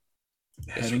 I'm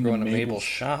heading to Mabel's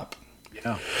shop.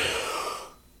 Yeah.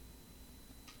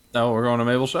 Oh, we're going to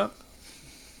Mabel's shop?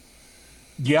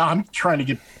 Yeah, I'm trying to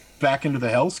get back into the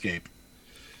hellscape.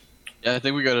 Yeah, I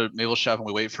think we go to Mabel's shop and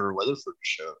we wait for Weatherford to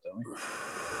show up, don't we?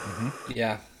 Mm-hmm.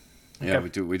 Yeah. Yeah, we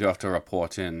do have to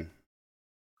report in.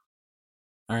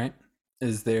 All right.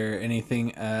 Is there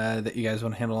anything that you guys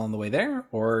want to handle on the way there,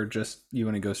 or just you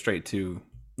want to go straight to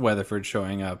Weatherford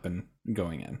showing up and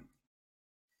going in?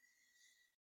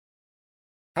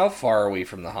 How far are we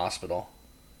from the hospital?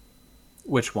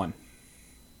 Which one?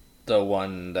 The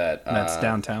one that that's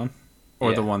downtown,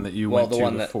 or the one that you went to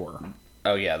before?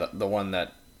 Oh yeah, the one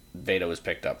that Veda was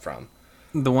picked up from.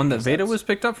 The one that Veda was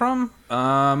picked up from?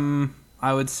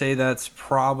 I would say that's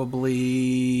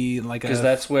probably like because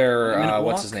that's where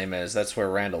what's his name is. That's where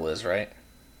Randall is, right?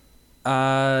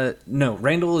 No,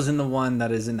 Randall is in the one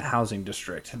that is in the housing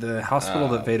district. The hospital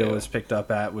that Veda was picked up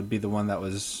at would be the one that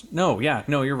was. No,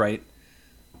 you're right.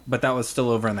 But that was still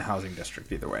over in the housing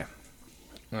district either way.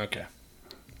 Okay.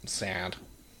 Sad.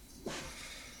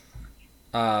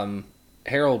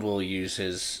 Harold will use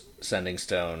his sending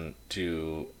stone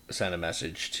to send a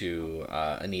message to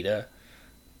Anita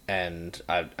and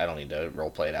I don't need to role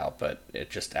play it out, but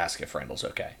just ask if Randall's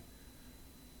okay.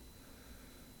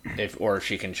 Or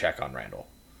she can check on Randall.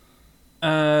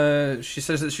 She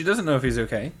says that she doesn't know if he's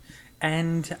okay,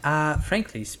 and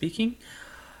frankly speaking,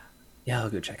 yeah, I'll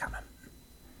go check on him.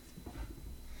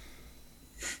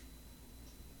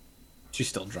 She's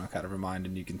still drunk out of her mind,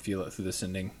 and you can feel it through the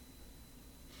sending.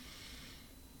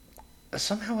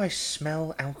 Somehow I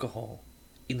smell alcohol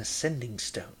in a sending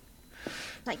stone.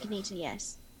 Like Anita,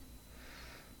 yes.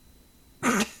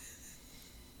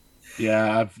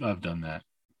 Yeah, I've done that.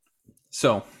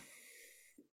 So,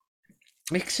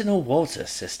 mix in a water,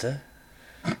 sister.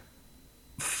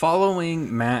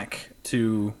 Following Mac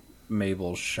to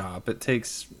Mabel's shop, it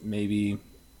takes maybe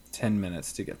 10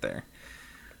 minutes to get there.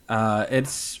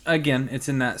 It's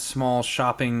in that small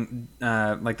shopping,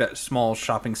 like that small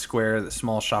shopping square, the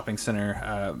small shopping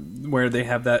center, where they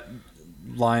have that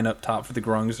line up top for the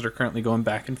grungs that are currently going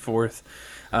back and forth.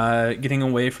 Getting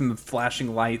away from the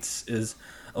flashing lights is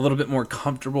a little bit more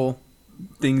comfortable.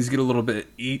 Things get a little bit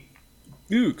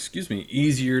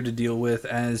easier to deal with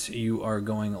as you are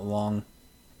going along.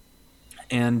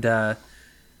 And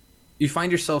you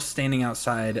find yourself standing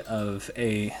outside of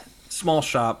a small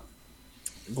shop,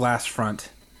 glass front,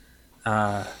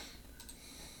 and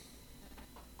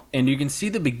you can see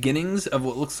the beginnings of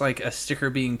what looks like a sticker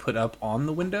being put up on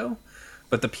the window,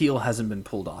 but the peel hasn't been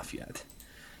pulled off yet.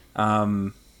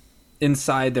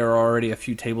 Inside, there are already a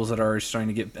few tables that are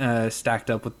starting to get stacked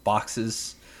up with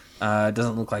boxes. It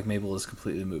doesn't look like Mabel is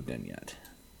completely moved in yet.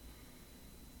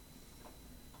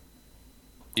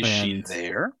 Is she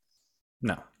there?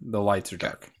 No, the lights are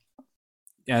dark.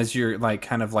 As you're look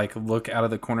out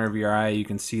of the corner of your eye, you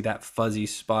can see that fuzzy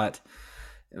spot.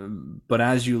 But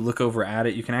as you look over at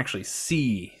it, you can actually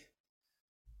see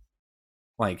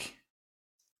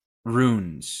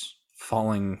runes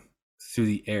falling through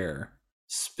the air,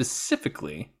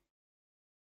 specifically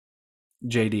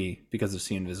JD because of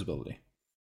sea invisibility.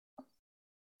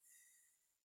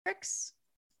 Works.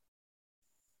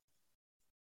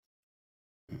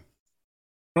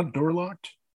 Front door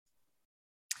locked?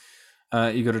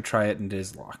 You go to try it and it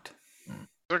is locked.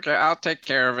 Okay, I'll take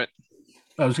care of it.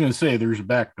 I was going to say there's a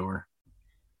back door.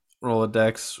 Roll a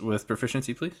dex with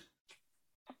proficiency, please.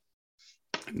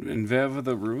 And where were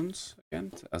the runes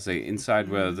again? I say inside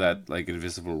where that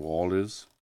invisible wall is.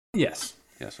 Yes.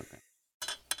 Yes. Okay.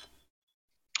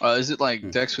 Is it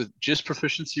dex with just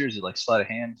proficiency, or is it sleight of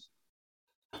hand?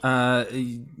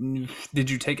 Did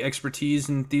you take expertise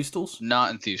in Thieves' Tools?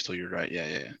 Not in Thieves' Tool. You're right.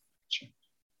 Yeah. Sure.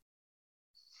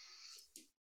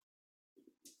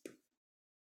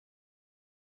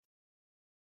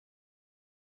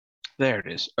 There it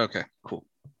is. Okay, cool.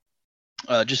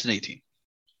 Just an 18.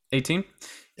 18?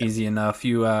 Yeah. Easy enough.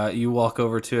 You walk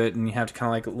over to it and you have to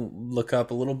kind of look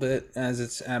up a little bit as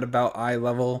it's at about eye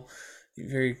level. You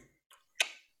very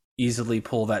easily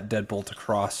pull that deadbolt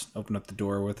across, open up the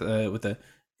door with a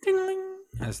ding-ling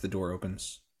as the door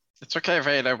opens. It's okay,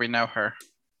 Veda. We know her.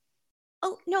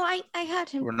 Oh, no, I had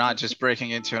him. We're not just breaking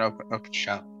into an open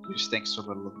shop. You just think so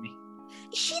little of me.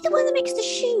 Is she the one that makes the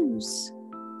shoes?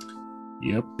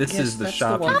 Yep. This is the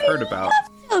shop you've heard about. I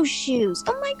love those shoes.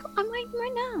 Oh my god, I'm right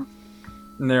now.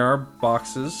 And there are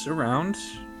boxes around.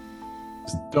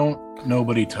 Don't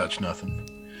nobody touch nothing.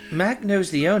 Mac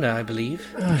knows the owner, I believe.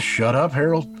 Shut up,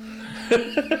 Harold.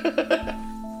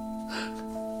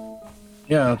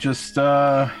 Yeah, just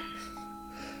fuck,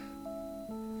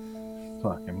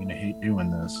 I'm gonna hate doing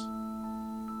this.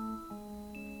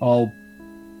 I'll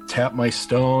tap my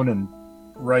stone and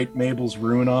write Mabel's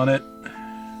rune on it.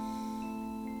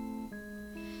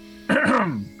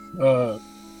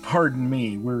 Pardon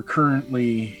me, we're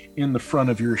currently in the front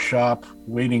of your shop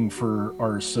waiting for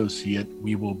our associate.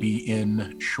 We will be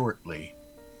in shortly.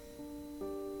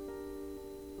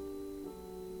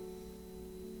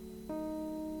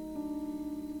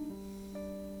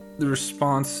 The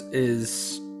response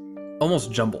is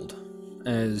almost jumbled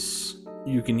as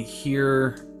you can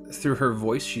hear through her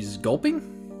voice she's gulping.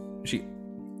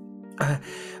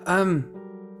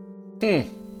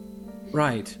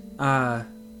 Right.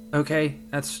 Okay,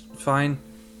 that's fine.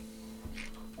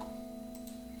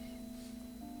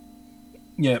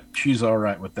 Yep, she's all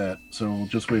right with that. So we'll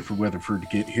just wait for Weatherford to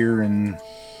get here, and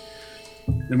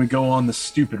then we go on the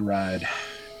stupid ride.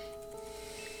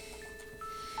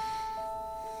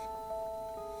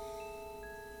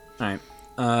 All right.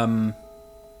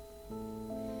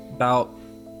 About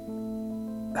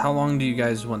how long do you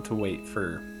guys want to wait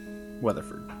for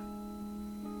Weatherford?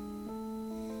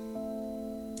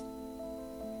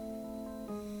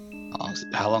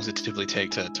 How long does it typically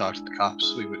take to talk to the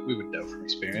cops? We would know from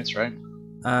experience, right?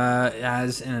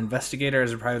 As an investigator,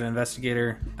 as a private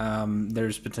investigator,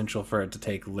 there's potential for it to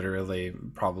take literally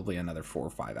probably another 4 or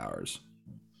 5 hours.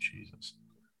 Jesus.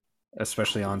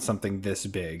 Especially on something this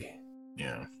big.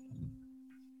 Yeah.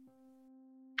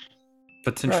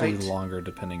 Potentially Right. longer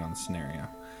depending on the scenario.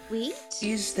 Wait.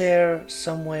 Is there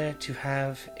somewhere to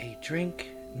have a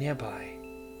drink nearby?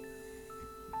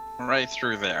 Right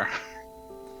through there.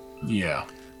 Yeah.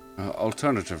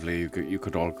 Alternatively, you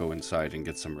could all go inside and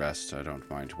get some rest. I don't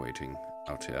mind waiting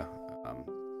out here. At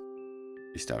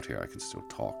least out here I can still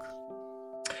talk.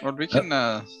 Or we can.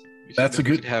 That's a we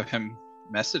good- could have him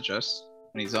message us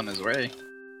when he's on his way.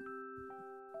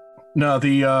 No,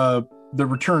 the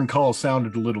return call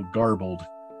sounded a little garbled,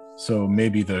 so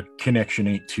maybe the connection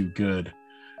ain't too good.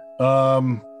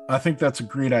 I think that's a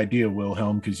great idea,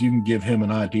 Wilhelm, because you can give him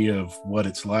an idea of what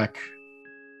it's like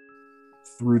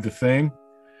through the thing,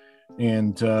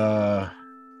 and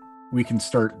we can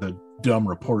start the dumb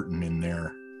reporting in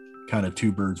there, kind of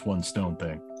 2 birds, 1 stone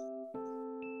thing,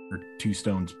 or 2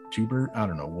 stones, 2 birds. I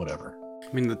don't know, whatever.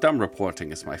 I mean, the dumb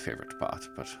reporting is my favorite part,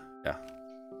 but yeah.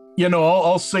 You know,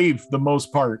 I'll save the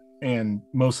most part and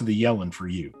most of the yelling for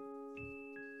you.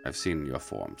 I've seen your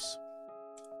forms.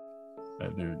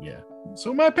 Dude, yeah.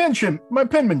 So my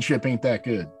penmanship ain't that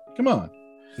good. Come on.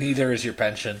 Neither is your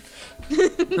pension.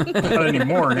 Not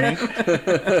anymore, it ain't.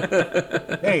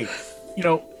 Hey, you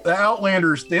know, the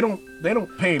Outlanders, they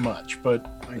don't pay much, but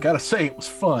I gotta say it was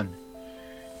fun.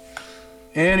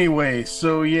 Anyway,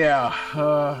 so yeah,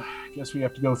 guess we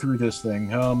have to go through this thing.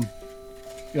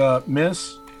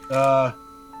 Miss,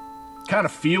 kind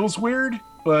of feels weird,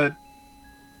 but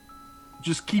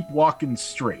just keep walking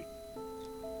straight.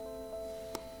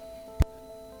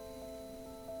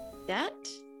 That?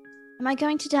 Am I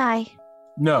going to die?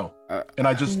 No. And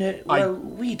I just No, well,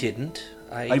 we didn't.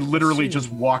 I literally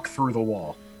just walk through the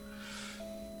wall.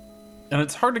 And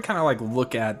it's hard to kind of like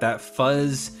look at that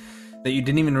fuzz that you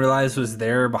didn't even realize was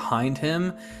there behind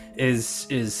him. It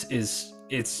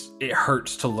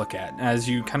hurts to look at. As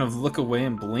you kind of look away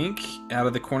and blink out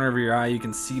of the corner of your eye, you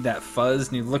can see that fuzz,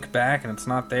 and you look back and it's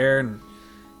not there, and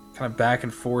kind of back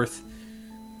and forth.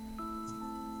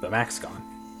 The Mac's gone.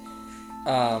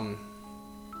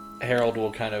 Harold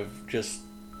will kind of just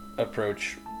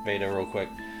approach Veda real quick.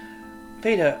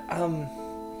 Veda,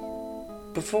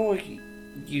 before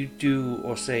you do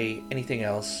or say anything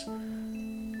else,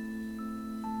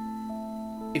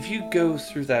 if you go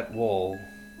through that wall,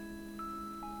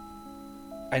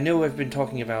 I know I've been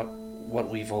talking about what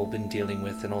we've all been dealing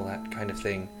with and all that kind of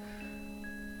thing.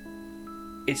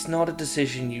 It's not a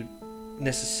decision you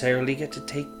necessarily get to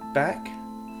take back.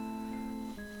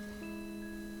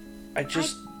 I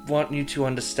just want you to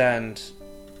understand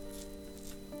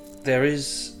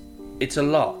it's a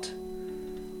lot.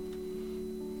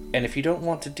 And if you don't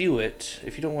want to do it,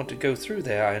 if you don't want to go through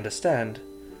there, I understand.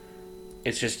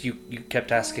 It's just you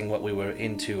kept asking what we were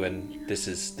into, and this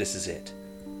is it.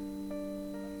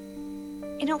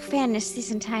 In all fairness,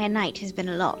 this entire night has been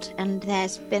a lot, and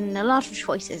there's been a lot of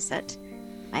choices that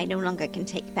I no longer can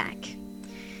take back.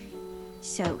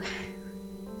 So,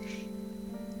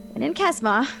 when in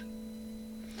Casmar,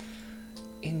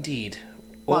 Indeed.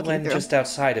 Or Walking when through. just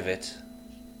outside of it.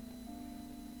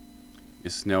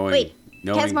 Just knowing. wait,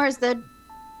 knowing Casmar is the.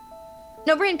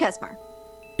 No, we're in Casmar.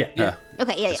 Yeah.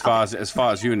 Okay, yeah, As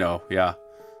far as you know, yeah.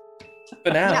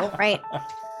 But now. Yeah, right.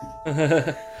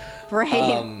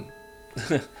 Right.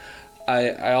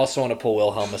 I also want to pull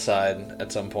Wilhelm aside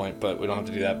at some point, but we don't have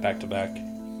to do that back to back.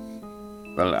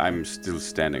 Well, I'm still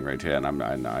standing right here, and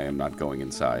I am not going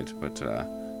inside. But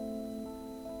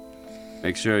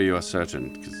make sure you are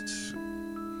certain, because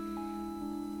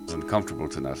it's uncomfortable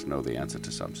to not know the answer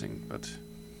to something. But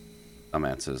some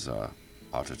answers are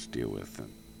harder to deal with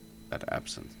than that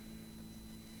absent.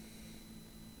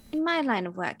 In my line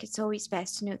of work, it's always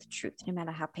best to know the truth, no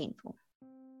matter how painful.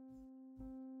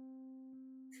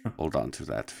 Hold on to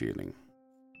that feeling.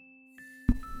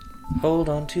 Hold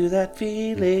on to that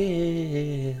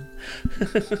feeling.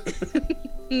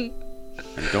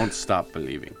 And don't stop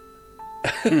believing.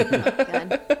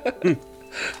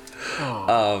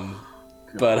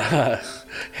 But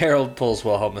Harold pulls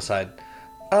Wilhelm aside.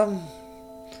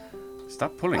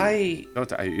 Stop pulling.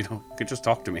 You can just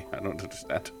talk to me. I don't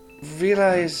understand.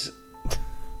 Realize.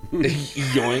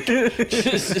 Yoink.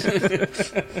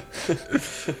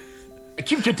 I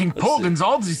keep getting pulled in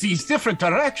all these different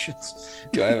directions.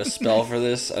 Do I have a spell for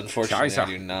this? Unfortunately, I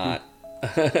do not.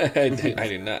 I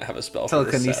do not have a spell for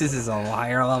this. Telekinesis is a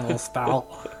higher level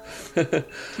spell.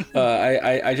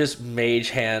 I just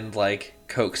mage hand like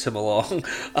coax him along.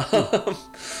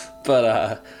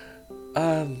 But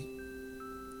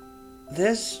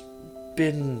There's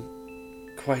been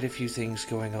quite a few things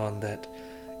going on that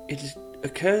it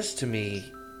occurs to me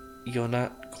you're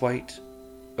not quite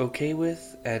okay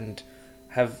with and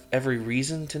have every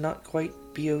reason to not quite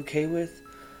be okay with.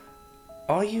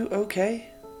 Are you okay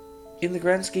in the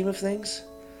grand scheme of things?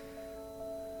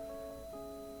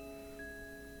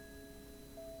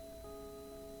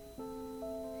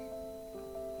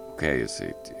 Okay, it's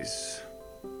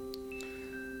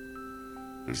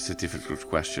a difficult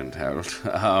question, Harold.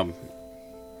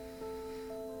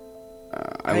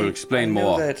 I will explain I know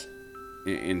more that-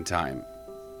 in time,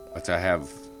 but I have.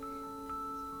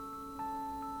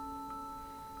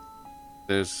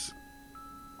 There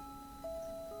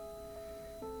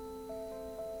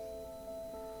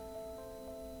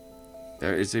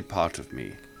is a part of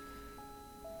me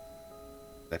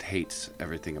that hates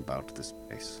everything about this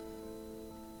place.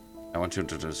 I want you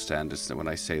to understand this, that when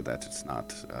I say that, it's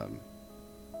not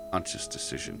conscious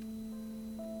decision.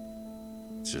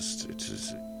 It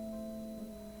is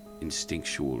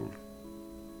instinctual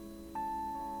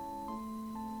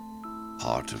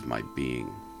part of my being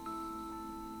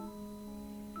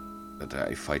that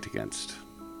I fight against,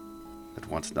 that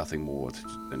wants nothing more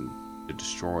than to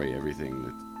destroy everything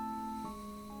that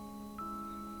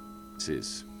this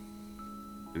is.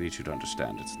 I need you to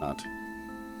understand it's not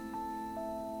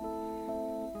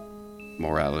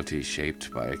morality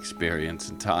shaped by experience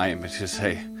and time. It is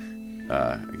it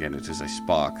is a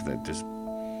spark that just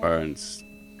burns,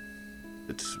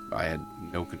 that I had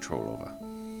no control over.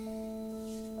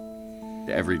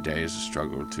 Every day is a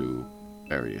struggle to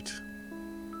bury it.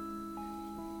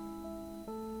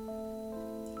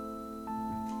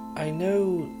 I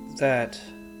know that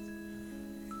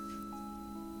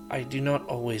I do not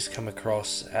always come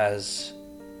across as,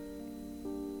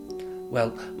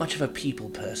 well, much of a people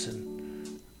person.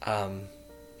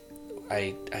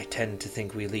 I tend to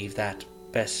think we leave that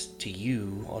best to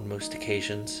you on most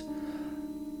occasions.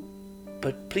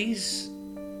 But please,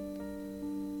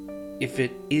 if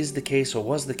it is the case, or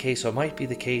was the case, or might be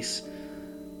the case,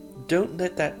 don't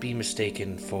let that be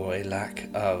mistaken for a lack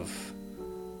of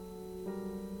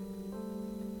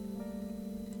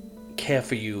care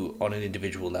for you on an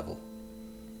individual level.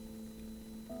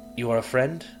 You are a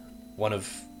friend, one of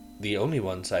the only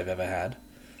ones I've ever had,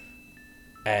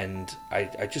 and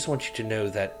I just want you to know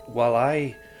that while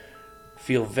I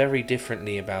feel very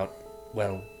differently about,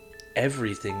 well,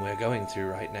 everything we're going through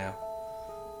right now,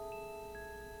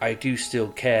 I do still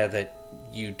care that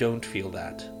you don't feel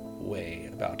that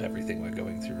way about everything we're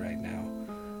going through right now,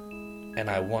 and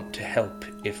I want to help,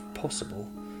 if possible,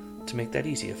 to make that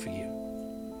easier for you.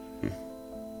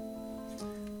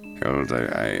 Harold,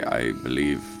 I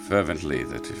believe fervently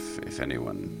that if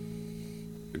anyone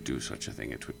could do such a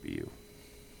thing, it would be you.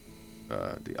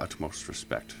 The utmost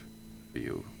respect for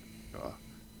you, your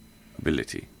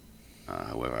ability.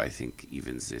 However, I think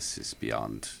even this is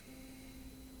beyond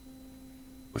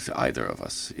what either of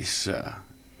us is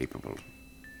capable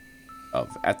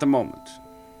of at the moment.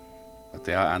 But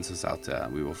there are answers out there,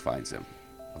 and we will find them.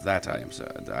 Of that I am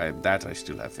certain. That I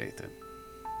still have faith in.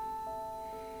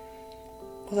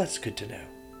 Well, that's good to know.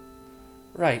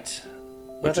 Right.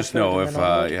 But just know if,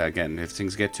 again, if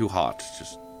things get too hot,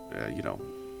 just,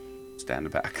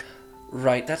 stand back.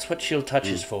 Right, that's what Shield Touch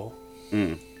is for.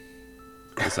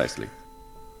 Precisely.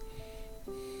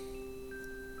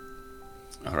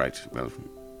 All right, well,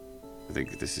 I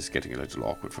think this is getting a little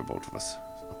awkward for both of us.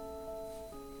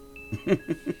 So.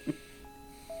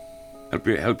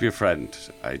 Help your friend.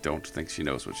 I don't think she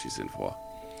knows what she's in for.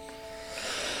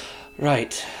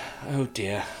 Right. Oh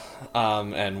dear.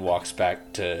 And walks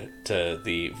back to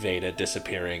the Veda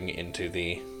disappearing into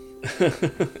the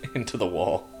into the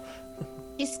wall.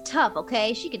 She's tough,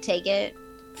 okay? She could take it.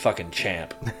 Fucking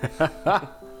champ.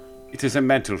 It is a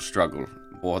mental struggle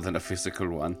more than a physical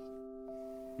one.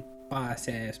 Boss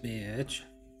ass bitch.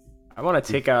 I want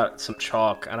to take out some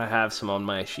chalk, and I have some on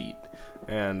my sheet.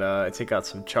 And I take out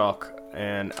some chalk,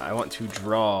 and I want to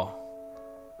draw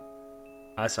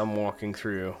as I'm walking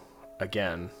through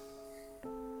again.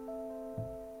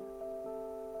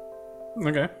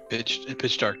 Okay.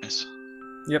 Pitch darkness.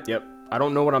 Yep. I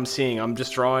don't know what I'm seeing. I'm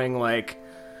just drawing, like,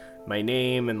 my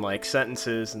name and, like,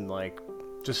 sentences and, like,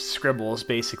 just scribbles,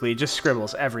 basically. Just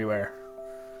scribbles everywhere.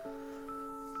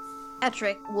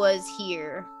 Patrick was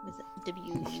here with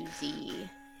WUZ.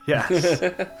 Yes.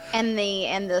 and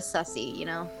the sussy, you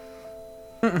know.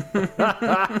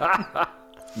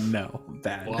 No,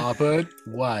 bad. Wobbled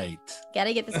white.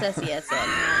 Gotta get the sussy S in.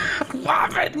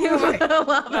 Wobbit.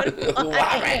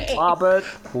 Wobbit.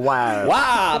 Wow.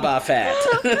 Wabba fat.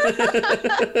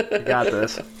 You got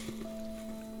this.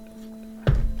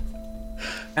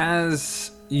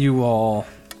 As You all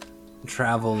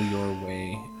travel your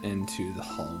way into the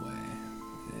hallway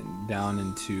and down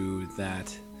into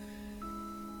that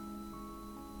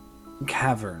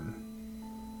cavern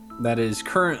that is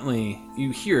currently,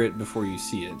 you hear it before you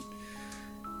see it,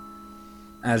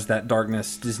 as that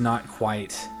darkness does not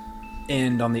quite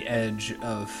end on the edge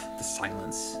of the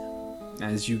silence.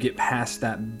 As you get past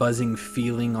that buzzing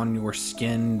feeling on your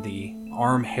skin, the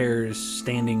arm hairs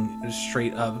standing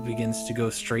straight up begins to go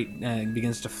straight,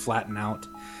 begins to flatten out.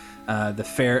 The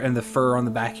fur on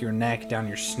the back of your neck, down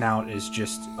your snout, is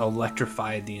just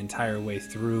electrified the entire way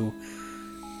through.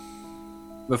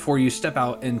 Before you step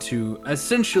out into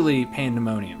essentially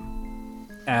pandemonium,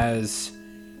 as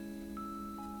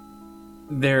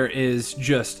there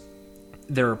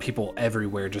are people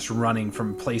everywhere just running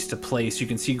from place to place. You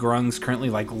can see Grung's currently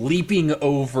like leaping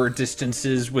over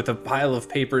distances with a pile of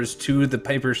papers to the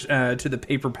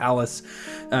paper palace.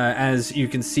 As you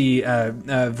can see, a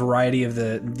variety of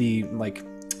the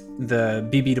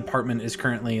BB department is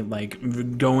currently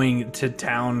like going to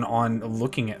town on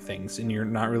looking at things, and you're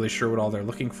not really sure what all they're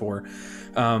looking for.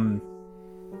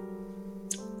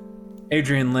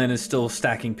 Adrian Lynn is still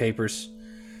stacking papers.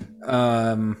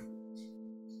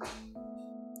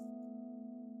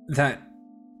 That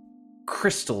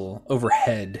crystal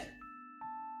overhead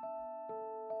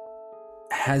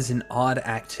has an odd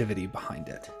activity behind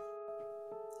it.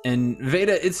 And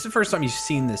Veda, it's the first time you've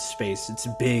seen this space. It's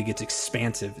big, it's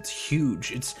expansive, it's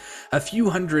huge. It's a few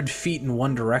hundred feet in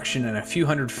one direction and a few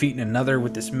hundred feet in another,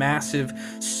 with this massive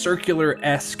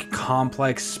circular-esque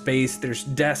complex space. There's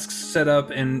desks set up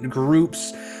in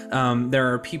groups.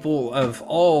 There are people of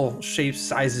all shapes,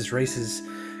 sizes, races,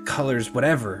 colors,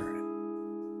 whatever,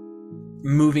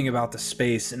 moving about the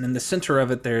space. And in the center of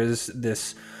it, there's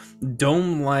this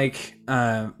dome-like,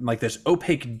 like this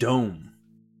opaque dome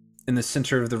in the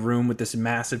center of the room, with this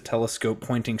massive telescope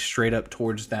pointing straight up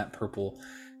towards that purple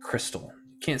crystal.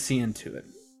 You can't see into it.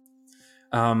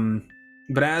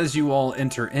 But as you all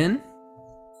enter in,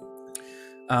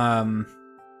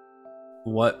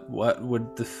 what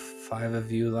would the five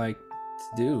of you like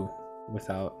to do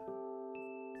without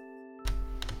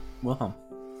Wilhelm?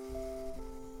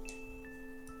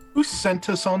 Who sent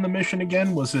us on the mission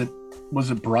again? Was it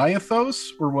Bryathos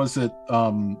or was it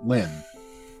Lynn?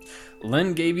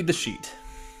 Lynn gave you the sheet.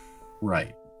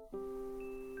 Right.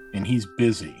 And he's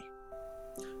busy.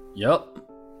 Yep.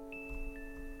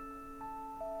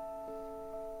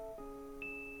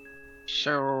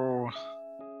 So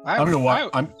I'm gonna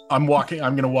walk. I'm walking.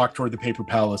 I'm gonna walk toward the paper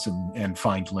palace and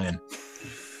find Lynn.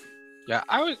 Yeah,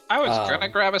 I was gonna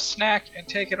grab a snack and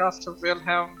take it off to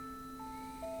Wilhelm.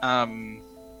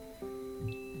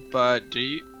 But do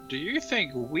you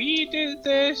think we did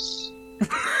this?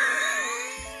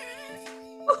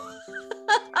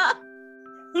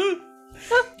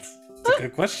 That's a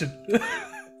good question.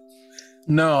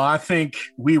 No, I think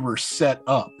we were set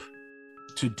up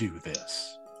to do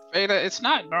this. Veda, it's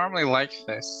not normally like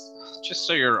this. Just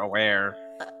so you're aware.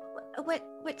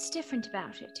 What's different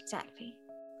about it exactly?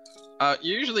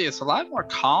 Usually it's a lot more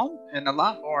calm and a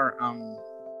lot more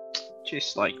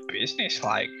just like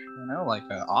business-like, you know, like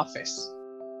an office.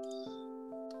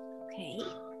 Okay.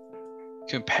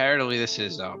 Comparatively, this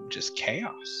is just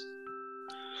chaos.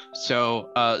 So,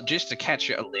 just to catch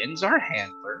you, Lynn's our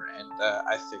handler, and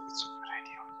I think it's a good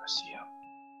idea we go see him.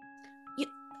 You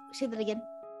say that again?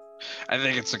 I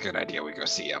think it's a good idea we go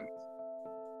see him.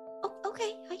 Oh,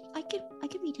 okay. I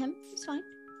could meet him. It's fine.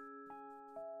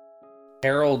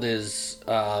 Harold is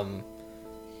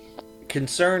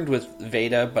concerned with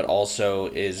Veda, but also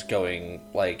is going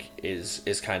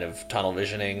is kind of tunnel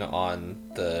visioning on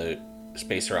the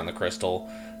space around the crystal,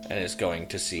 and is going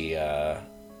to see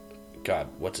God,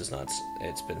 what's his nuts?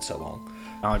 It's been so long.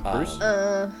 Bruce?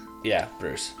 Yeah,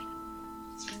 Bruce.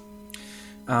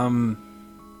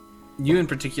 You in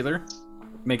particular,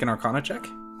 make an Arcana check.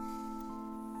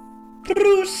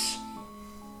 Bruce!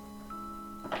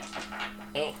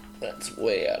 Oh, that's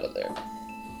way out of there.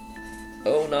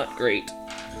 Oh, not great.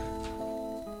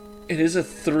 It is a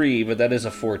 3, but that is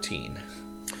a 14.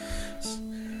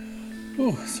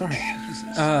 Oh, sorry.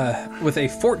 With a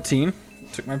 14,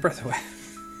 took my breath away.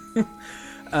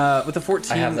 With a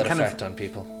 14, I have that effect on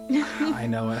people. I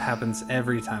know, it happens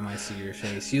every time I see your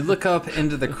face. You look up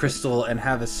into the crystal and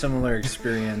have a similar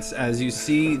experience as you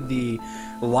see the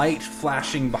light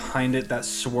flashing behind it, that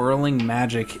swirling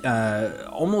magic,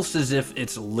 almost as if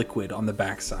it's liquid on the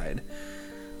backside.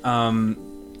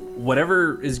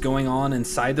 Whatever is going on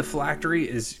inside the phylactery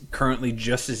is currently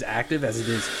just as active as it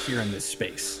is here in this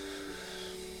space.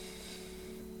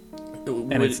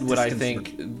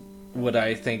 Would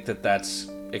I think that that's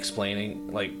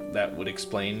explaining, like, that would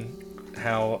explain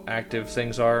how active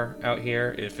things are out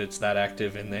here, if it's that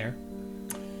active in there?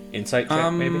 Insight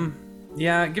check, maybe?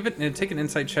 Yeah, take an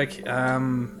insight check.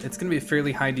 It's gonna be a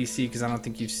fairly high DC because I don't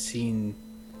think you've seen,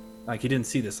 like, you didn't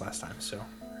see this last time, so.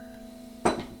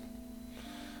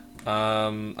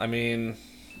 I mean,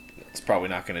 it's probably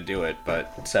not gonna do it,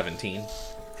 but 17.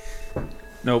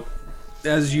 Nope.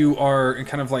 As you are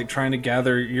kind of like trying to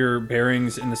gather your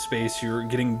bearings in the space, you're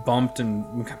getting bumped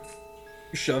and kind of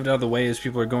shoved out of the way as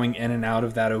people are going in and out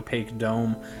of that opaque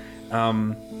dome.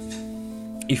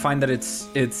 You find that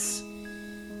it's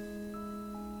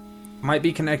might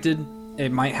be connected.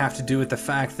 It might have to do with the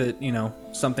fact that, you know,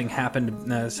 something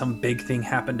happened, some big thing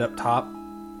happened up top.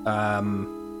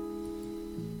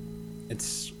 It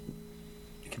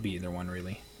could be either one,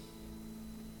 really.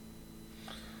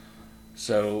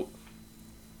 So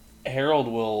Harold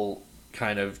will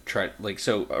kind of try, like,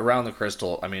 so around the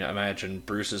crystal, I mean, I imagine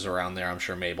Bruce is around there. I'm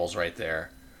sure Mabel's right there.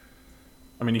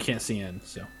 I mean, you can't see in,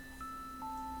 so.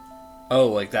 Oh,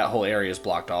 like that whole area is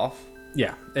blocked off?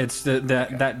 Yeah, it's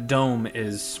that dome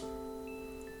is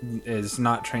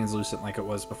not translucent like it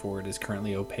was before. It is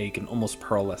currently opaque and almost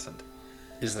pearlescent.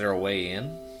 Is there a way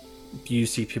in? You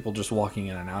see people just walking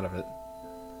in and out of it.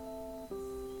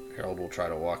 Harold will try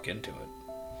to walk into it.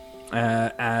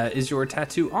 Is your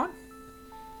tattoo on?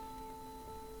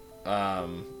 I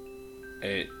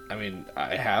mean,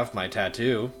 I have my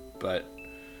tattoo, but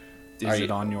is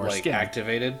it on your skin?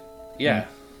 Activated? Yeah.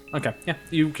 Okay. Yeah,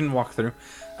 you can walk through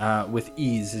with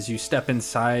ease. As you step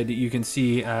inside, you can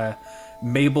see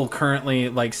Mabel currently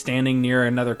like standing near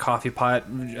another coffee pot,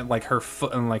 like her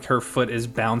foot is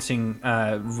bouncing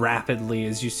rapidly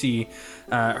as you see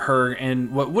her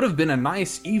in what would have been a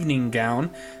nice evening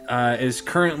gown is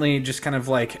currently just kind of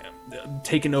like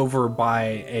taken over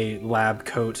by a lab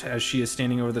coat. As she is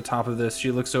standing over the top of this,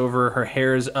 she looks over, her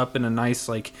hair is up in a nice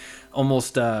like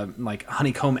almost like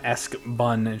honeycomb-esque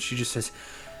bun, and she just says,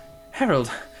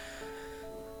 "Harold."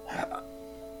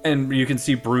 And you can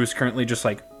see Bruce currently just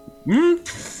like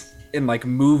and like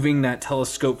moving that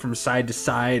telescope from side to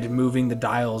side, moving the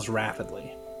dials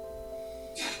rapidly.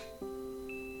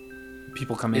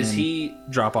 People come in,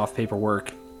 drop off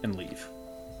paperwork, and leave.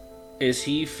 Is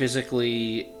he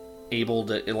physically able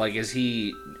to, like, is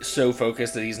he so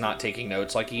focused that he's not taking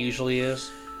notes like he usually is?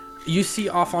 You see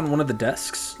off on one of the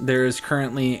desks, there is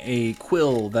currently a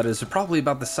quill that is probably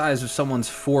about the size of someone's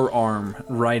forearm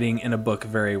writing in a book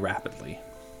very rapidly.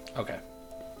 Okay.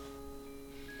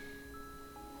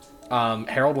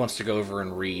 Harold wants to go over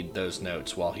and read those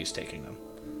notes while he's taking them.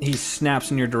 He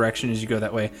snaps in your direction as you go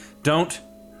that way. Don't.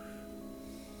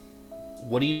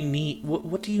 What do you need?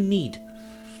 What do you need?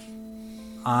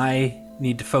 I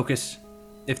need to focus.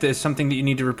 If there's something that you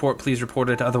need to report, please report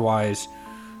it. Otherwise,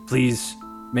 please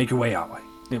make your way out.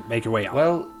 Make your way out.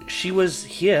 Well, she was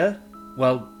here.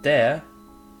 Well, there.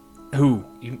 Who?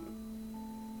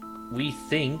 We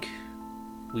think.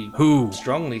 Who?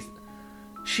 Strongly.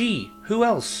 She. Who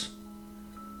else?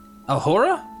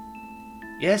 Ahura?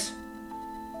 Yes.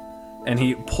 And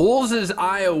he pulls his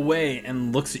eye away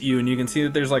and looks at you, and you can see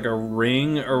that there's like a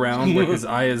ring around where his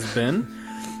eye has been.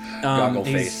 Goggle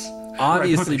he's face.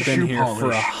 Obviously Right, been shoe here polish. for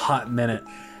a hot minute.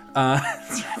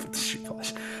 Shoe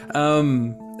polish.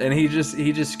 And he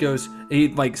just goes, he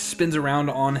like spins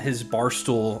around on his bar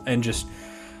stool and just,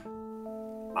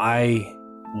 I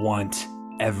want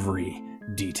every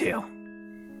detail.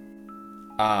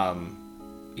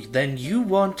 Then you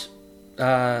want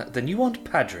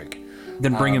Patrick.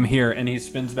 Then bring him here, and he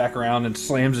spins back around and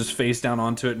slams his face down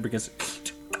onto it and begins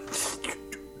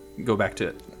go back to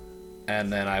it.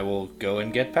 And then I will go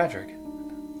and get Patrick.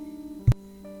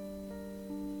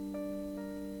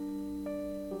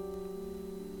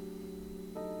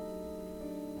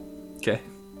 Okay.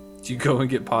 Do you go and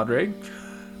get Padraig?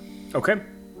 Okay.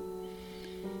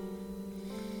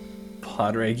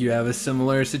 Padraig, you have a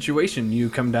similar situation. You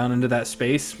come down into that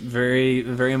space, very,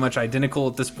 very much identical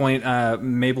at this point.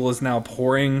 Mabel is now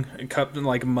pouring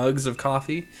like mugs of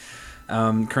coffee.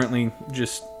 Currently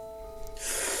just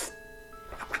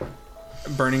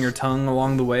burning her tongue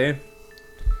along the way.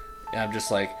 Yeah, I'm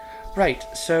just like, right,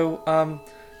 so,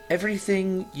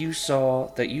 everything you saw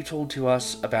that you told to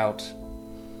us about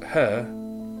her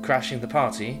crashing the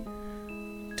party,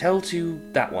 tell to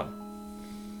that one.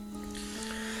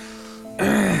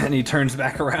 And he turns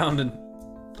back around and...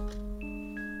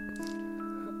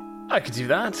 I could do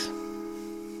that.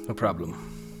 No problem.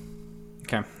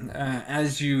 Okay.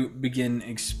 As you begin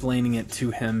explaining it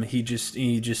to him, he just...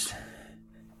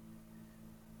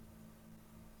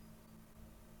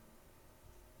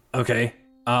 Okay.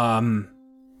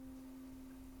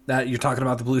 That you're talking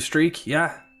about the blue streak?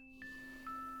 Yeah.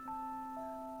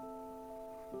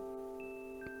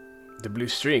 The blue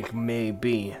streak may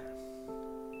be.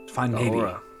 Fine, maybe.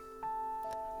 Ahura.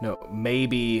 No,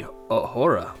 maybe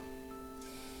Ahura.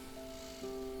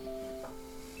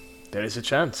 There is a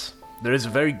chance. There is a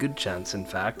very good chance, in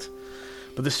fact.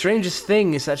 But the strangest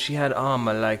thing is that she had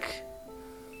armor like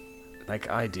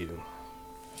I do.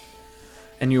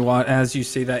 And you watch, as you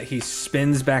say that, he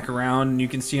spins back around, and you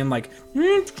can see him like,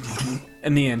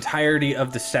 and the entirety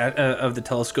of the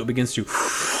telescope begins to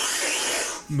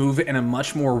move in a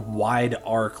much more wide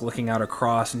arc, looking out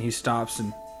across. And he stops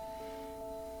and,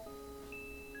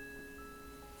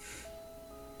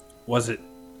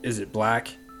 is it black?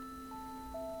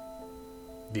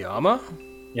 The armor?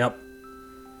 Yep.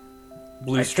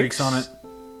 Blue streaks on it.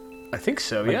 I think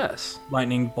so. Like yes.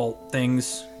 Lightning bolt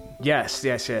things. Yes,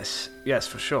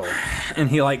 for sure. And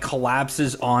he like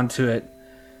collapses onto it.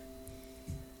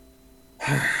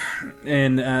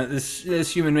 And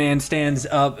this human man stands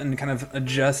up and kind of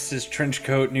adjusts his trench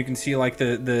coat, and you can see like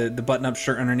the button-up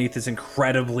shirt underneath is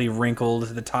incredibly wrinkled.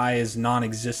 The tie is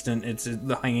non-existent. It's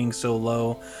hanging so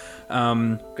low.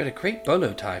 Got a great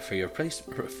bolo tie for your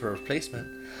replacement.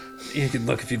 You can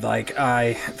look if you'd like.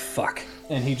 Fuck.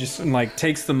 And he just like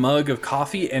takes the mug of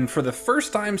coffee, and for the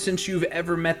first time since you've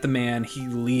ever met the man, he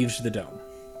leaves the dome.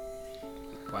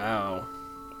 Wow.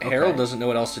 Harold doesn't know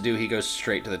what else to do. He goes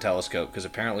straight to the telescope because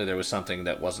apparently there was something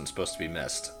that wasn't supposed to be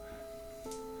missed.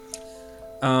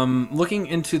 Looking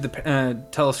into the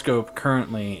telescope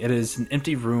currently, it is an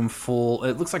empty room full.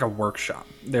 It looks like a workshop.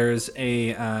 There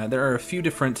are a few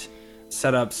different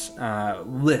setups,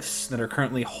 lifts that are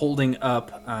currently holding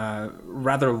up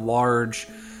rather large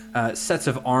sets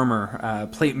of armor,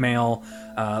 plate mail,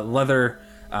 leather,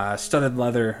 studded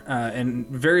leather, and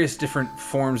various different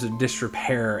forms of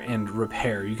disrepair and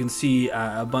repair. You can see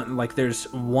a bunch, like there's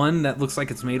one that looks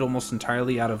like it's made almost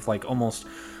entirely out of like almost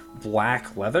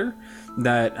black leather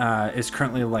that is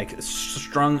currently like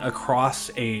strung across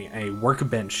a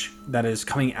workbench that is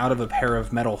coming out of a pair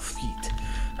of metal feet.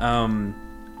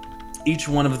 Each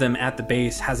one of them at the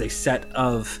base has a set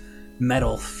of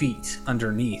metal feet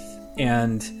underneath,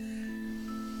 and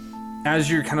as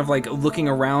you're kind of like looking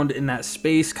around in that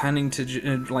space, kind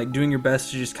of like doing your best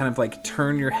to just kind of like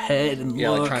turn your head and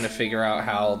look. Like trying to figure out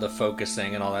how the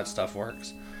focusing and all that stuff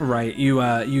works. Right.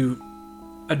 You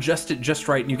adjust it just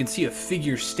right, and you can see a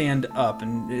figure stand up,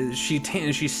 and she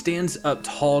stands up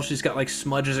tall. She's got like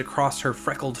smudges across her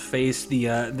freckled face,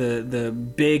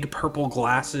 the big purple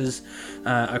glasses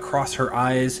across her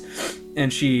eyes,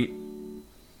 and she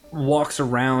walks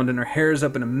around, and her hair is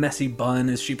up in a messy bun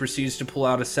as she proceeds to pull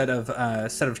out a set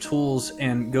of tools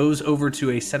and goes over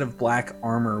to a set of black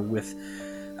armor with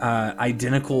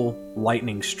identical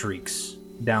lightning streaks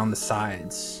down the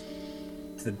sides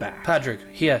to the back. Patrick,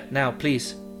 here, now,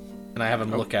 please. And I have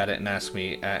him look at it and ask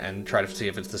me and try to see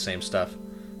if it's the same stuff.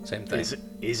 Same thing.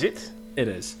 Is it? It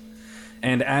is.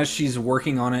 And as she's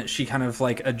working on it, she kind of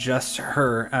like adjusts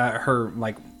her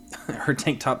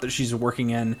tank top that she's working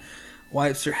in,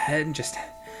 wipes her head, and just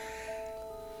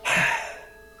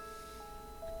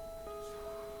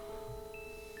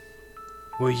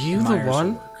Were you the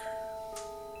one?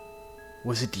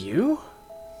 Was it you?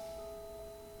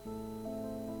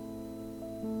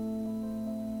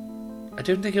 I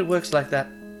don't think it works like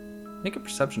that. Make a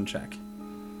perception check.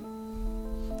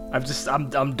 I'm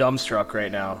dumbstruck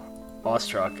right now.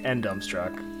 Awestruck and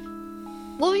dumbstruck.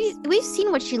 Well, we've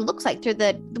seen what she looks like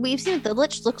we've seen what the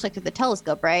Lich looks like through the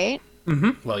telescope, right?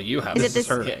 Mm-hmm. Well, you have. Is it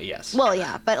this? Yeah, yes. Well,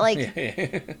 yeah, but like,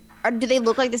 do they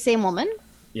look like the same woman?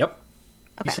 Yep.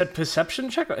 Okay. You said perception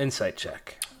check or insight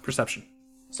check? Perception.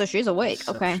 So she's awake,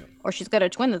 okay. Or she's got a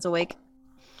twin that's awake.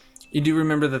 You do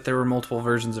remember that there were multiple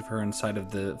versions of her inside of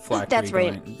the phylactery. That's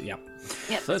right. Yeah.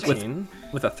 Yep, 13.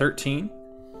 With a 13,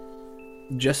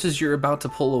 just as you're about to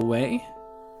pull away,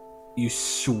 you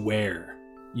swear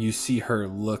you see her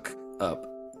look up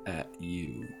at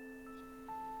you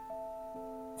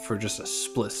for just a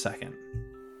split second.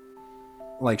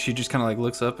 Like she just kind of like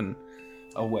looks up and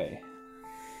away.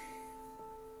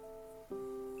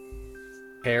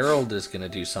 Harold is gonna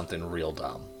do something real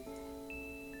dumb.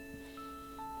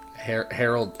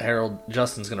 Harold,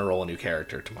 Justin's gonna roll a new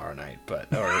character tomorrow night,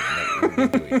 or in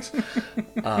 2 weeks.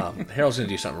 Harold's gonna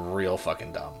do something real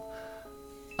fucking dumb.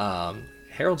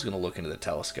 Harold's gonna look into the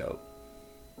telescope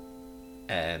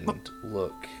and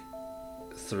look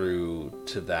through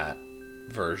to that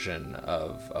version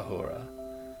of Ahura,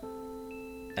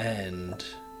 and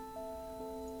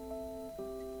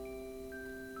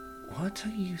what are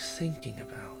you thinking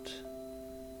about?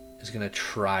 Is gonna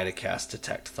try to cast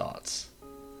Detect Thoughts.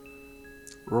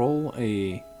 Roll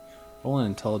a Roll an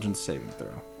intelligence saving throw.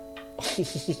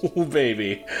 Oh,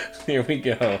 baby. Here we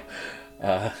go.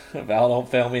 Val, don't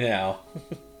fail me now.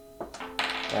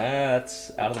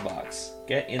 That's out of the box.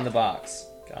 Get in the box.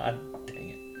 God dang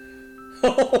it.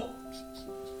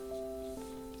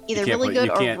 Either really good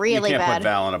or really you can't bad. put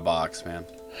Val in a box, man.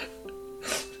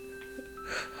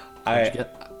 I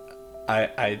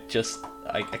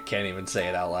can't even say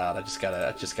it out loud. I just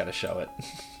gotta show it. Did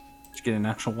you get a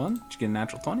natural 1? Did you get a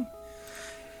natural 20?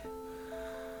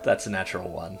 That's a natural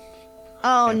 1.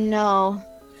 Oh no.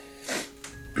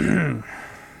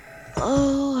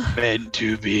 Oh. Meant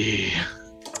to be.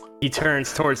 He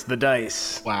turns towards the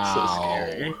dice. Wow. So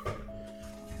scary.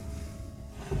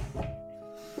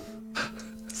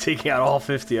 Taking out all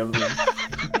 50 of them.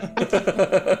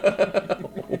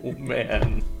 Oh,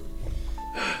 man.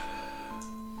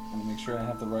 Let me make sure I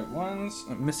have the right ones.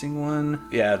 I'm missing one.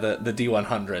 Yeah, the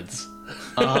D100s.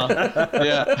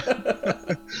 Yeah.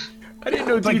 I didn't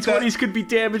know Like D20s could be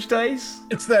damage dice.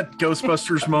 It's that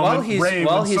Ghostbusters moment. Ray,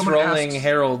 while when he's someone rolling asks-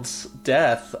 Harold's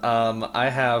death, I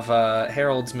have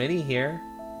Harold's mini here.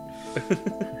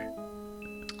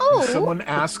 Oh. Someone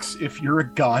asks if you're a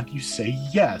god, you say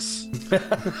yes.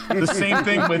 The same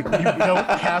thing with you don't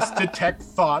cast detect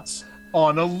thoughts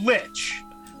on a lich.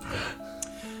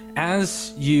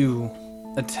 As you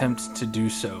attempt to do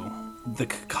so, the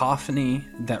cacophony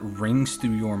that rings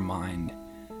through your mind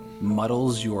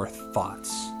muddles your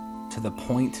thoughts to the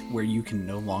point where you can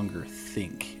no longer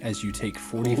think as you take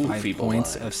 45 feeble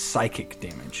points eye. of psychic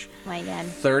damage. My God.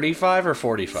 35 or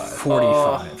 45?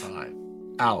 45.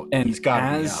 Out. And He's got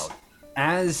to be as, out.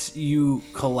 as you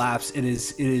collapse, it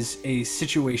is a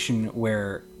situation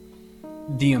where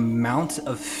the amount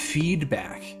of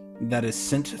feedback that is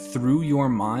sent through your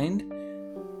mind.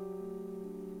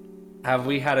 Have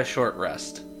we had a short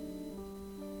rest?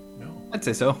 No. I'd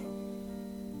say so.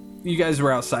 You guys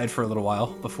were outside for a little while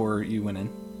before you went in.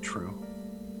 True.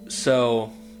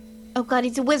 So. Oh God,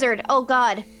 he's a wizard. Oh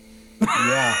God.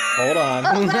 Yeah. Hold on.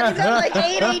 Oh God, he's at like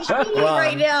 8 HP Hold on.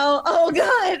 right now. Oh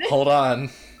God. Hold on.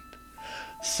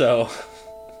 So.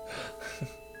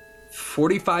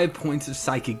 45 points of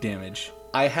psychic damage.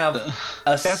 I have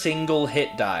a single hit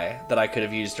die that I could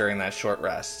have used during that short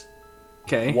rest.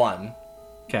 Okay. 1.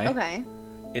 Okay. Okay.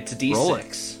 It's a D6. Roll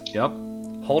it. Yep.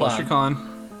 Hold Plus on. your con.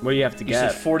 What do you have to You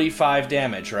said get? 45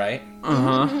 damage, right?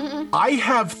 Uh-huh. I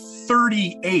have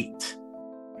 38.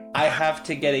 I have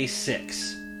to get a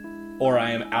 6, or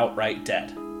I am outright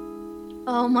dead.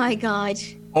 Oh my God.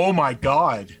 Oh my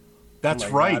god. That's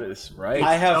right. That is right.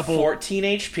 I have double- 14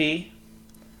 HP.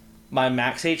 My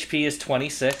max HP is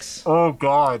 26, Oh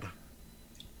god.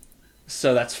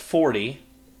 so that's 40.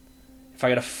 If I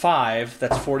get a 5,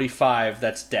 that's 45,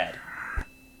 that's dead.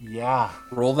 Yeah.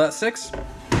 Roll that 6.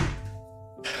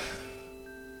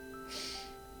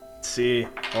 See.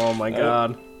 Oh my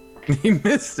god. He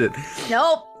missed it.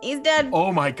 Nope. He's dead.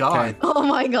 Oh my god. Oh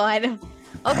my God.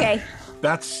 Okay.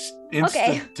 That's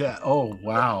instant death. Oh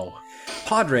wow.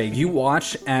 Padre, you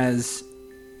watch as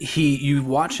you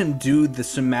watch him do the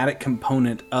somatic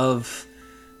component of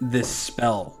this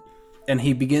spell, and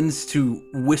he begins to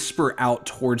whisper out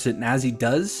towards it, and as he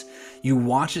does, you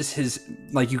watch as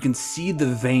you can see the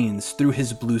veins through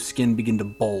his blue skin begin to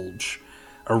bulge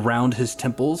around his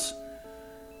temples,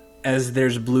 as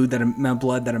there's blood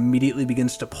that immediately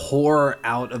begins to pour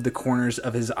out of the corners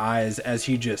of his eyes as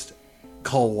he just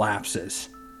collapses.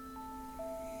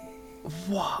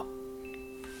 What?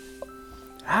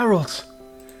 Harold!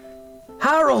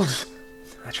 Harold!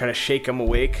 I try to shake him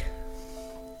awake.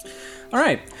 All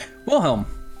right, Wilhelm.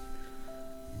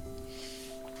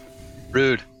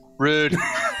 Rude.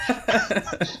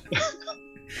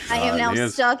 I am now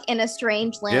here's- stuck in a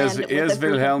strange land. with Here's a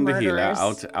group of Wilhelm the healer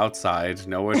murderers. outside,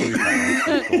 nowhere to be found,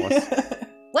 of course.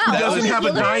 Wow. He doesn't only have a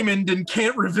healer? diamond and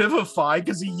can't revivify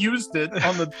because he used it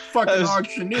on the fucking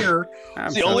auctioneer.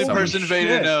 I'm The sure only someone- person Vader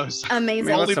Shit. knows. I Amazing.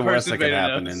 mean, what's Only the worst person that could Vader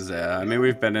happen knows. in there? I mean,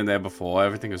 we've been in there before.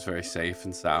 Everything was very safe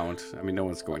and sound. I mean, no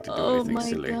one's going to do Oh anything my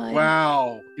silly. God.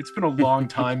 Wow. It's been a long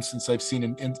time since I've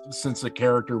seen since a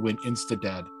character went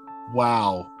insta-dead.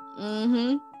 Wow.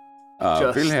 Mm-hmm.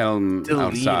 Just Wilhelm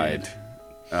deleted.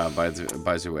 outside. By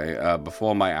the way,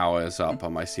 before my hour is up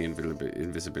on my see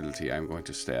invisibility, I'm going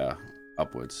to stare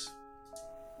upwards.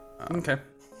 Okay.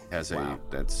 He has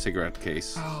that cigarette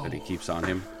case that he keeps on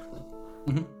him.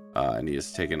 Mhm. And he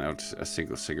has taken out a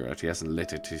single cigarette. He hasn't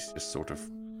lit it. He's just sort of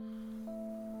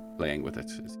playing with it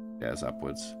as he stares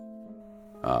upwards.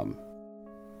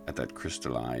 At that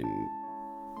crystalline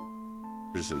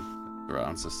prison that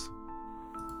surrounds us.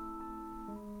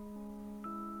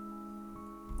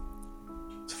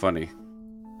 It's funny.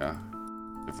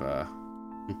 If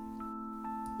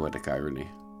Poetic irony.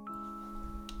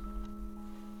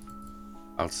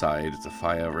 Outside, the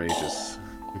fire rages.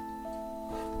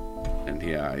 And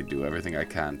here I do everything I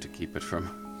can to keep it from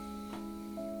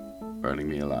burning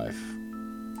me alive.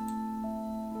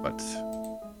 But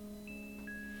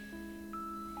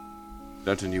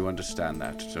Dutton, you understand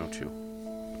that, don't you?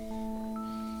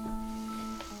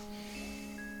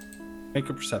 Make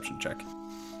a perception check.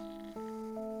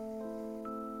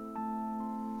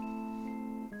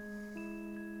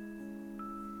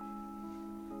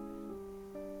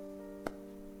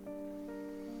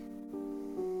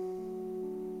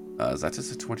 That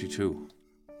is a 22.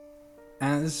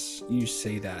 As you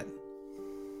say that,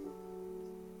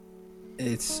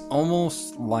 it's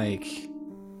almost like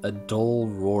a dull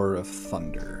roar of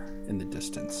thunder in the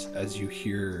distance as you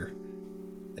hear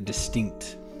a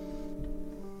distinct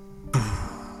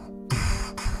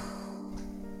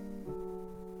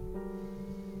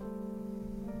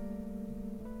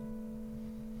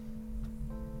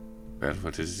Well,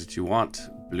 what is it you want?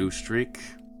 Blue Streak?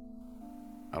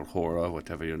 Alhora,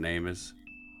 whatever your name is.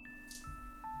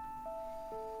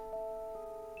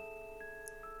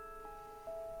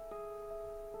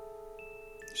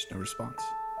 There's no response.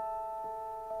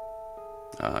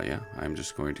 Yeah, I'm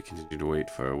just going to continue to wait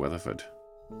for Weatherford,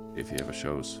 if he ever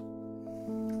shows.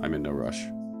 I'm in no rush.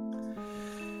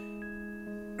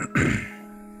 I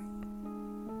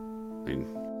mean,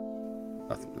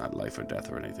 not life or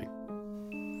death or anything.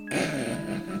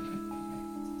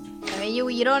 I mean,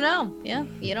 you don't know. Yeah,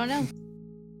 you don't know.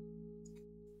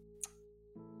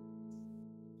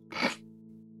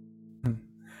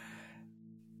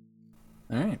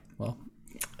 All right. Well,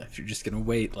 if you're just gonna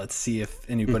wait, let's see if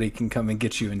anybody can come and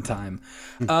get you in time.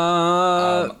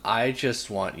 I just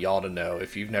want y'all to know,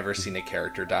 if you've never seen a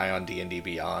character die on D&D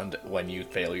Beyond, when you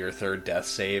fail your third death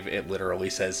save, it literally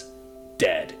says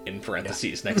dead in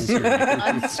parentheses next to your name.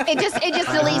 It just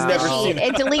deletes the sheet.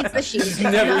 It deletes the sheet.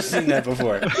 Never seen that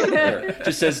before. It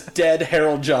just says dead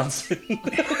Harold Johnson.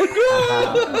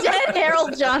 Dead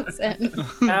Harold Johnson.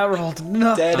 Harold,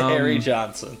 no. Dead Harry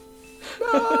Johnson.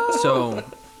 So,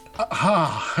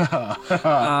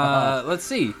 let's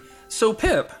see. So,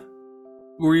 Pip,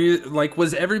 were you like,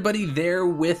 was everybody there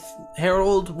with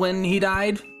Harold when he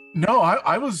died? No,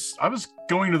 I was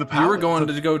going to the palace. You were going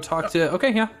to go talk to.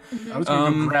 Okay, yeah. I was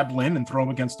going to go grab Lynn and throw him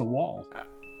against the wall.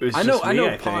 I know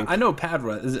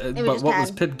Padra, but what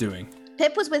was Pip doing?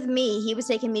 Pip was with me. He was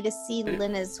taking me to see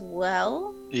Lynn as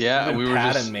well. Yeah, we were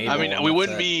Pat just. and Mabel, I mean, and we that's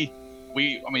wouldn't it.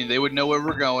 be. I mean, they would know where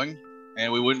we're going,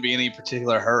 and we wouldn't be in any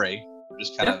particular hurry. We're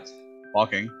just kind of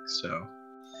walking. So.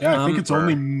 Yeah, I think it's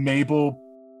only Mabel,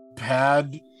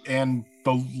 Pad, and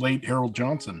the late Harold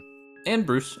Johnson. And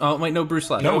Bruce. Oh wait, no, Bruce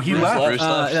left. No, he left. Bruce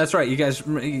left. That's right. You guys,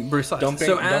 Bruce left. Don't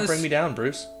bring me down,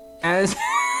 Bruce. As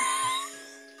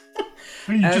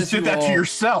You as just did that to all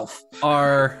yourself.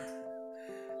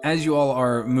 As you all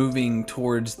are moving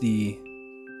towards the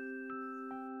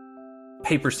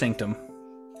Paper Sanctum,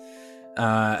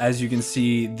 as you can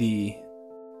see the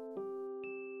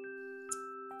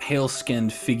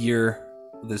pale-skinned figure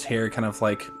with his hair kind of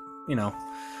like,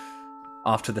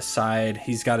 off to the side.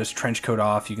 He's got his trench coat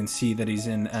off. You can see that he's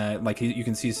in you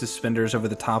can see suspenders over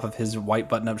the top of his white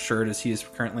button-up shirt as he is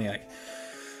currently like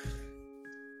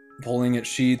pulling at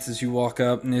sheets as you walk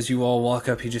up. And as you all walk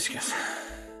up, he just goes,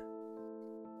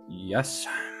 "Yes."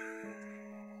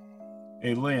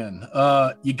 Hey, Lynn,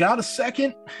 you got a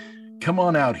second? Come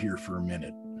on out here for a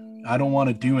minute. I don't want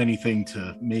to do anything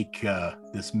to make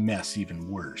this mess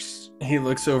even worse. He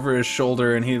looks over his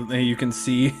shoulder and you can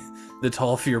see the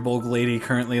tall Fearbulk lady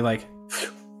currently like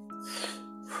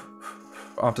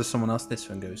off to someone else. This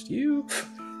one goes to you.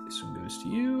 This one goes to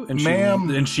you. And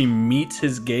Ma'am. and she meets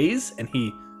his gaze and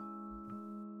he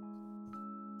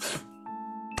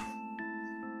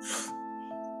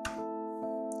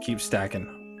keeps stacking.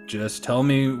 Just tell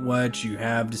me what you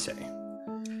have to say.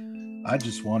 I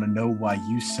just want to know why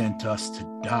you sent us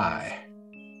to die.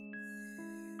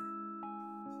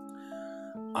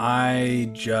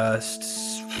 I just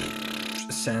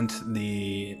sent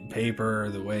the paper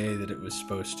the way that it was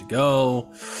supposed to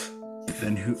go.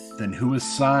 Then who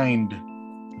assigned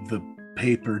the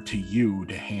paper to you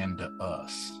to hand to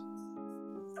us?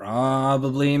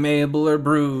 Probably Mabel or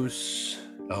Bruce.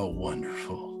 Oh,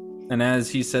 wonderful. And as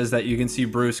he says that, you can see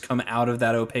Bruce come out of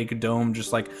that opaque dome,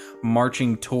 just like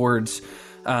marching towards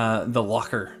the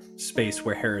locker space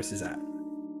where Harris is at.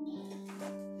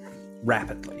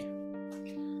 Rapidly.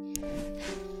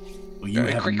 Well, you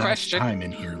have quick enough question. time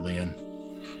in here, Lynn.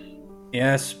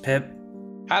 Yes, Pip.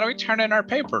 How do we turn in our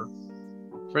paper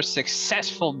for a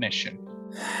successful mission?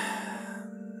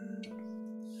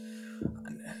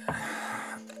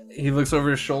 he looks over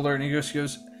his shoulder and he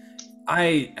goes,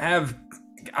 I have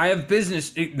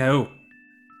business. No.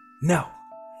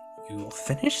 You will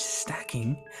finish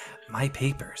stacking my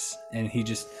papers. And he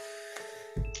just,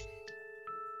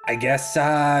 I guess,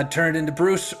 turn it into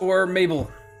Bruce or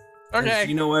Mabel. Okay.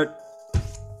 You know what?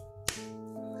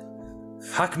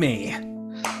 Fuck me.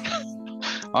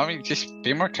 I mean, just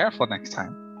be more careful next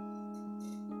time.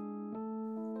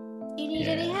 You need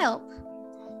any help?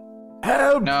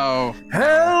 Help! No.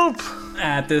 Help!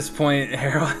 At this point,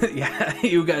 Harold,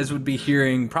 you guys would be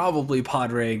hearing probably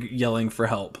Podreg yelling for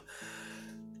help.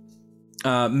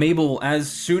 Mabel,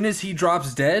 as soon as he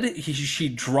drops dead, she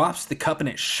drops the cup and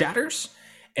it shatters,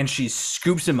 and she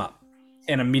scoops him up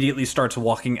and immediately starts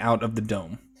walking out of the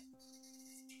dome.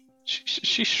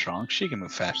 She's strong. She can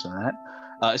move faster than that.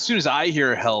 As soon as I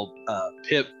hear help,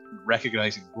 Pip,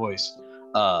 recognizing voice,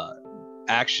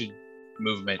 action,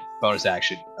 movement, bonus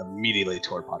action, immediately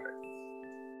toward Podrick.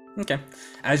 Okay.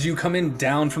 As you come in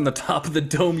down from the top of the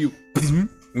dome, you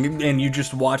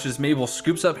just watch as Mabel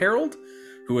scoops up Harold,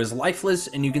 who is lifeless,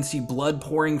 and you can see blood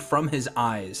pouring from his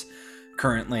eyes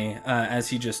currently as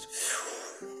he just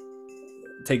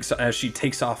she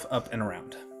takes off up and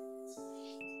around.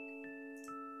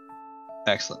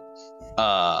 Excellent.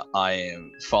 I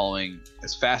am following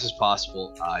as fast as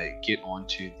possible. I get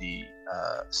onto the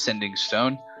sending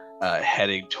stone,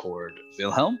 heading toward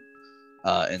Wilhelm,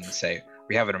 and say,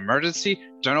 "We have an emergency.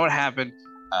 Don't know what happened.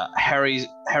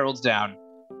 Harold's down.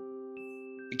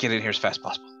 Get in here as fast as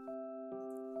possible."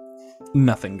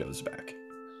 Nothing goes back.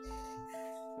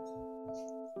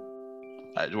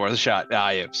 Worth a shot.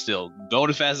 I am still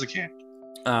going as fast as I can.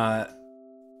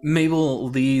 Mabel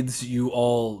leads you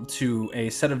all to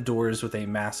a set of doors with a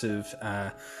massive,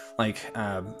 what's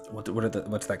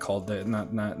that called?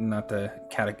 Not the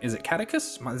is it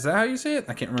catechus? Is that how you say it?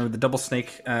 I can't remember. The double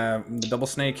snake.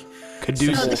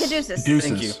 Caduceus. Oh, the caduceus.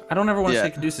 Thank you. I don't ever want to say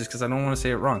caduceus because I don't want to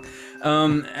say it wrong.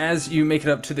 As you make it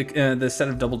up to the set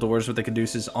of double doors with the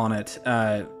caduceus on it,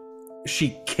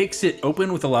 she kicks it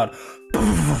open with a loud,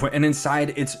 and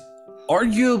inside it's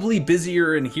arguably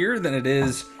busier in here than it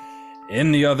is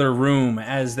in the other room,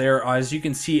 as you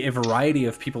can see, a variety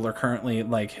of people are currently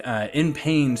in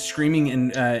pain, screaming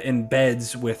in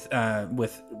beds with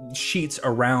sheets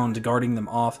around guarding them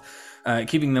off,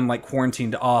 keeping them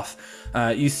quarantined off.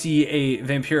 You see a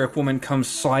vampiric woman come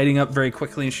sliding up very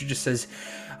quickly, and she just says,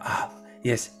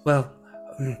 "Yes, well,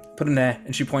 put him there."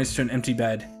 And she points to an empty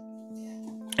bed.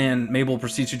 And Mabel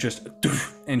proceeds to just,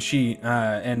 and she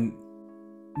and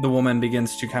the woman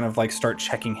begins to kind of start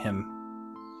checking him.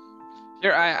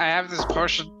 Here, I have this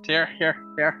potion. Here.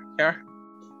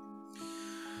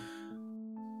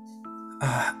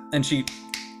 And she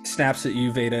snaps at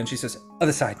you, Veda, and she says,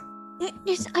 "Other side."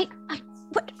 Yes,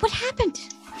 what happened?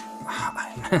 Am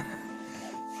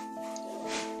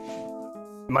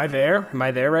I there? Am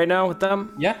I there right now with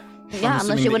them? Yeah. Yeah,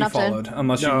 unless you went up to...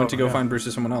 Unless you went to go find Bruce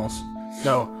or someone else.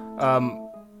 No,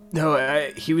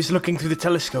 he was looking through the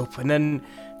telescope, and then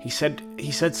he said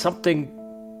something,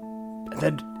 and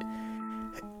then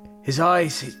his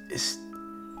eyes, his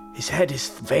head, his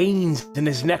veins in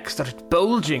his neck started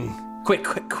bulging.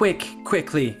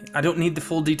 Quickly. I don't need the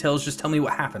full details, just tell me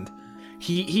what happened.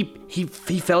 He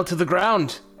fell to the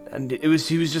ground, and he was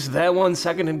just there 1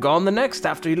 second and gone the next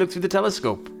after he looked through the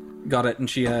telescope. Got it. And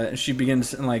she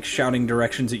begins shouting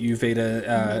directions at you,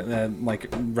 Veda,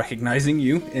 recognizing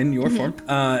you in your form.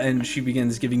 And she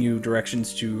begins giving you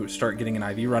directions to start getting an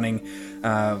IV running,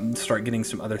 start getting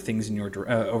some other things in your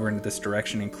over into this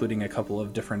direction, including a couple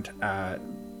of different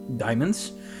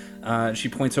diamonds. She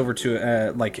points over to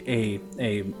a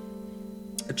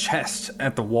chest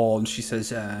at the wall, and she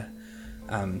says,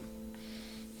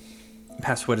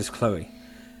 "Password is Chloe."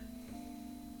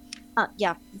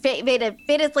 Yeah,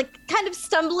 Veda's kind of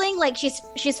stumbling,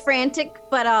 she's frantic,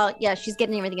 but she's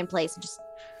getting everything in place.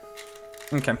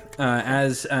 Okay.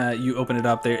 As you open it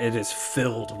up, it is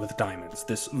filled with diamonds.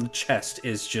 This chest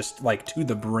is just to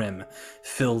the brim,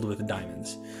 filled with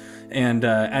diamonds. And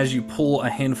as you pull a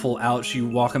handful out, you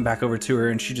walk them back over to her,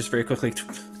 and she just very quickly,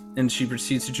 and she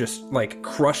proceeds to just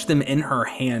crush them in her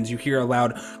hands. You hear a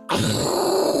loud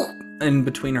in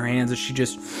between her hands as she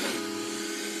just.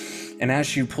 And as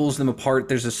she pulls them apart,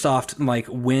 there's a soft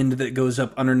wind that goes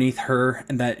up underneath her,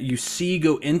 and that you see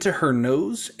go into her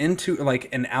nose, into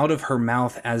and out of her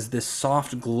mouth, as this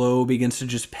soft glow begins to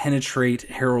just penetrate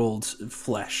Harold's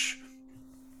flesh.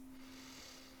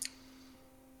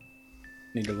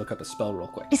 Need to look up a spell real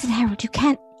quick. Listen, Harold, you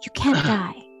can't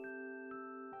die.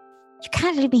 You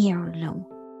can't leave me here all alone.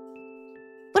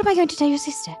 What am I going to tell your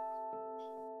sister?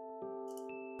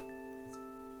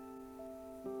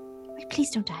 Please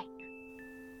don't die.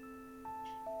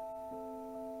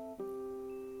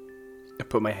 I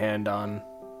put my hand on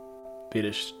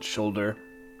Beda's shoulder.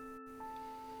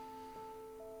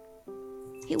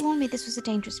 He warned me this was a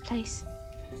dangerous place.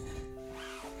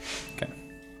 Okay.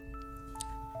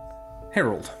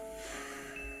 Harold.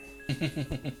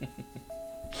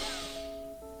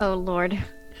 Oh, Lord.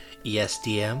 Yes,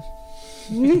 DM.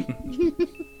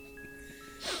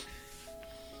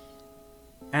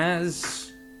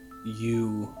 As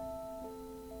you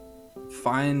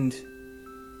find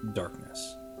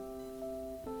darkness,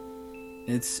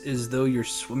 it's as though you're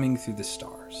swimming through the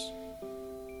stars.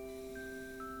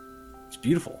 It's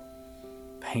beautiful,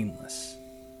 painless.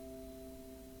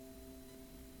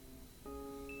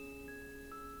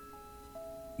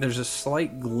 There's a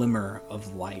slight glimmer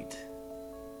of light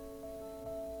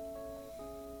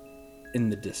in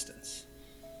the distance.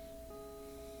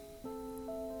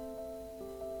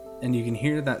 And you can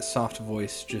hear that soft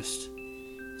voice just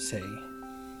say,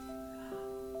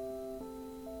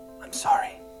 "I'm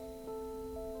sorry."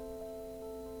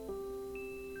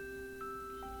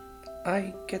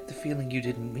 I get the feeling you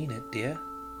didn't mean it, dear.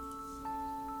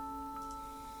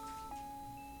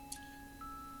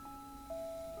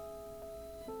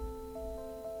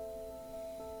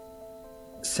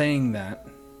 Saying that,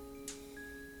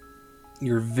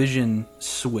 your vision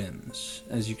swims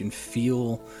as you can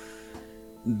feel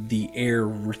the air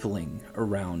rippling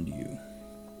around you,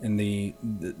 and the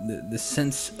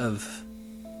sense of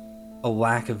a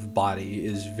lack of body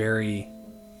is very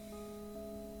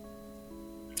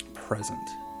present.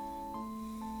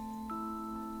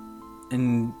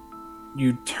 And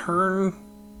you turn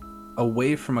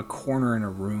away from a corner in a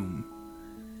room,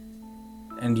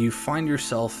 and you find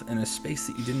yourself in a space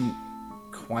that you didn't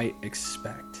quite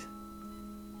expect.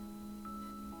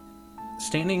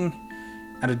 Standing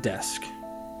at a desk,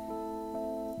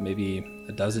 maybe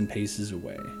a dozen paces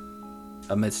away,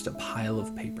 amidst a pile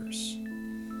of papers.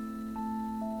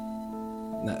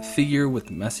 That figure with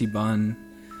the messy bun,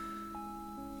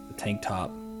 the tank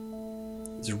top,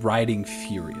 is writing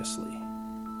furiously.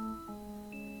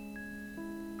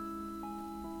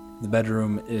 The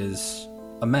bedroom is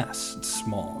a mess. It's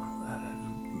small.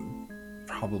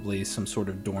 Probably some sort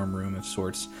of dorm room of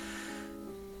sorts.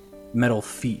 Metal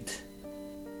feet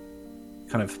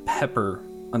kind of pepper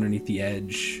underneath the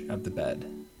edge of the bed.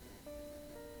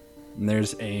 And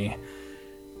there's a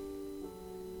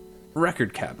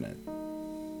record cabinet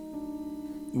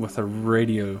with a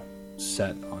radio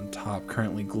set on top,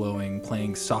 currently glowing,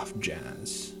 playing soft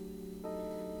jazz.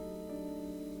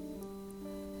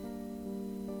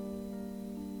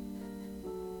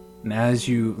 And as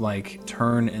you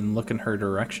turn and look in her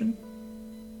direction,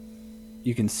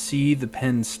 you can see the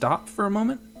pen stop for a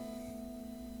moment,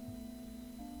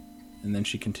 and then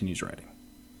she continues writing.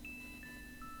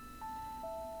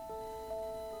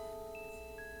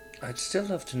 I'd still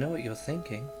love to know what you're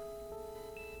thinking.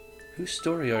 Whose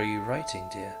story are you writing,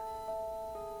 dear?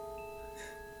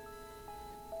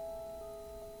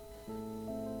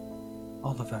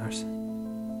 All of ours.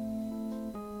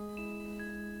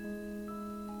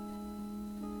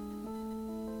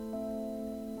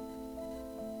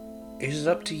 Is it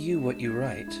up to you what you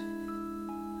write?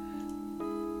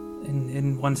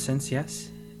 In one sense, yes.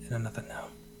 In another,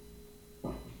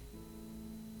 no.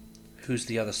 Who's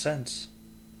the other sense?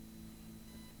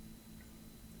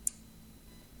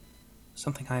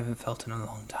 Something I haven't felt in a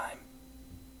long time.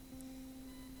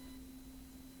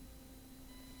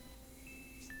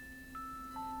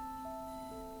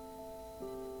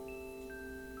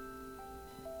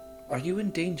 Are you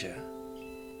in danger?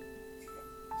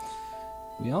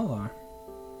 We all are.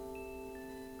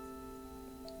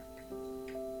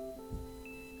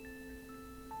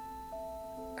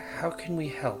 How can we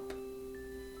help?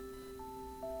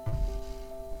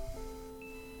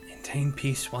 Maintain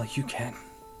peace while you can.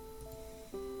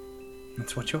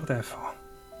 That's what you're there for.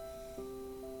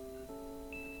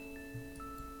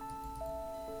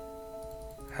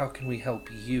 How can we help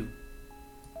you?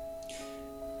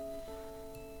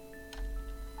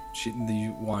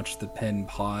 You watch the pen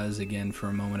pause again for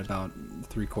a moment, about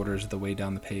 3/4 of the way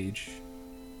down the page.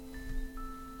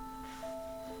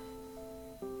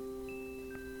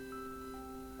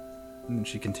 And then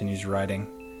she continues writing.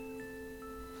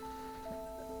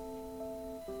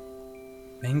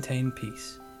 Maintain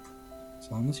peace as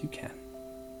long as you can.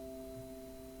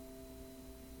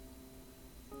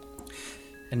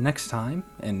 And next time,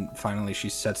 and finally she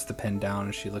sets the pen down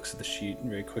and she looks at the sheet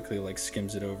and very quickly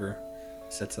skims it over,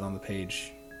 sets it on the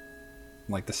page,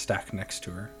 the stack next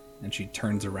to her, and she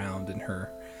turns around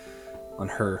on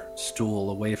her stool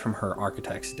away from her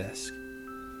architect's desk.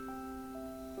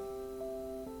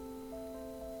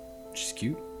 She's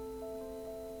cute.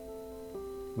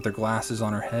 with her glasses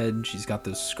on her head. She's got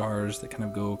those scars that kind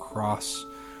of go across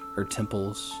her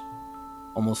temples,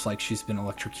 almost like she's been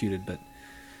electrocuted, but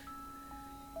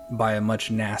by a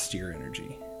much nastier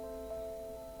energy.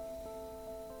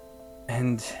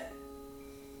 And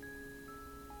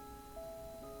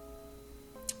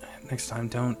next time,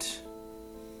 don't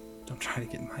try to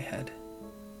get in my head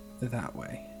that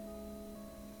way.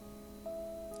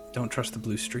 Don't trust the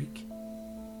blue streak.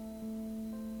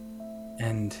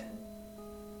 And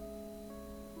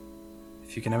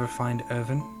if you can ever find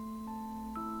Irvin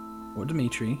or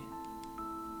Dimitri,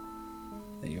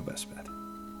 then your best bet.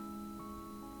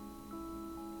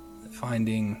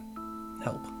 Finding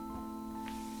help.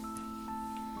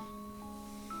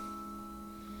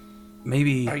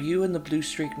 Maybe... Are you and the blue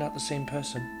streak not the same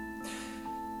person?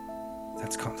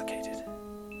 That's complicated.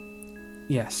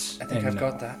 Yes. I think I've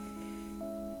got that.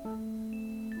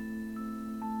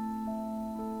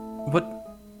 What?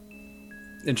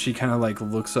 And she kind of like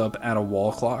looks up at a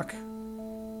wall clock.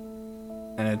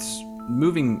 And it's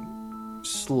moving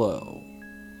slow.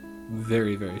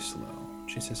 Very, very slow.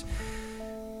 She says,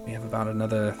 we have about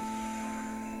another...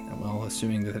 Well,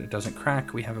 assuming that it doesn't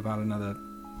crack, we have about another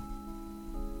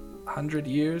 100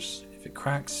 years. If it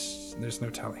cracks, there's no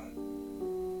telling.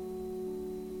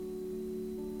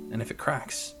 And if it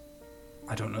cracks,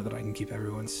 I don't know that I can keep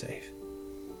everyone safe.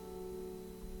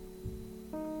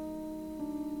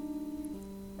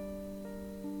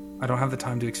 I don't have the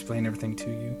time to explain everything to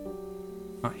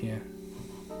you. Not here.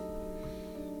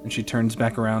 And she turns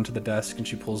back around to the desk and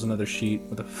she pulls another sheet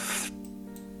with a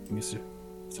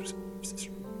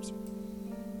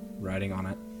writing on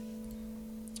it.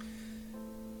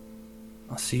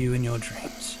 I'll see you in your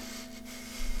dreams.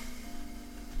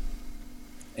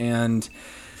 And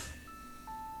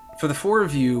for the four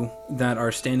of you that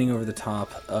are standing over the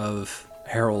top of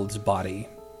Harold's body,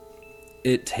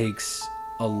 it takes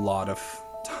a lot of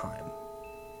time.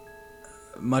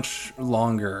 Much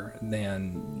longer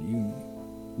than you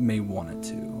may want it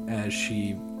to,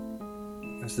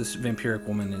 as this vampiric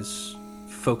woman is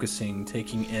focusing,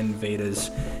 taking in Veda's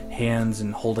hands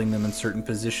and holding them in certain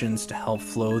positions to help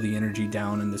flow the energy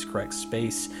down in this correct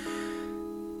space.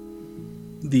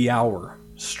 The hour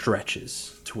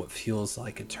stretches to what feels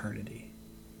like eternity.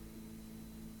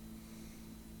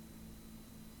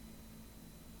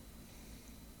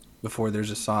 Before there's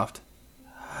a soft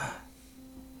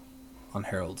on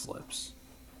Harold's lips.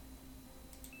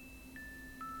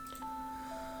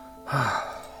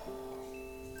 Are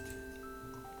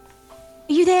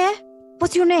you there?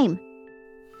 What's your name?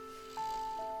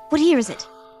 What year is it?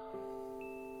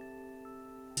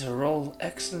 These are all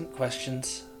excellent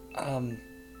questions.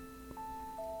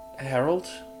 Harold?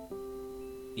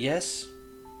 Yes?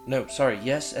 No, sorry,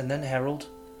 yes, and then Harold.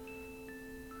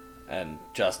 And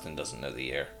Justin doesn't know the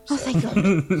year. So. Oh, thank God.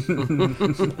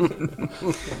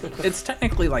 It's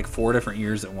technically like 4 different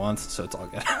years at once, so it's all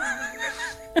good.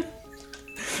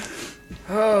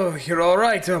 Oh, you're all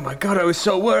right. Oh my God, I was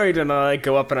so worried. And I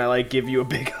go up and I give you a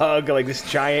big hug, like this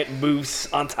giant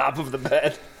moose on top of the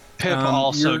bed. Pip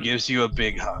also gives you a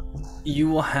big hug. You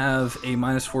will have a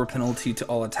 -4 penalty to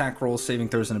all attack rolls, saving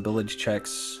throws, and ability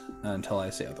checks until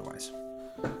I say otherwise.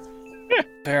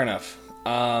 Fair enough.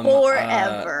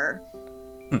 Forever.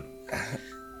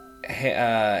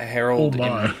 Harold.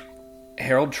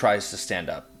 Harold tries to stand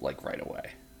up right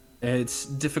away. It's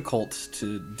difficult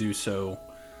to do so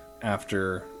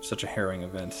after such a harrowing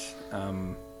event. Let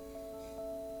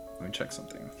me check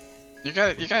something. You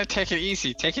gotta take it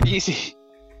easy. Take it easy.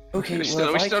 Okay, we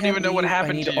still don't even know what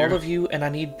happened I to need you. all of you, and I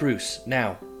need Bruce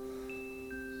now.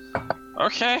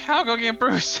 Okay, I'll go get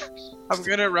Bruce. I'm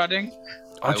good at running.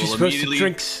 Aren't you supposed to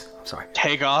drink? Sorry.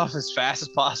 Take off as fast as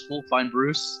possible. Find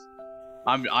Bruce.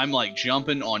 I'm like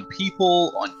jumping on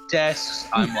people, on desks.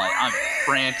 I'm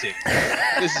frantic.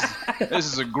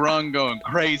 This is a grung going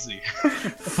crazy.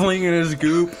 Flinging his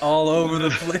goop all over the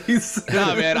place.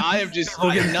 Nah, man, I am just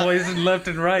getting poisoned left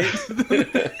and right.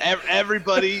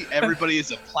 Everybody is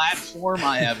a platform.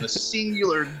 I have a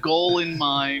singular goal in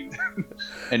mind,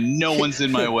 and no one's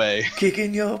in my way.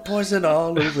 Kicking your poison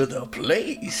all over the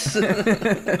place.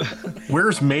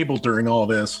 Where's Mabel during all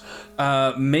this?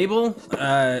 Mabel,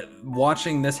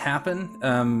 watching this happen,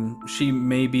 she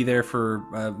may be there for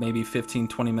maybe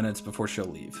 15-20 minutes before she'll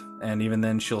leave, and even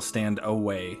then she'll stand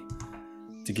away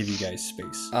to give you guys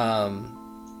space.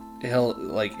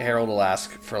 Harold will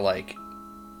ask for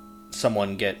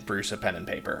someone get Bruce a pen and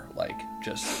paper,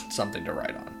 just something to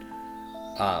write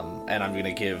on. And I'm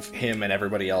gonna give him and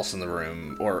everybody else in the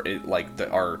room, or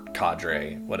our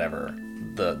cadre, whatever,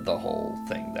 the whole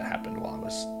thing that happened while I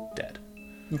was dead.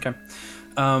 Okay.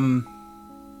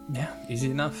 Yeah, easy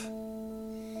enough.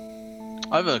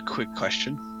 I have a quick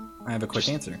question. I have a quick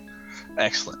answer.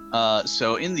 Excellent.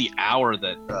 So in the hour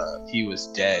that he was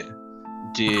dead,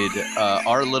 did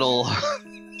our little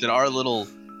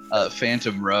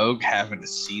phantom rogue happen to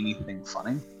see anything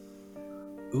funny?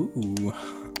 Ooh.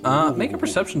 Make a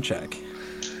perception check.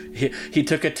 He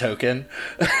took a token.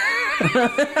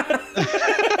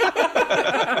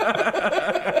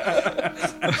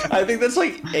 I think that's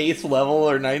like 8th level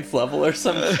or 9th level or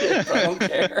some shit. I don't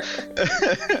care.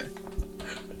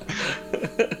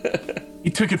 He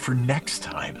took it for next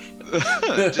time.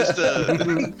 Just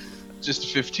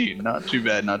a 15. Not too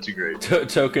bad, not too great.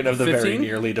 Token of the 15? very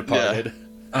nearly departed.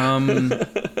 Yeah.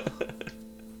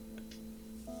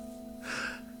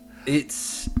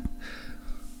 It's...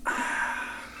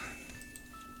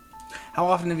 How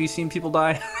often have you seen people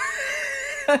die?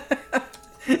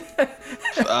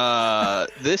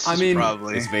 This is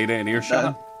probably... Is Veda in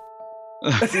earshot?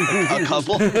 A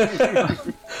couple?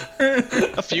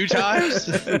 A few times?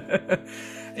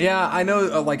 Yeah, I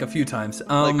know, like a few times.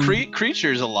 Like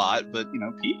creatures a lot, but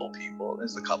people.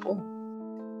 There's a couple.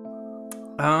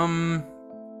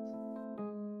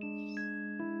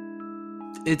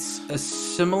 It's a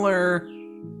similar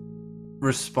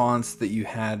response that you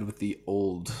had with the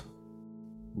old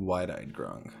wide-eyed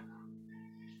grung.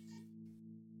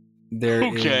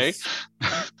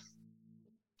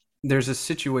 There's a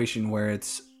situation where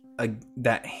it's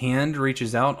that hand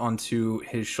reaches out onto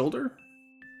his shoulder.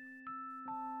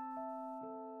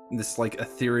 This like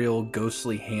ethereal,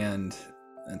 ghostly hand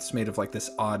that's made of like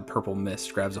this odd purple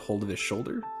mist grabs a hold of his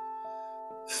shoulder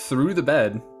through the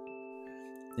bed,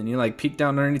 and you like peek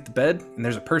down underneath the bed, and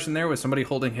there's a person there with somebody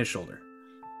holding his shoulder,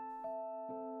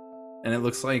 and it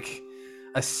looks like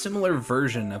a similar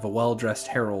version of a well-dressed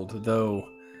herald, though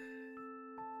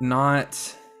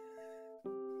not.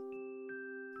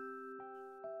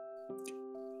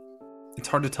 It's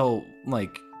hard to tell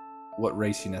like what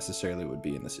race he necessarily would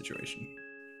be in the situation.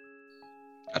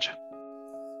 Gotcha.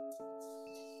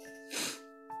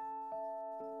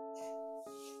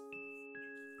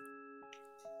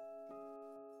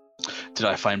 Did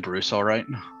I find Bruce all right?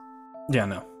 Yeah,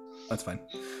 no. That's fine.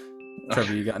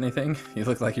 Trevor, you got anything? You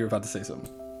look like you were about to say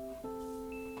something.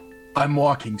 I'm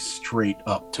walking straight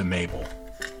up to Mabel.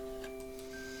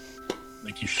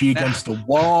 Like, is she against the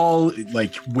wall?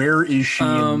 Like, where is she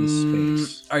in the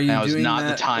space? Are you now doing is not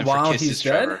that the time while for kisses, he's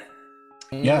dead? Trevor.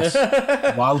 Yes,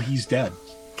 while he's dead.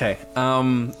 Okay.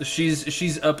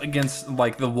 She's up against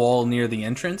like the wall near the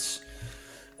entrance.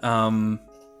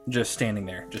 Just standing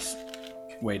there, just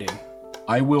waiting.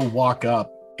 I will walk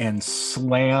up and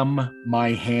slam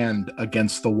my hand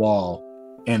against the wall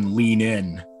and lean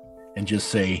in and just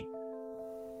say,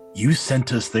 "You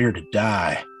sent us there to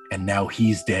die, and now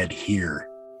he's dead here.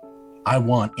 I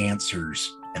want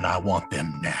answers, and I want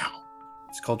them now."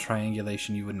 It's called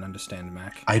triangulation. You wouldn't understand,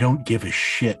 Mac. I don't give a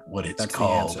shit what it's That's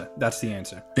called. the answer. That's the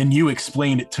answer. Then you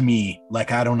explain it to me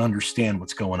like I don't understand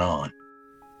what's going on.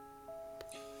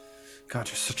 God,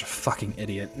 you're such a fucking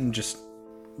idiot. And just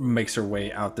makes her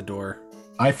way out the door.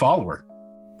 I follow her.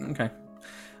 Okay.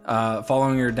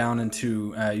 Following her down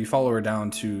into, you follow her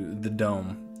down to the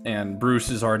dome. And Bruce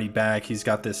is already back. He's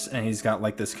got this, and he's got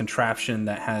like this contraption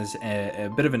that has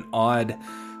a bit of an odd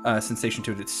sensation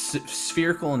to it. It's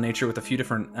spherical in nature with a few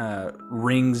different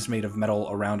rings made of metal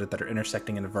around it that are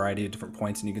intersecting in a variety of different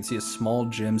points. And you can see a small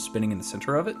gem spinning in the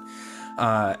center of it.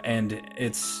 And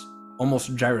it's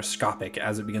almost gyroscopic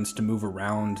as it begins to move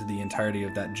around the entirety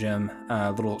of that gem.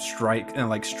 Little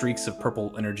like streaks of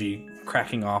purple energy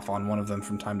cracking off on one of them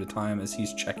from time to time as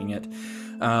he's checking it.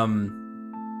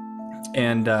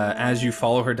 And as you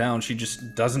follow her down, she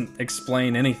just doesn't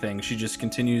explain anything. She just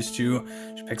continues to,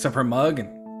 she picks up her mug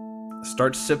and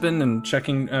starts sipping and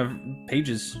checking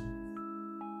pages.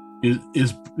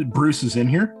 Is Bruce is in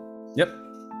here? Yep.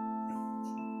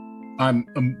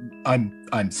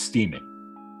 I'm steaming.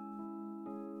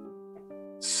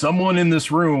 Someone in this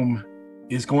room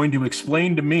is going to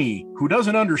explain to me, who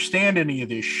doesn't understand any of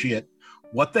this shit,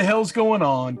 what the hell's going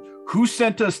on, who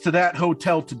sent us to that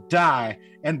hotel to die,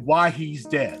 and why he's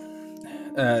dead.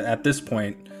 At this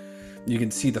point, you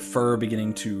can see the fur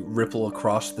beginning to ripple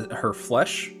across her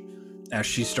flesh as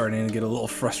she's starting to get a little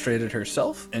frustrated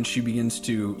herself, and she begins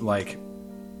to like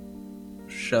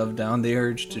shove down the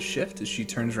urge to shift as she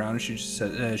turns around and she just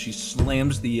says, she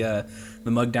slams the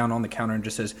mug down on the counter and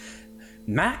just says,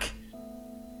 "Mac,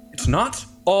 it's not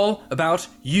all about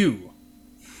you."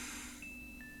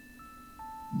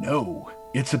 No,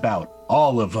 it's about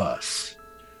all of us.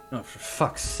 Oh, for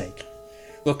fuck's sake.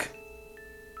 Look,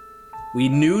 we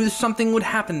knew something would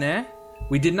happen there.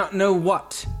 We did not know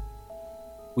what.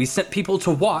 We sent people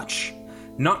to watch.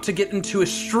 not to get into a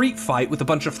street fight with a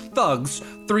bunch of thugs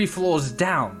 3 floors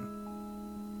down.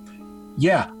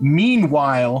 Yeah,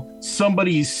 meanwhile,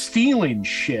 somebody's stealing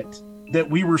shit that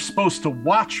we were supposed to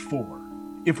watch for.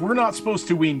 If we're not supposed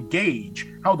to engage,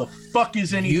 how the fuck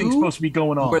is anything supposed to be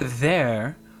going on? We're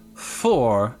there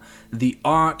for the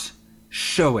art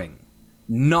showing,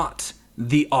 not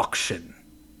the auction.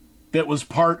 That was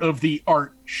part of the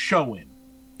art showing.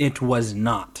 It was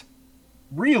not.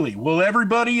 Really? Well,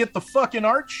 everybody at the fucking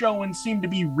art showing seemed to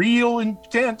be real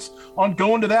intent on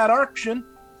going to that auction.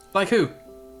 Like who?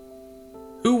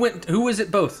 Who went? Who was it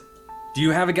both? Do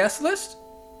you have a guest list?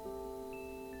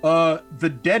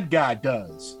 The dead guy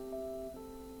does.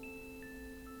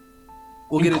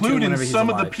 We'll get including it to him whenever he's some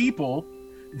alive. of the people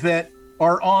that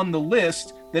are on the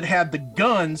list that had the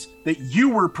guns that you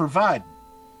were providing.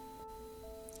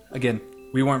 Again,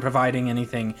 we weren't providing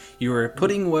anything. You were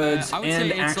putting words I would and say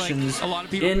it's like actions a lot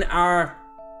of people- in our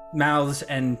mouths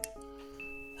and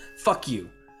fuck you.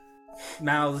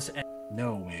 Mouths and...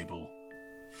 No, Abel.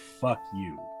 Fuck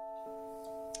you.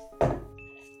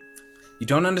 You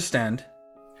don't understand.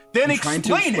 Then I'm trying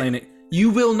to explain explain it. You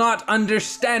will not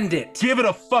understand it. Give it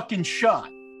a fucking shot.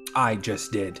 I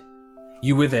just did.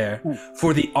 You were there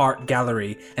for the art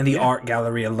gallery and the art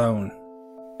gallery alone.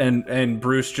 And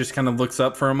Bruce just kind of looks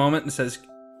up for a moment and says,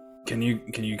 Can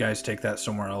you guys take that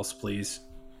somewhere else, please?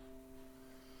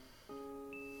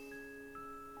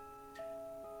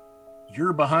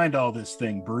 You're behind all this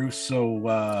thing, Bruce. So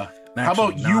I'm how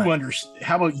about actually not.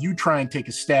 How about you try and take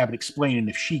a stab at explaining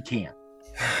if she can't?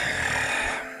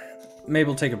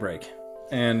 Mabel, take a break,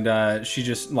 and she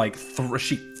just like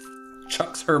she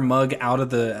chucks her mug out of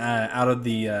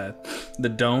the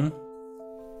dome,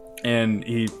 and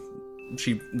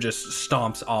she just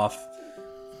stomps off,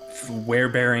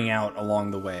 wear-bearing out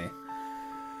along the way.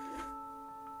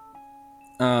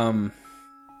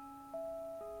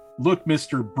 Look,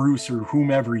 Mr. Bruce, or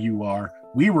whomever you are,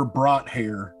 we were brought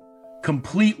here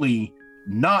completely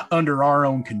not under our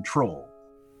own control.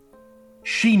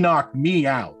 She knocked me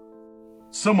out.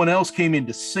 Someone else came in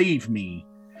to save me,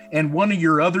 and one of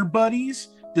your other buddies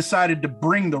decided to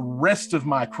bring the rest of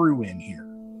my crew in here.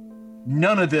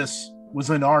 None of this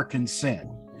was in our consent.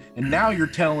 And now you're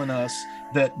telling us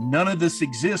that none of this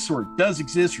exists, or it does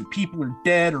exist, or people are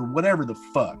dead, or whatever the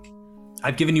fuck.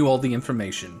 I've given you all the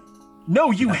information.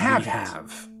 No, you that we haven't.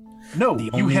 have. No, the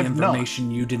you only have information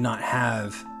you did not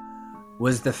have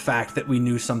was the fact that we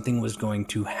knew something was going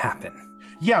to happen.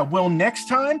 Yeah, well, next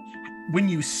time when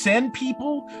you send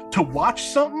people to watch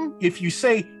something, if you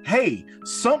say, hey,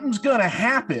 something's gonna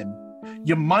happen,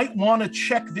 you might want to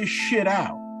check this shit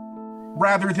out.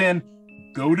 Rather than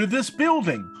go to this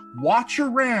building, watch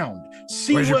around,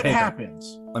 see Where's your what paper?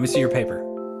 happens. Let me see your paper.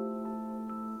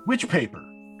 Which paper?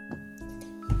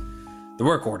 The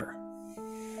work order.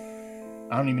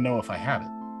 I don't even know if I have it.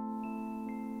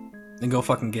 Then go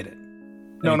fucking get it.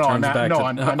 No, And he I'm turns back to-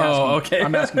 I'm asking. Oh, okay.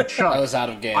 I'm asking Chuck. I was out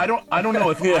of game. I don't know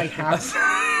if I have.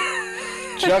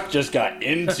 Chuck just got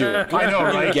into it. I know,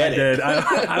 right? Get it.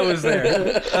 I was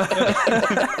there.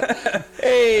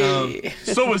 Hey.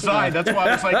 So was I. That's why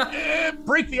I was like,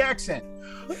 break the accent.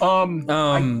 I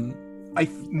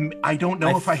don't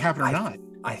know if I have it or not.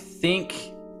 I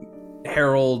think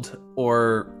Harold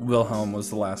or Wilhelm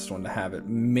was the last one to have it.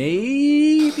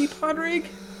 Maybe Podrick?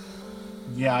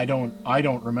 Yeah, I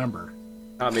don't remember.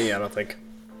 Not me, I don't think.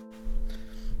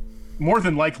 More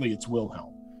than likely, it's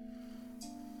Wilhelm.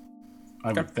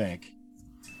 I would think.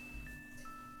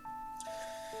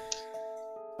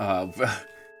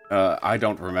 I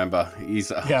don't remember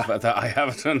either. Yeah. Whether I have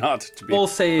it or not. To be We'll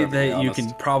say perfectly that you honest.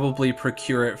 can probably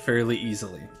procure it fairly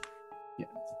easily.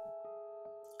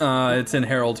 It's in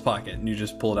Harold's pocket, and you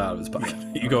just pull it out of his pocket.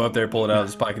 You go up there, pull it out of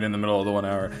his pocket in the middle of the 1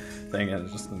 hour thing, and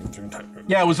it's just...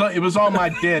 Yeah, it was on my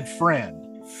dead friend.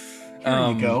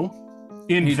 There you go.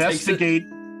 Investigate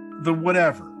the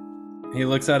whatever. He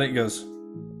looks at it and goes...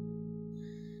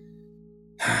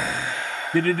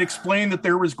 Did it explain that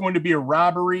there was going to be a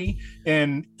robbery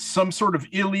and some sort of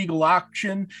illegal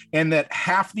auction, and that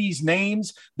half these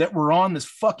names that were on this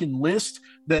fucking list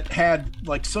that had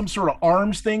like some sort of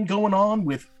arms thing going on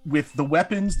with the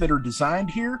weapons that are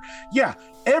designed here? Yeah,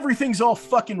 everything's all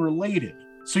fucking related.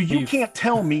 So you can't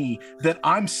tell me that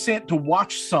I'm sent to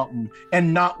watch something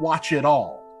and not watch it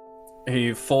all.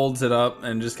 He folds it up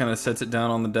and just kind of sets it down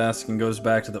on the desk and goes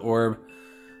back to the orb.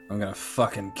 I'm gonna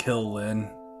fucking kill Lynn.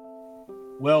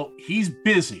 Well, he's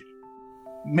busy.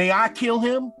 May I kill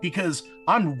him? Because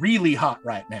I'm really hot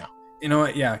right now. You know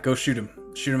what? Yeah, go shoot him.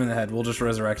 Shoot him in the head. We'll just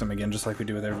resurrect him again, just like we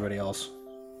do with everybody else.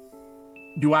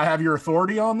 Do I have your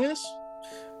authority on this?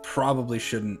 Probably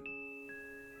shouldn't.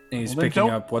 And he's Well, then picking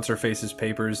don't- up what's her face's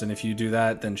papers, and if you do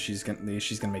that, then she's gonna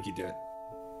make you do it.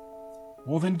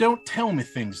 Well, then don't tell me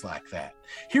things like that.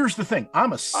 Here's the thing.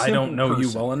 I'm a simple I don't know you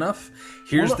person. well enough.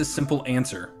 Here's Well, the simple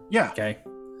answer. Yeah. Okay.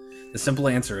 The simple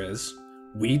answer is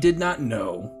we did not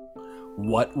know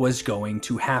what was going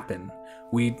to happen.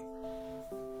 We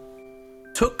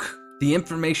took the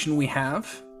information we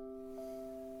have,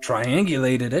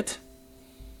 triangulated it,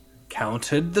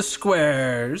 counted the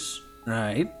squares,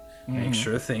 right? Make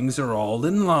sure things are all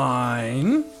in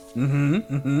line.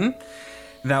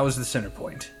 That was the center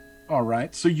point. All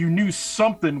right. So you knew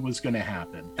something was going to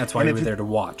happen. That's why And you if were it- there to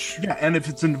watch. Yeah, and if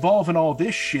it's involving all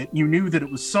this shit, you knew that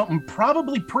it was something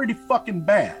probably pretty fucking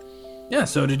bad. Yeah,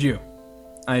 so did you.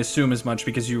 I assume as much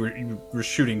because you were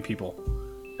shooting people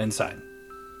inside.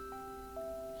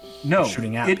 No,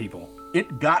 Shooting at people.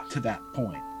 It got to that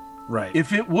point. Right.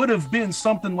 If it would have been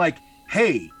something like,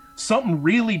 hey, something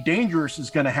really dangerous is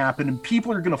going to happen and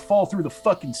people are going to fall through the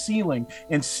fucking ceiling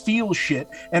and steal shit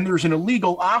and there's an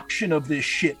illegal auction of this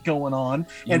shit going on.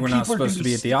 You and were not people are supposed to gonna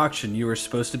be at the auction. You were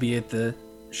supposed to be at the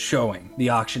showing. The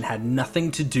auction had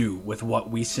nothing to do with what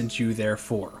we sent you there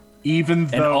for. Even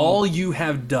though... And all you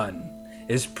have done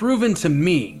is proven to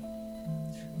me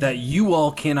that you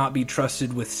all cannot be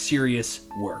trusted with serious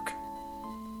work.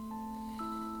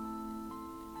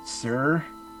 Sir,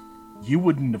 you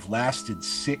wouldn't have lasted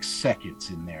 6 seconds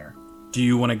in there. Do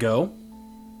you want to go?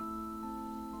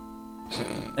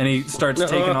 And he starts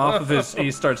taking off of his. He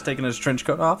starts taking his trench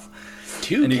coat off.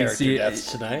 Two and you character can see,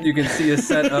 deaths tonight. You can see a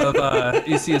set of.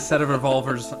 You see a set of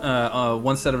revolvers.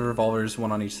 One set of revolvers,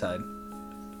 one on each side.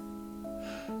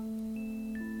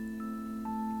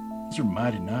 These are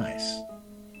mighty nice.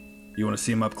 You want to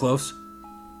see him up close?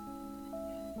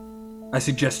 I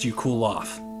suggest you cool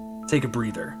off. Take a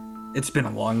breather. It's been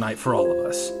a long night for all of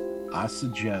us. I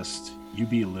suggest you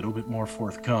be a little bit more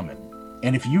forthcoming.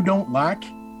 And if you don't like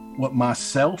what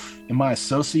myself and my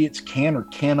associates can or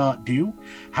cannot do,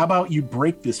 how about you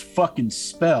break this fucking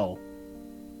spell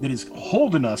that is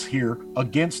holding us here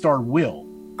against our will?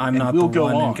 I'm not we'll the go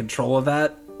one on. in control of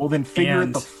that. Well, then figure it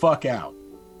And- the fuck out.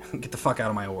 Get the fuck out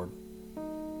of my orb.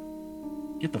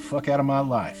 Get the fuck out of my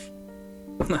life.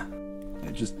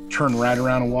 And just turn right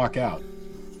around and walk out.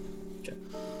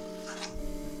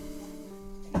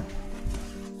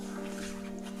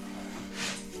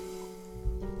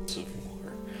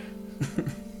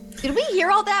 Did we hear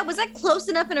all that? Was that close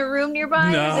enough in a room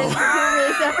nearby? No. Is it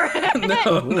really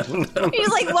separate? No. He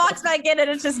just like walks back in and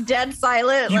it's just dead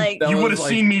silent. Like You would have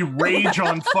seen me rage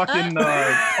on fucking.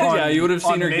 Yeah, you would have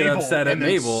seen her get Mabel upset at and then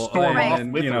Mabel storm off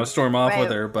and with you know her. storm off with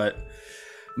Right. her, but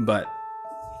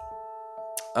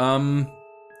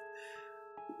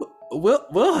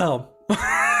Wilhelm.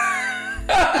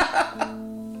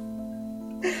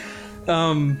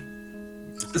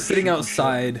 Sitting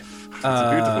outside. It's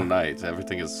a beautiful night.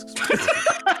 Everything is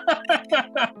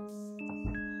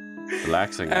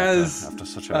relaxing after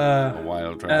such a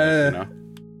wild drive, you know?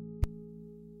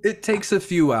 It takes a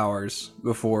few hours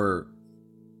before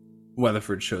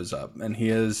Weatherford shows up, and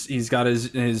he's got his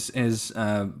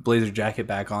blazer jacket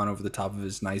back on over the top of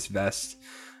his nice vest.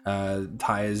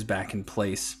 Tie is back in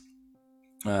place,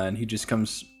 and he just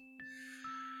comes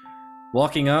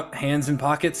walking up, hands in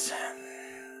pockets.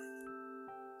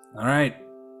 All right,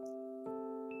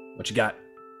 what you got?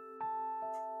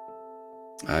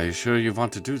 Are you sure you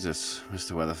want to do this,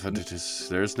 Mr. Weatherford?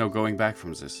 There is no going back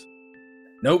from this.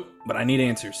 Nope, but I need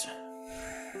answers.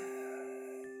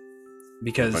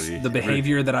 Because Everybody- the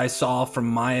behavior that I saw from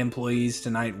my employees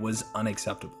tonight was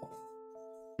unacceptable.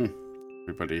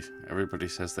 Everybody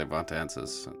says they want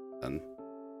answers, and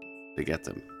they get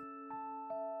them.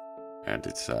 And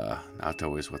it's not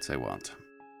always what they want.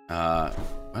 Well,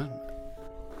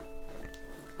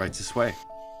 right this way.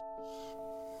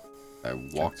 I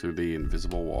walk through the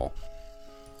invisible wall.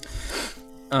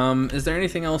 Is there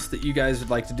anything else that you guys would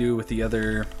like to do with the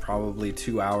other probably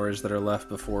 2 hours that are left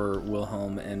before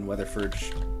Wilhelm and Weatherford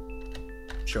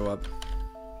show up?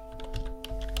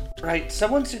 Right,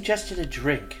 someone suggested a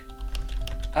drink.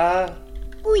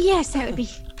 oh yes, that would be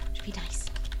nice.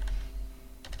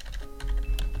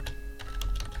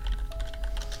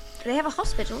 Do they have a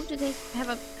hospital? Do they have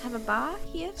a bar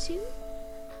here too?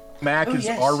 Mac Oh, is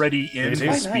yes. already in It his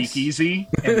is. Nice. speakeasy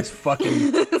and is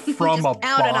fucking from a Just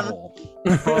outed him.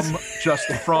 bottle.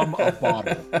 From a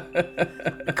bottle.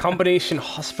 A combination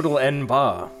hospital and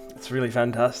bar. It's really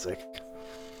fantastic.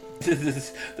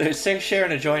 They're share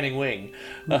an adjoining wing.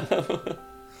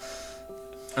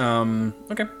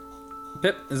 Okay.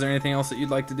 Pip, is there anything else that you'd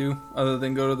like to do other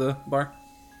than go to the bar?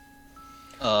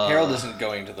 Harold isn't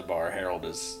going to the bar. Harold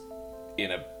is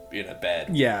in a in a bed,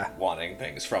 wanting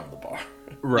things from the bar.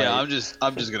 Right. Yeah, I'm just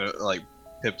gonna like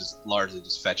Pip is largely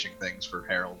just fetching things for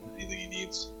Harold, anything he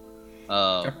needs.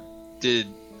 Did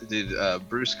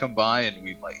Bruce come by and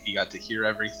he got to hear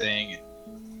everything?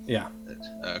 Yeah.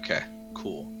 Okay,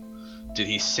 cool. Did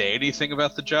he say anything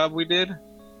about the job we did?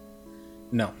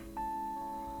 No.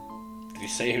 Did he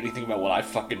say anything about what I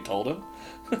fucking told him?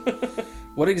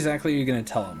 What exactly are you gonna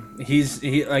tell him? He's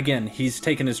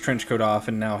taken his trench coat off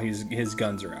and now his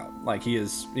guns are out. Like he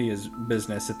is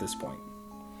business at this point.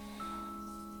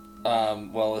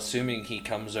 Well, assuming he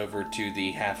comes over to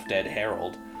the half-dead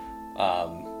Harold,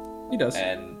 he does.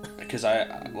 And because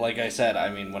like I said, I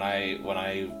mean, when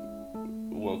I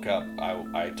woke up,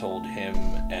 I told him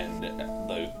and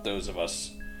those of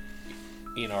us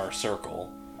in our circle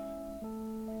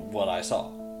what I saw,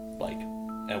 like,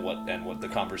 and what the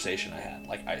conversation I had.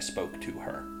 Like, I spoke to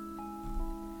her.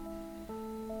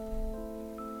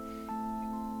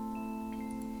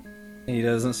 He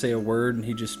doesn't say a word, and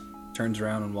he just turns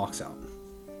around and walks out.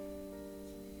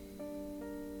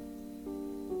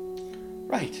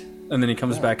 Right. And then he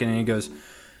comes back in and he goes,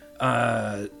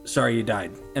 sorry you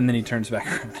died. And then he turns back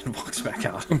around and walks back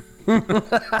out.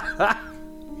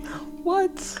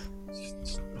 What?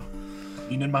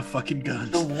 Lean in my fucking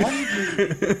guns. The one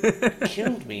who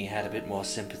killed me had a bit more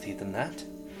sympathy than that.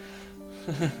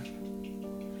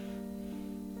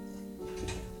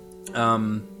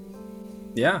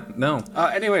 Yeah, no.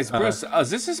 Anyways, Bruce,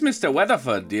 this is Mr.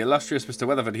 Weatherford, the illustrious Mr.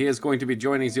 Weatherford. He is going to be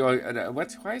joining your...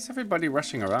 why is everybody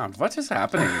rushing around? What is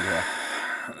happening here?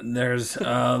 There's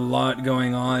a lot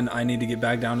going on. I need to get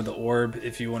back down to the orb.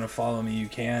 If you want to follow me, you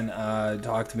can.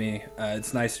 Talk to me.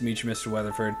 It's nice to meet you, Mr.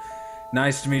 Weatherford.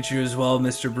 Nice to meet you as well,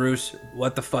 Mr. Bruce.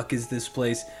 What the fuck is this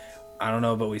place? I don't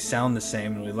know, but we sound the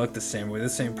same and we look the same. We're the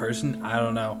same person? I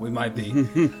don't know. We might be.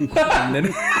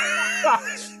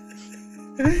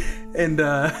 And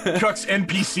Chuck's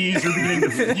NPCs are beginning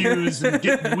to fuse and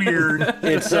get weird.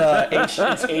 It's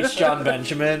H. John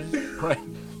Benjamin. Right.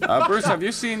 Bruce, have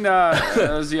you seen the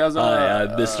other? Hi,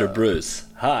 I'm Mr. Bruce.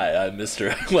 Hi, I'm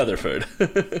Mr. Weatherford.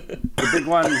 The big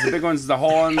ones, the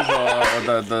horns,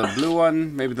 or the blue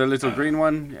one, maybe the little green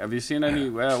one. Have you seen any?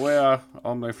 Where are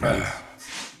all my friends?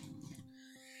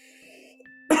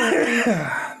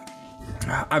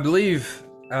 I believe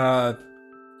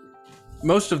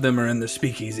most of them are in the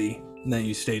speakeasy that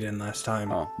you stayed in last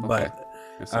time. Oh, okay. But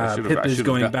Yes, Pip is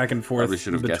going back and forth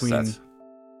between.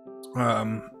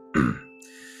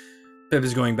 Pip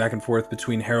is going back and forth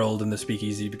between Harold and the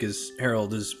speakeasy because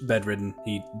Harold is bedridden.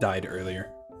 He died earlier.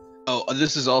 Oh,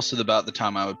 this is also about the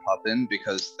time I would pop in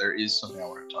because there is something I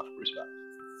want to talk to Bruce about.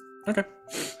 Okay.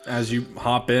 As you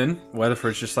hop in,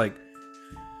 Weatherford's just like,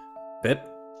 Pip?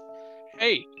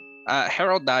 Hey,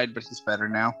 Harold died, but he's better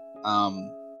now.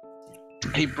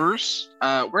 Hey, Bruce,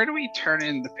 where do we turn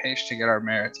in the page to get our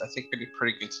merits? I think we did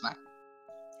pretty good tonight.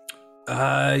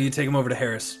 You take him over to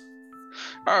Harris.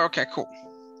 Oh, okay, cool.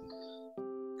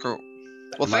 Cool.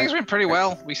 Well, things went pretty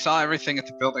well. We saw everything at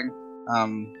the building.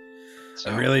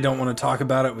 I really don't want to talk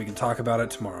about it. We can talk about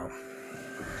it tomorrow.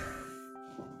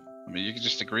 I mean, you can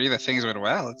just agree that things went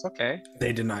well. It's okay.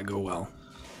 They did not go well.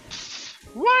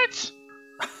 What?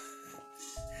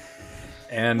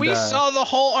 And we saw the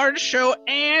whole art show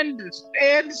and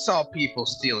saw people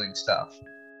stealing stuff.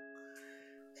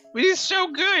 We did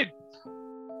so good.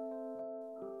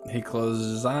 He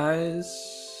closes his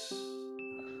eyes,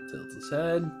 tilts his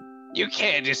head. You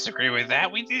can't disagree with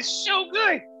that. We did so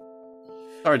good.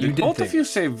 Sorry, did both of you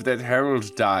say that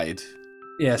Harold died?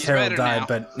 Yes, He's Harold better died, now.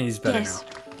 but he's better Yes,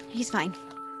 now. he's fine.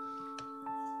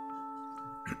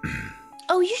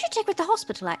 Oh, you should check with the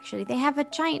hospital, actually. They have a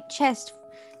giant chest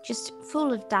just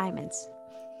full of diamonds.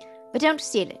 But don't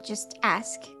steal it, just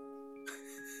ask.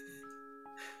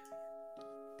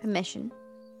 Permission.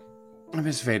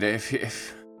 Miss Vader, if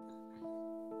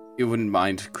you wouldn't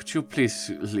mind, could you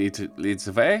please lead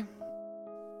the way?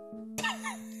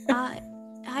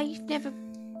 I've never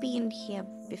been here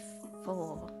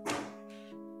before.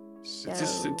 So...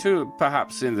 Just to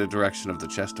perhaps in the direction of the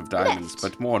chest of diamonds, Left.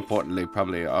 but more importantly,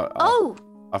 probably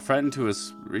our friend who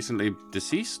is recently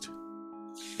deceased.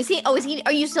 Is he? Oh, is he?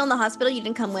 Are you still in the hospital? You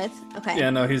didn't come with? Okay. Yeah,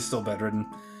 no, he's still bedridden.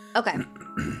 Okay.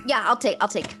 Yeah, I'll take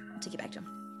you back to him.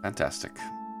 Fantastic.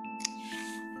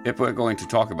 If we're going to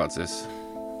talk about this.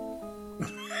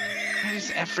 Why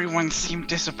does everyone seem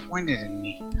disappointed in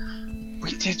me?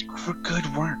 We did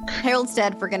good work. Harold's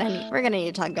dead. We're gonna need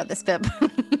to talk about this, Pip.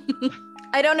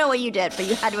 I don't know what you did, but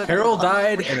you had to have. Harold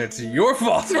died, and it's your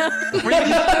fault. You're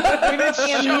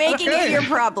making it your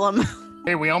problem.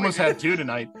 Hey, we almost had two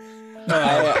tonight.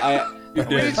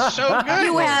 It's so good.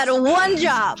 You had one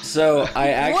job. So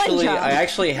I job.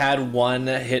 actually had one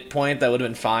hit point that would have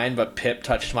been fine, but Pip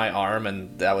touched my arm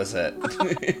and that was it.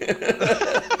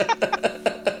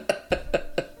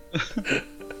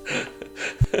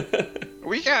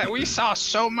 We saw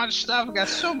so much stuff. We got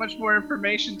so much more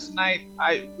information tonight.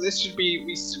 This should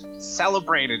be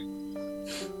celebrated.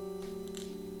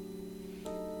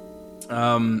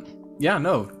 Yeah,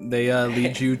 no. They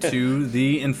lead you to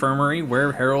the infirmary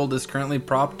where Harold is currently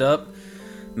propped up.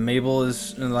 Mabel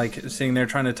is like sitting there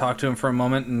trying to talk to him for a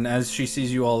moment, and as she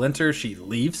sees you all enter, she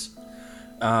leaves,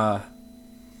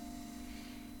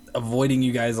 avoiding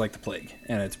you guys like the plague,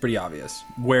 and it's pretty obvious.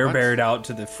 We're bared out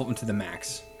to the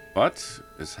max. What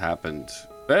has happened?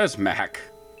 There's Mac.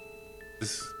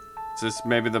 Is this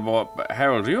maybe the boy?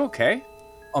 Harold, are you okay?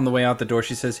 On the way out the door,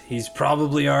 she says, "He's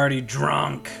probably already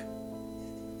drunk."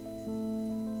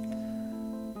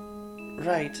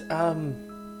 Right,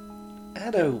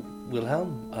 hello,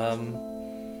 Wilhelm.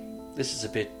 This is a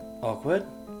bit awkward.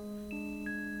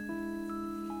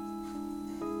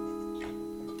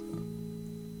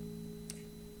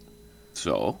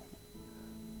 So,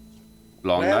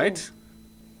 long night?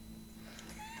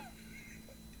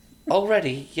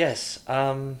 Already, yes,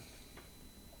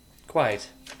 quite.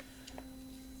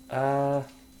 I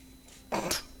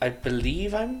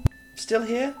believe I'm still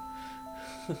here?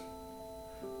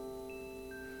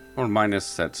 Well,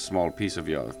 minus that small piece of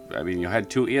your... I mean, you had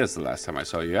 2 ears the last time I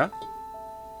saw you, yeah?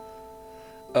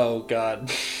 Oh god.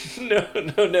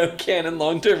 No canon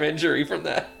long-term injury from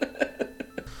that.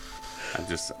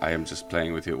 I am just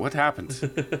playing with you. What happened?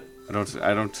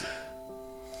 I don't...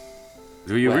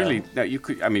 Do you really... No, you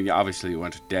could... I mean, obviously you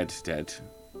weren't dead.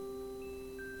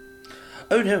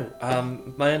 Oh no,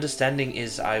 my understanding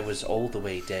is I was all the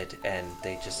way dead and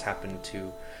they just happened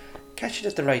to catch it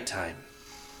at the right time.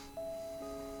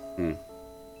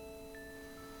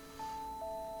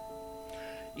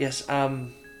 Yes, I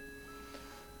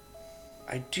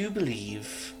do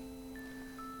believe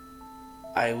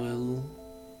I will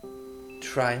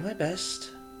try my best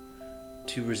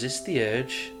to resist the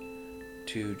urge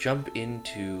to jump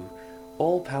into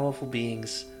all-powerful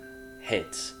beings'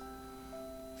 heads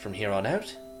from here on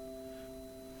out.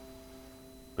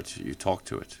 But you talked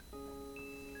to it.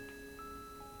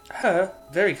 Her,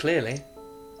 very clearly.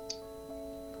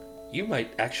 You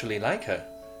might actually like her.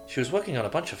 She was working on a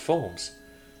bunch of forms.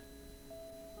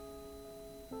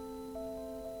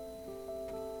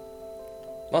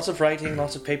 Lots of writing,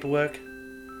 lots of paperwork.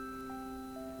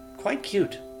 Quite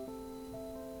cute.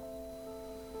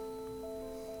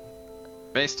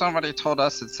 Based on what he told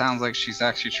us, it sounds like she's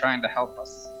actually trying to help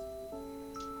us.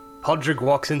 Podrick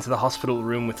walks into the hospital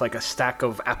room with like a stack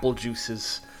of apple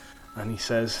juices, and he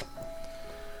says,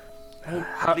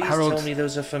 Please tell me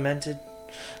those are fermented.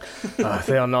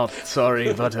 They are not,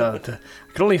 sorry, but I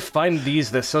could only find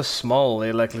these. They're so small,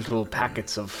 they're like little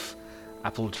packets of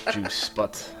apple juice,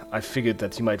 but I figured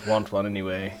that you might want one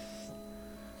anyway.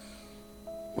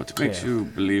 What makes you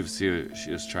believe she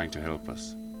is trying to help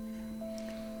us?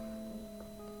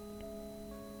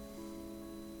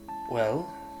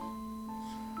 Well,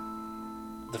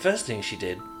 the first thing she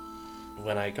did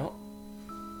when I got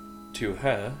to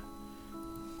her,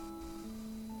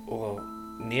 or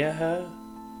near her,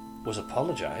 was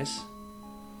apologize.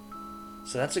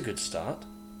 So that's a good start.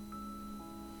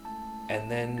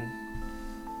 And then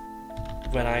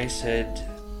when I said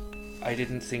I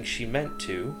didn't think she meant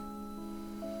to,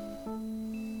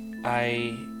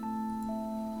 I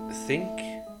think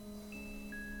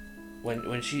when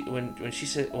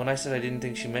I said I didn't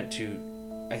think she meant to,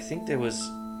 I think there was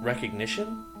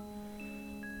recognition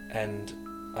and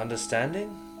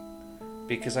understanding,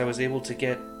 because I was able to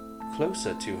get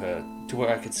closer to her, to where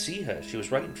I could see her. She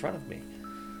was right in front of me,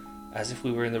 as if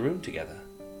we were in the room together.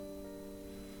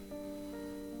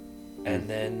 And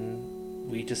then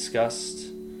we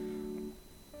discussed,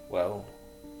 well,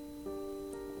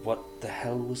 what the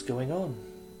hell was going on.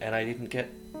 And I didn't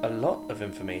get a lot of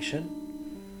information,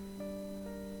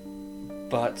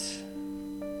 but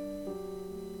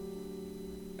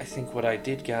I think what I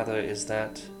did gather is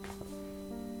that,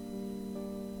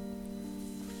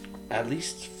 at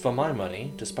least for my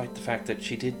money, despite the fact that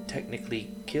she did technically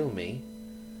kill me,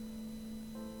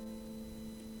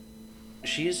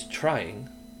 she is trying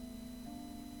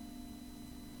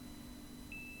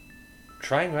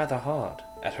rather hard,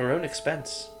 at her own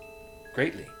expense,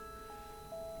 greatly.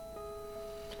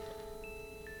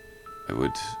 I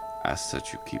would ask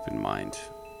that you keep in mind,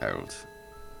 Harold,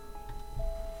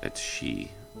 that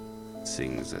she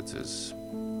sings that has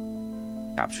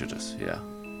captured us here,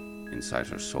 inside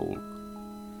her soul.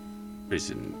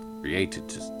 Prison created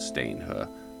to sustain her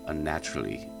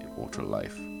unnaturally immortal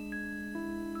life.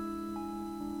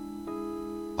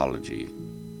 Apology.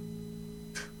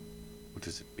 What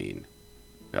does it mean?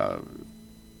 We are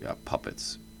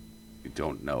puppets. We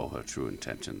don't know her true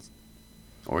intentions.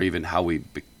 Or even how we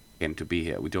came to be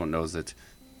here. We don't know that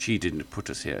she didn't put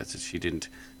us here, that she didn't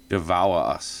devour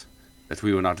us, that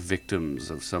we were not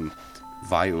victims of some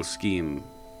vile scheme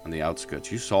on the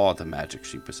outskirts. You saw the magic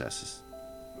she possesses.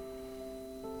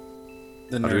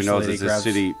 The How do we nurse know lady that grabs-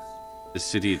 the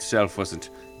city itself wasn't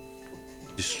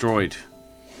destroyed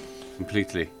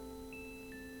completely?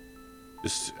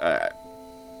 Just,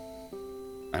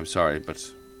 I'm sorry, but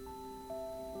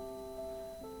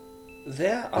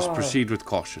just proceed with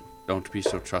caution. Don't be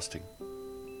so trusting.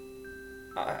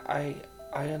 I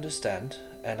understand,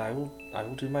 and I will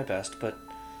do my best, but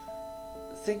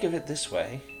think of it this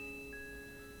way.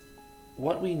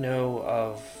 What we know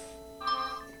of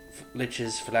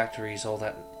liches, phylacteries, all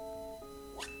that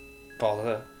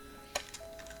bother,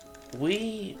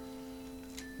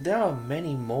 there are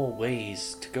many more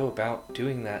ways to go about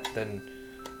doing that than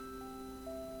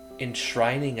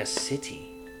enshrining a city.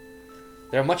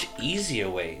 There are much easier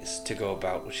ways to go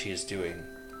about what she is doing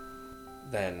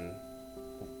than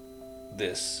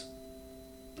this.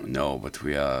 No, but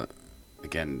we are...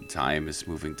 Again, time is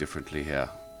moving differently here.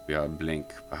 We are a blink.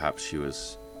 Perhaps she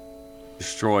was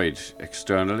destroyed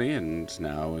externally, and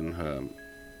now in her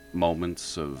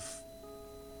moments of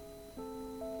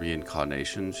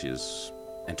reincarnation, she is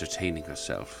entertaining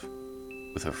herself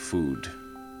with her food.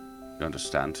 You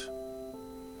understand?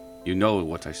 You know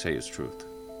what I say is truth.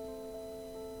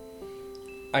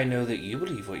 I know that you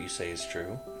believe what you say is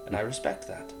true, and I respect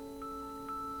that.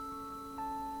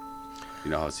 You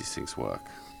know how these things work.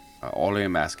 All I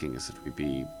am asking is that we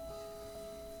be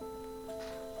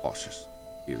cautious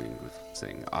dealing with this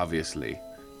thing. Obviously,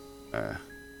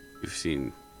 you've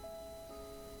seen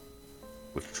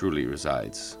what truly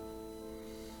resides.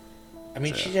 I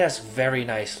mean, she asks very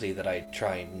nicely that I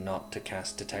try not to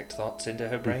cast detect thoughts into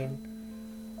her brain.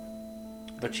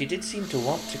 But she did seem to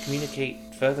want to communicate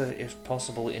further, if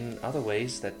possible, in other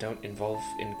ways that don't involve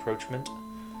encroachment.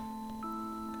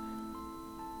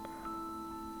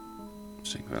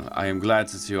 Well, I am glad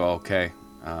that you're okay.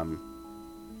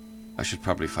 I should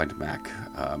probably find Mac.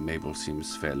 Mabel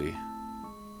seems fairly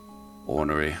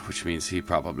ornery, which means he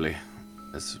probably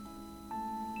has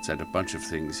said a bunch of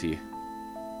things he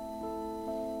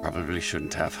probably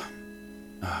shouldn't have.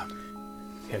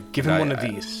 Yeah, give him one of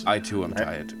these. I too am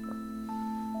tired.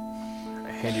 I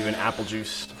hand you an apple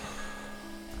juice.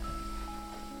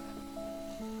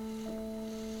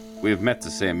 We have met the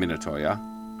same Minotaur, yeah?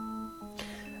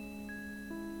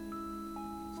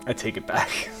 I take it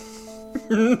back.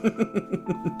 And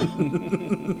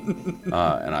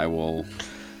I will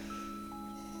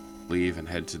leave and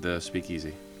head to the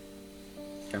speakeasy.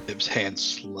 Pip's hand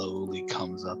slowly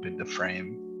comes up into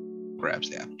frame, grabs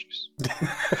the apple juice.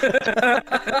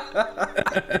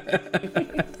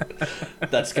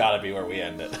 That's gotta be where we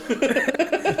end it.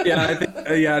 Yeah, I think.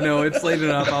 Yeah, no, it's late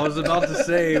enough. I was about to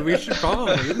say we should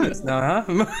probably end this now,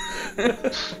 huh?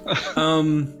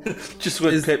 Just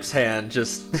with Pip's hand,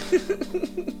 just.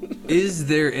 Is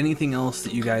there anything else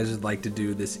that you guys would like to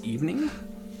do this evening?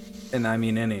 And I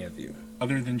mean any of you.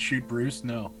 Other than shoot Bruce,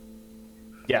 no.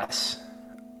 Yes.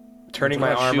 Turning What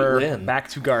my about shoot armor Lynn? back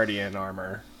to Guardian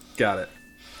armor. Got it.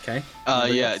 Okay.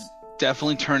 Yeah,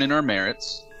 definitely turn in our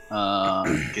merits.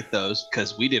 Get those,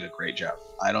 because we did a great job.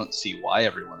 I don't see why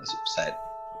everyone is upset.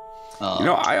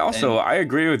 I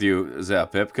agree with you,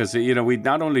 Pip, because we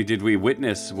not only did we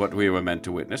witness what we were meant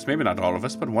to witness, maybe not all of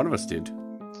us, but one of us did.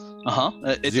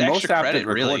 It's the most extra apt credit, at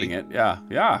recording really. it.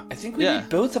 Yeah. I think we did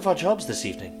both of our jobs this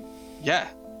evening. Yeah.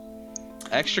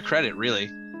 Extra credit, really.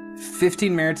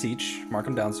 15 merits each. Mark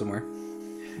them down somewhere.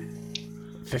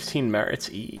 15 merits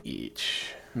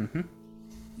each.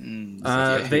 Mm-hmm.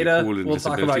 That's Veda, cool we'll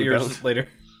talk invisibility about yours belt. later.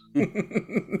 Is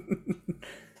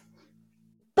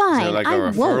there Fine, like a I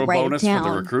referral won't write it bonus for the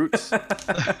down. recruits?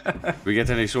 We get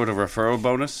any sort of referral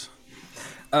bonus?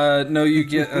 No, you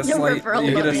get a No slight. referral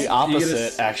You get a, bonus. The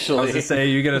opposite, I actually. was gonna say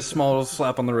you get a small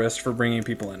slap on the wrist for bringing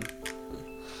people in.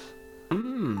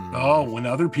 Oh, when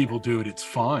other people do it, it's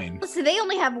fine. So they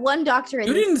only have one doctor in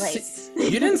You this didn't place. see.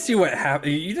 You didn't see what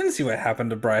happened. You didn't see what happened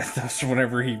to Brythos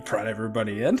whenever he brought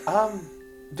everybody in.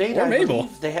 Veda, Or I Mabel.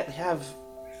 believe they have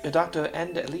a doctor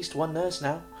and at least one nurse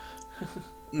now.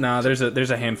 No, there's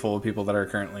a handful of people that are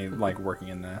currently like working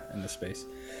in the space.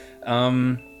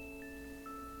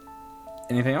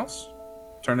 Anything else?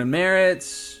 Turn in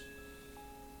merits.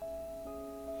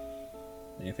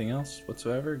 Anything else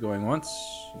whatsoever? Going once,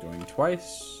 going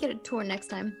twice. Get a tour next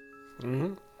time.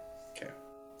 Mm-hmm. Okay.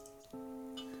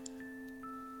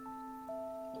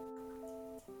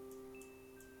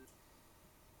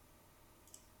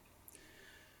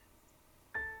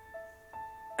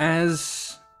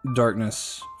 As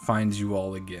darkness finds you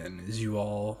all again, as you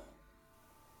all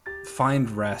find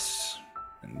rest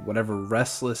in whatever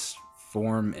restless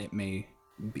form it may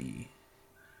be,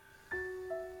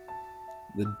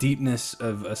 the deepness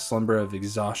of a slumber of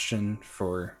exhaustion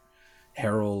for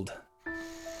Harold,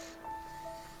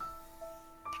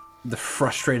 the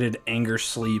frustrated anger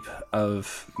sleep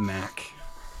of Mac,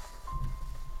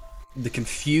 the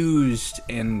confused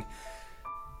and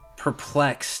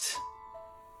perplexed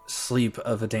sleep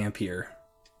of a Dampier,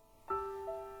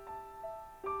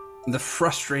 the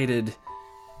frustrated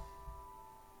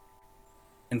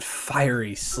and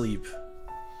fiery sleep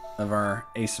of our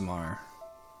Asimar,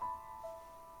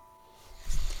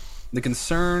 the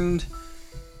concerned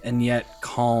and yet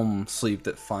calm sleep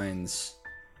that finds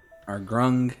our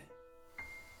Grung,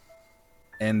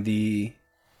 and the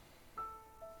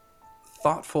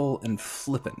thoughtful and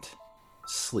flippant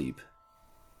sleep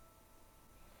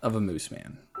of a Moose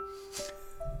Man.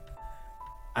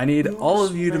 I need all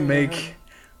of you to make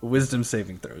wisdom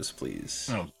saving throws, please.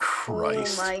 Oh,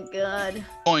 Christ. Oh my god.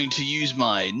 Going to use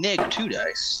my -2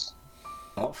 dice.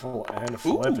 Thoughtful and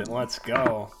flippant. Let's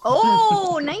go.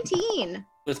 Oh, 19.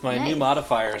 With my new Nice.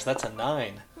 modifiers, that's a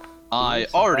 9. I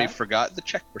already forgot the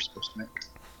check we're supposed to make.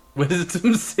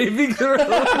 Wisdom saving throw.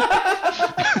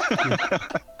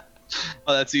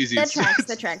 Oh, that's easy. That tracks,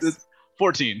 that tracks. It's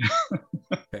 14.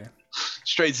 Okay.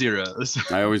 Straight zeros.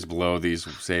 I always blow these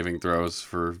saving throws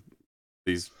for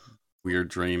these weird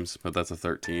dreams, but that's a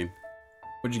 13.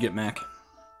 What'd you get, Mac?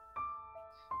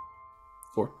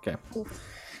 4. Okay.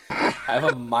 I have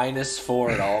a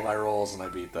 -4 in all my rolls, and I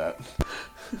beat that.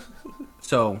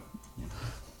 So,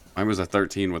 mine was a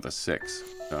 13 with a 6.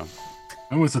 So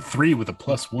It was a 3 with a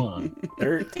 +1.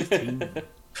 13.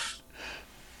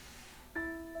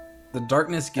 the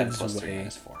darkness gives Plus 3 way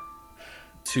minus 4.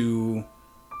 to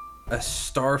a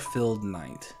star-filled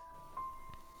night.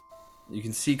 You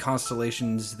can see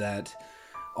constellations that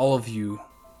all of you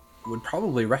would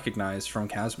probably recognize from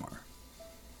Kazmar.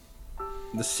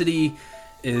 The city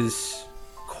is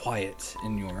quiet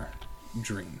in your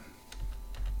dream.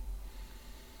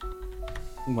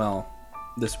 Well,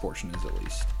 this portion is at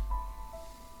least.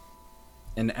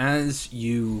 And as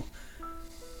you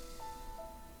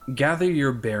gather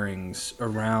your bearings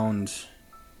around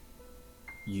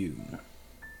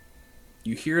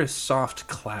you hear a soft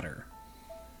clatter.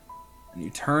 And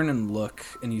you turn and look,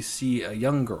 and you see a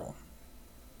young girl.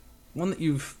 One that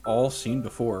you've all seen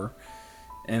before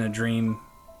in a dream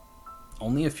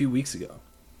only a few weeks ago.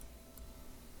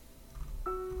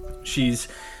 She's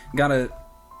got a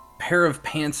pair of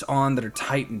pants on that are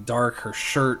tight and dark. Her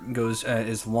shirt goes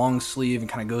is long sleeve and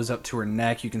kind of goes up to her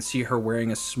neck. You can see her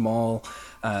wearing a small,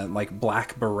 like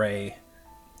black beret.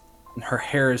 And her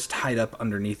hair is tied up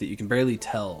underneath it. You can barely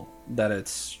tell that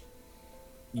it's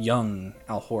young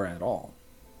Alhora at all.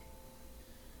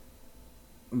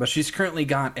 But she's currently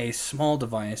got a small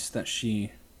device that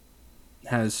she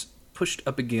has pushed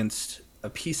up against a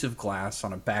piece of glass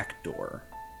on a back door,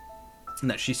 and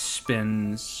that she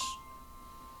spins.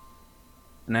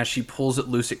 And as she pulls it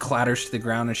loose, it clatters to the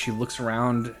ground, and she looks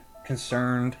around,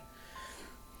 concerned.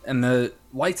 And the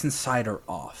lights inside are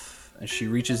off as she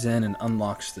reaches in and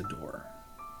unlocks the door.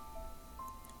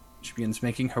 She begins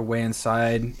making her way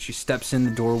inside. She steps in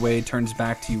the doorway, turns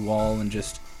back to you all, and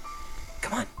just,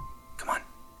 come on, come on.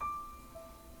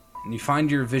 And you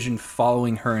find your vision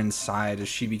following her inside as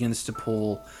she begins to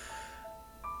pull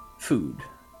food,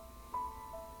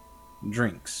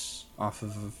 drinks off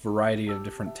of a variety of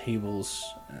different tables,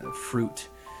 fruit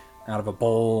out of a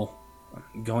bowl.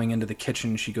 Going into the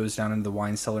kitchen, she goes down into the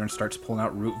wine cellar and starts pulling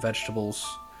out root vegetables,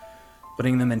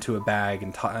 putting them into a bag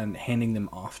and handing them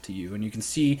off to you. And you can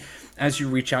see, as you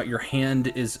reach out, your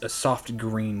hand is a soft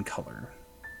green color.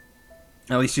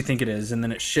 At least you think it is, and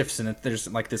then it shifts, and there's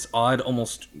like this odd,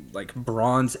 almost like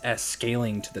bronze-esque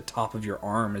scaling to the top of your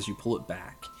arm as you pull it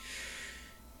back.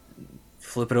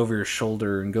 Flip it over your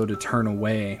shoulder and go to turn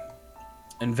away.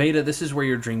 And Veda, this is where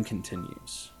your dream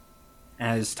continues,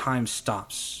 as time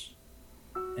stops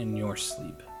in your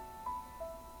sleep.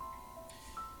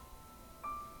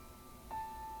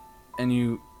 And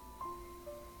you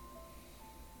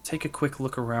take a quick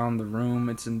look around the room.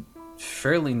 It's a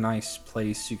fairly nice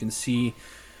place. You can see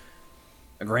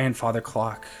a grandfather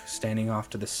clock standing off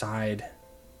to the side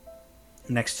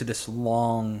next to this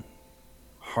long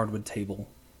hardwood table.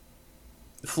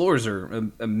 The floors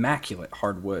are immaculate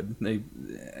hardwood.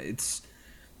 It's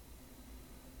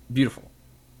beautiful.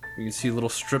 You can see little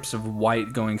strips of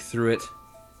white going through it.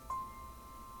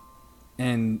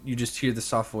 And you just hear the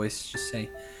soft voice just say,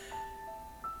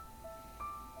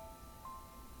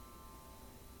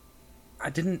 I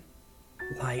didn't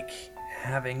like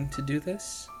having to do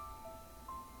this.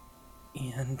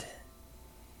 And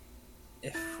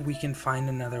if we can find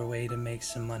another way to make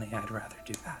some money, I'd rather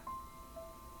do that.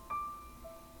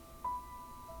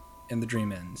 And the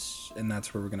dream ends, and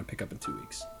that's where we're going to pick up in 2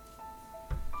 weeks.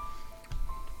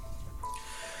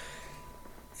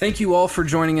 Thank you all for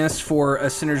joining us for A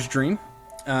Sinner's Dream,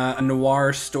 a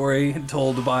noir story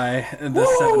told by the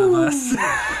 7 of us.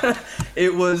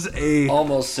 It was a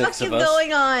almost 6 of us. What's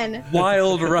going on?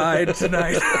 Wild ride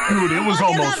tonight. Dude, it was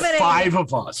Look at almost that 5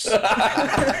 of us.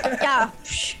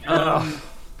 Yeah.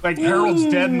 Like Harold's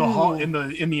dead in the hall in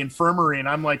the infirmary, and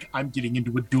I'm like, I'm getting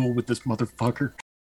into a duel with this motherfucker.